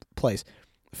maximum place,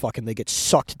 fucking they get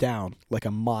sucked down like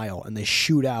a mile, and they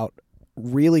shoot out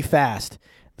really fast.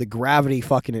 The gravity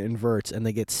fucking inverts, and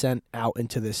they get sent out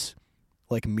into this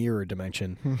like mirror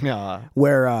dimension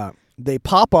where they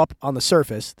pop up on the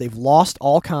surface. They've lost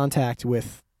all contact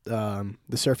with the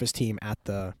surface team at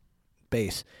the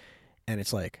base, and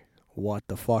it's like, what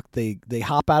the fuck? They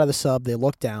hop out of the sub, they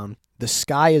look down, the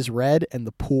sky is red and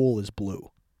the pool is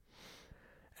blue.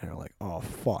 And they're like, oh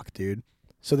fuck, dude.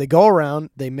 So they go around,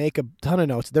 they make a ton of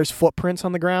notes. There's footprints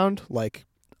on the ground, like,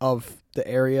 of the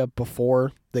area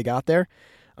before they got there.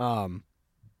 And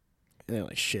they're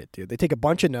like, shit, dude. They take a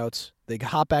bunch of notes, they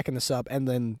hop back in the sub, and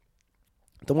then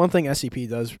the one thing SCP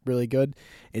does really good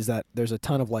is that there's a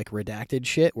ton of, like, redacted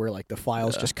shit where, like, the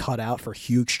files just cut out for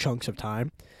huge chunks of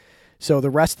time. So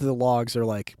the rest of the logs are,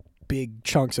 like, big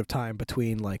chunks of time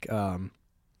between, like,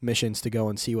 missions to go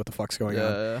and see what the fuck's going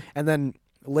on. Yeah. And then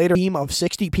later, team of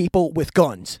 60 people with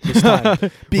guns this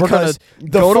time because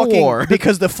go to war.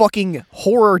 because the fucking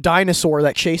horror dinosaur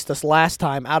that chased us last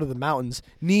time out of the mountains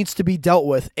needs to be dealt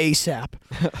with ASAP.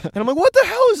 And I'm like, what the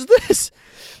hell is this?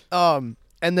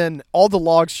 And then all the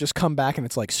logs just come back, and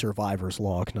it's like survivor's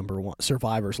log number 1,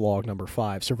 survivor's log number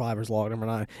 5, survivor's log number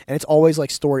 9, and it's always like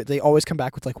story. They always come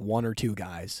back with like 1 or 2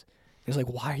 guys. It's like,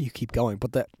 why do you keep going?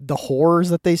 But the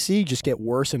horrors that they see just get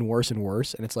worse and worse and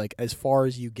worse, and it's like as far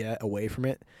as you get away from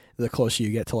it, the closer you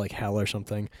get to like hell or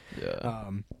something. Yeah.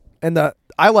 And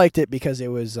I liked it because it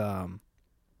was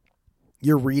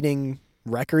you're reading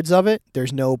records of it.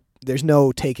 There's no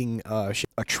taking a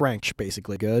trench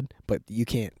basically good, but you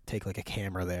can't take like a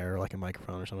camera there or like a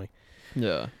microphone or something.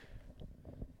 Yeah.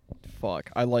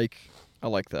 Fuck. I like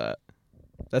that.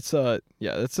 That's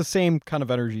that's the same kind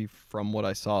of energy from what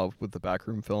I saw with the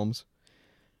backroom films.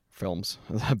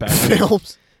 The backroom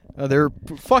Films. They're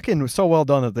fucking so well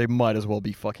done that they might as well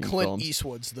be fucking Clint films.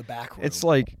 Eastwood's The Backroom. It's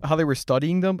like how they were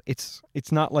studying them. It's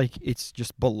not like it's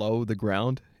just below the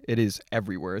ground. It is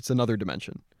everywhere. It's another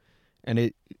dimension. And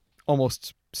it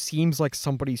almost seems like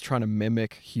somebody's trying to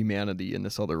mimic humanity in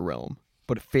this other realm,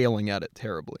 but failing at it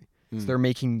terribly. So they're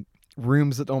making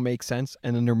rooms that don't make sense,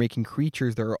 and then they're making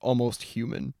creatures that are almost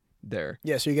human there.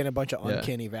 Yeah, so you're getting a bunch of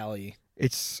Uncanny Valley.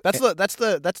 It's That's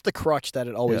the crutch that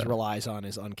it always relies on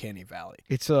is Uncanny Valley.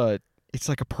 It's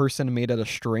like a person made out of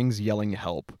strings yelling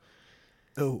help.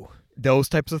 Ooh. Those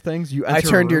types of things. I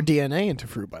turned your DNA into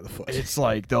fruit by the foot. It's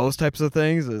like those types of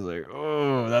things. It's like,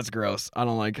 oh, that's gross. I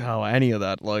don't like how any of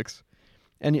that looks.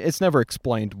 And it's never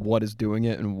explained what is doing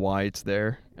it and why it's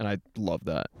there. And I love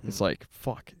that. It's like,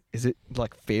 fuck. Is it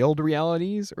like failed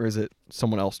realities, or is it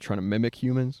someone else trying to mimic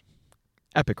humans?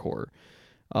 Epic horror.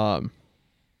 With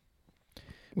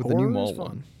the new mall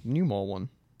one. New mall one.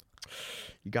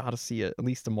 You gotta see it. At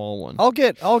least the mall one. I'll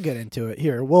get into it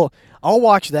here. I'll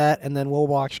watch that, and then we'll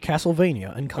watch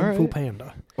Castlevania and Kung Fu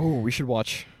Panda. Oh, we should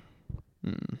watch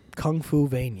Kung Fu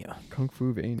Vania. Kung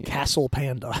Fu Vania. Castle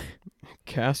Panda.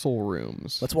 Castle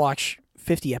Rooms. Let's watch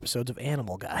 50 episodes of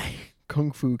Animal Guy.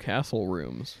 Kung Fu Castle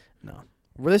Rooms. No.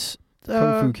 This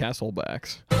Kung Fu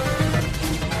Castlebacks.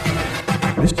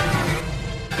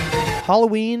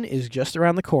 Halloween is just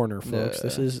around the corner, folks. Yeah.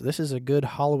 This is a good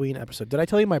Halloween episode. Did I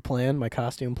tell you my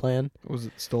costume plan? Was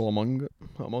it still Among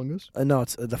Us? No,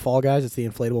 it's the Fall Guys. It's the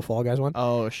inflatable Fall Guys one.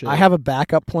 Oh shit! I have a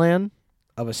backup plan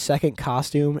of a second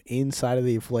costume inside of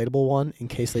the inflatable one in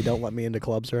case they don't let me into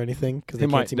clubs or anything because they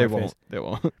can't see my face. They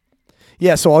won't.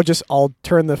 Yeah, so I'll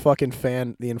turn the fucking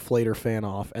fan, the inflator fan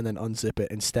off, and then unzip it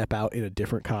and step out in a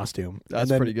different costume. That's and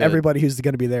then pretty good. Everybody who's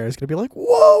going to be there is going to be like,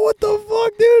 "Whoa, what the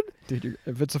fuck, dude?" Dude,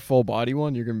 if it's a full body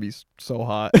one, you're gonna be so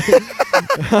hot.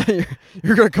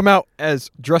 You're gonna come out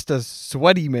dressed as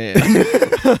sweaty man,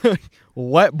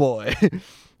 wet boy,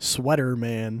 Sweater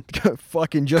man.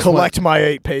 fucking just Collect my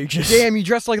 8 pages. Damn, you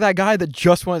dressed like that guy that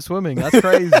just went swimming. That's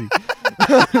crazy.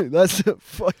 That's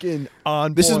fucking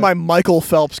on. This is point. my Michael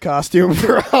Phelps costume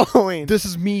for Halloween. This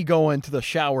is me going to the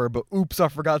shower, but oops, I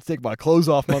forgot to take my clothes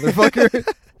off,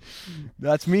 motherfucker.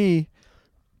 That's me.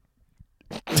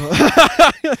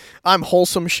 I'm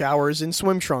wholesome showers in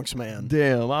swim trunks, man.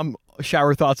 Damn, I'm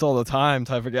shower thoughts all the time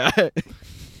type of guy.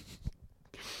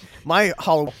 My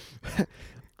Halloween.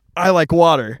 I like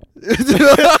water.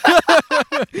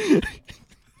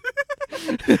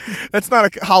 That's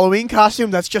not a Halloween costume.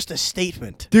 That's just a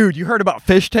statement. Dude, you heard about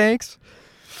fish tanks?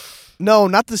 No,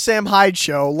 not the Sam Hyde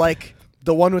show. Like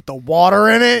the one with the water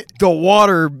in it. The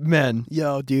water men.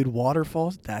 Yo, dude,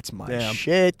 waterfalls. That's my Damn.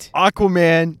 shit.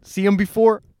 Aquaman. See him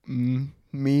before?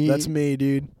 Me. That's me,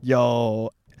 dude.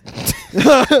 Yo.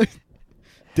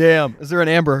 Damn. Is there an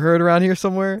Amber Heard around here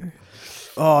somewhere?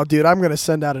 Oh, dude, I'm gonna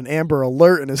send out an Amber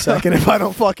Alert in a second if I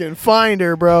don't fucking find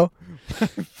her, bro.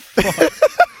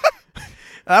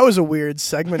 That was a weird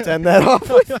segment to end that off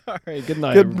with. All right, good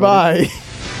night. Goodbye. Everybody.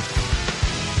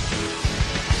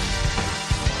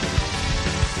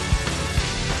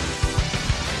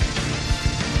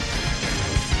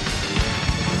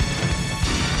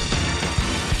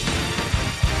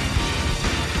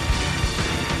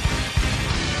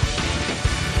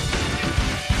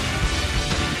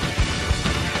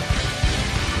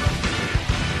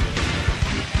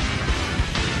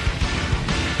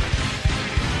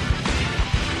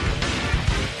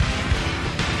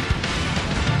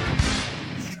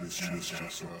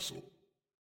 Just Russell.